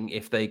devastating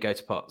if they go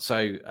to pot.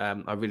 So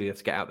I really have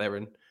to get out there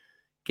and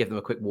give them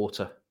a quick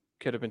water.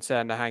 Could have been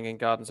saying the Hanging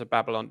Gardens of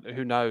Babylon.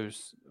 Who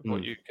knows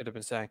what Mm. you could have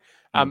been saying?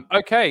 Mm.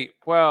 Okay,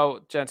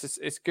 well, gents,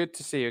 it's good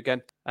to see you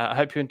again. I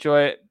hope you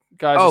enjoy it,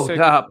 guys. Hold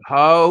up.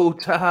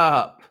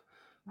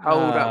 We've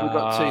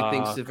got two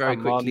things to very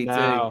come on quickly do.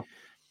 now.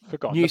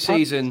 Forgotten New the punt.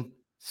 season,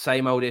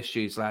 same old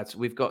issues, lads.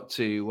 We've got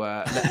to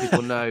let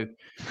people know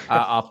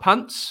our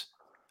punts.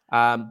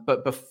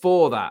 But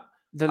before that,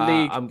 The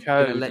league I'm going to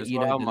code let as you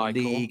know well, the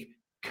Michael. league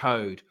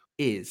code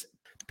is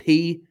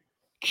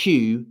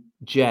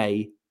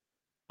PQJIK4.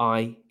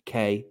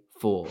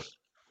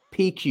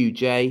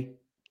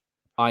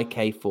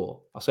 PQJIK4.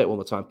 I'll say it one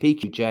more time.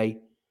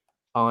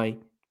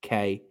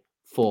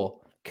 PQJIK4.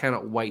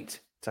 Cannot wait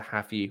to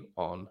have you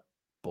on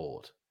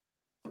board.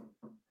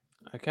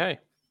 Okay.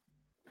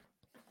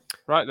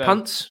 Right then.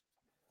 Punts.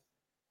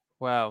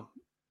 Well,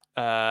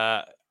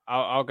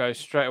 I'll go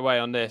straight away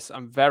on this.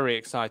 I'm very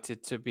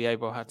excited to be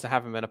able to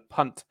have him in a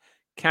punt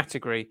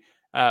category.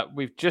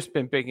 We've just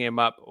been bigging him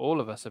up. All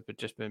of us have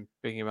just been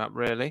bigging him up,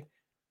 really.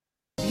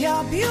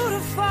 You're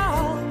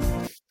beautiful.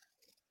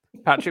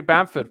 Patrick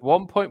Bamford,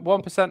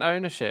 1.1%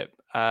 ownership.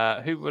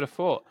 Who would have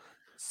thought?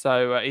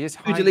 So he is.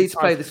 Who do you highly need to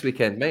play priced. this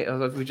weekend, mate?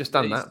 We've just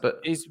done that, but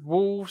He's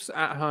Wolves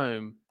at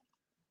home.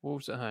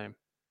 Wolves at home.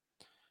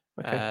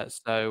 okay.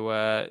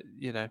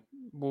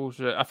 Wolves.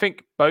 I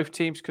think both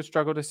teams could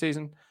struggle this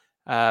season.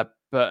 But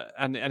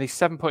he's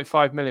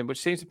 7.5 million,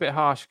 which seems a bit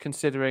harsh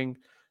considering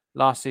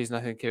last season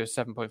I think he was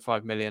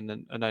 7.5 million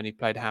and only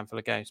played a handful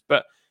of games.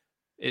 But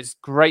it's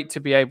great to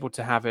be able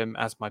to have him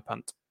as my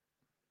punt.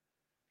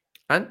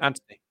 And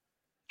Anthony.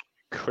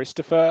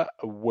 Christopher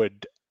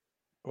Wood,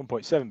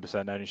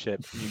 1.7%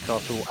 ownership.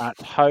 Newcastle at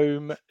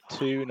home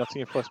to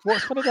Nottingham Forest.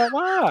 What's funny about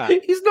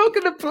that? he's not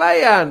going to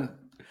play, Anne.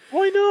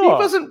 Why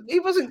not? He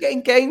wasn't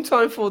getting game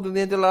time for them at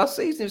the end of last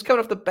season. He was coming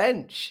off the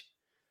bench.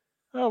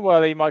 Oh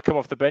well, he might come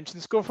off the bench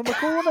and score from a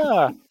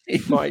corner. He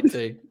might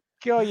do.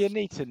 God, you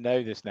need to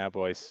know this now,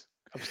 boys.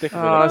 I'm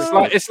sticking with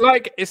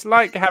it. It's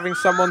like having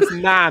someone's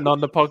nan on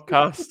the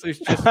podcast who's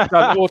just done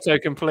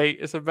autocomplete.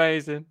 It's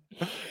amazing.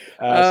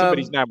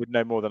 Somebody's nan would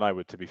know more than I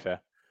would, to be fair.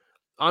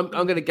 I'm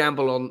going to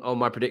gamble on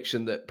my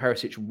prediction that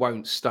Perisic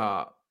won't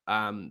start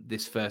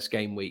this first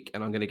game week,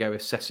 and I'm going to go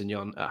with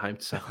Sessegnon at home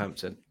to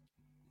Southampton.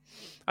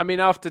 I mean,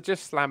 after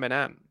just slamming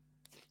Ant,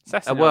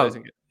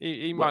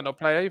 he might not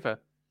play either.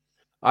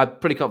 I'm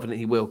pretty confident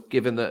he will,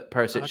 given that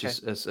Perisic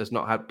has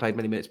not played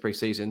many minutes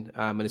pre-season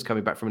and is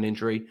coming back from an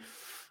injury.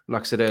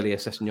 Like I said earlier,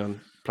 Sessegnon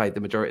played the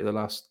majority of the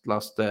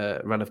last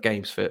run of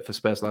games for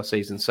Spurs last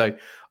season. So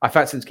I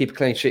fancy him to keep a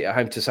clean sheet at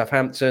home to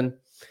Southampton,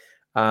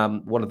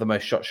 one of the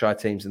most shot-shy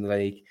teams in the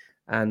league.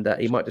 And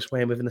he might just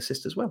weigh in with an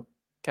assist as well.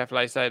 Careful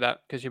how you say that,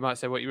 because you might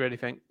say what you really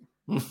think.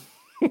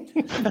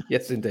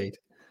 Yes, indeed.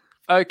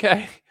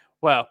 Okay.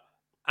 Well,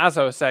 as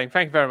I was saying,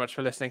 thank you very much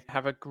for listening.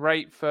 Have a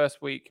great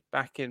first week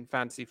back in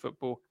fantasy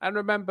football. And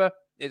remember,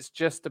 it's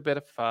just a bit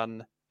of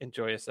fun.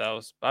 Enjoy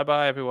yourselves.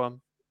 Bye-bye,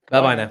 everyone.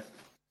 Bye-bye now.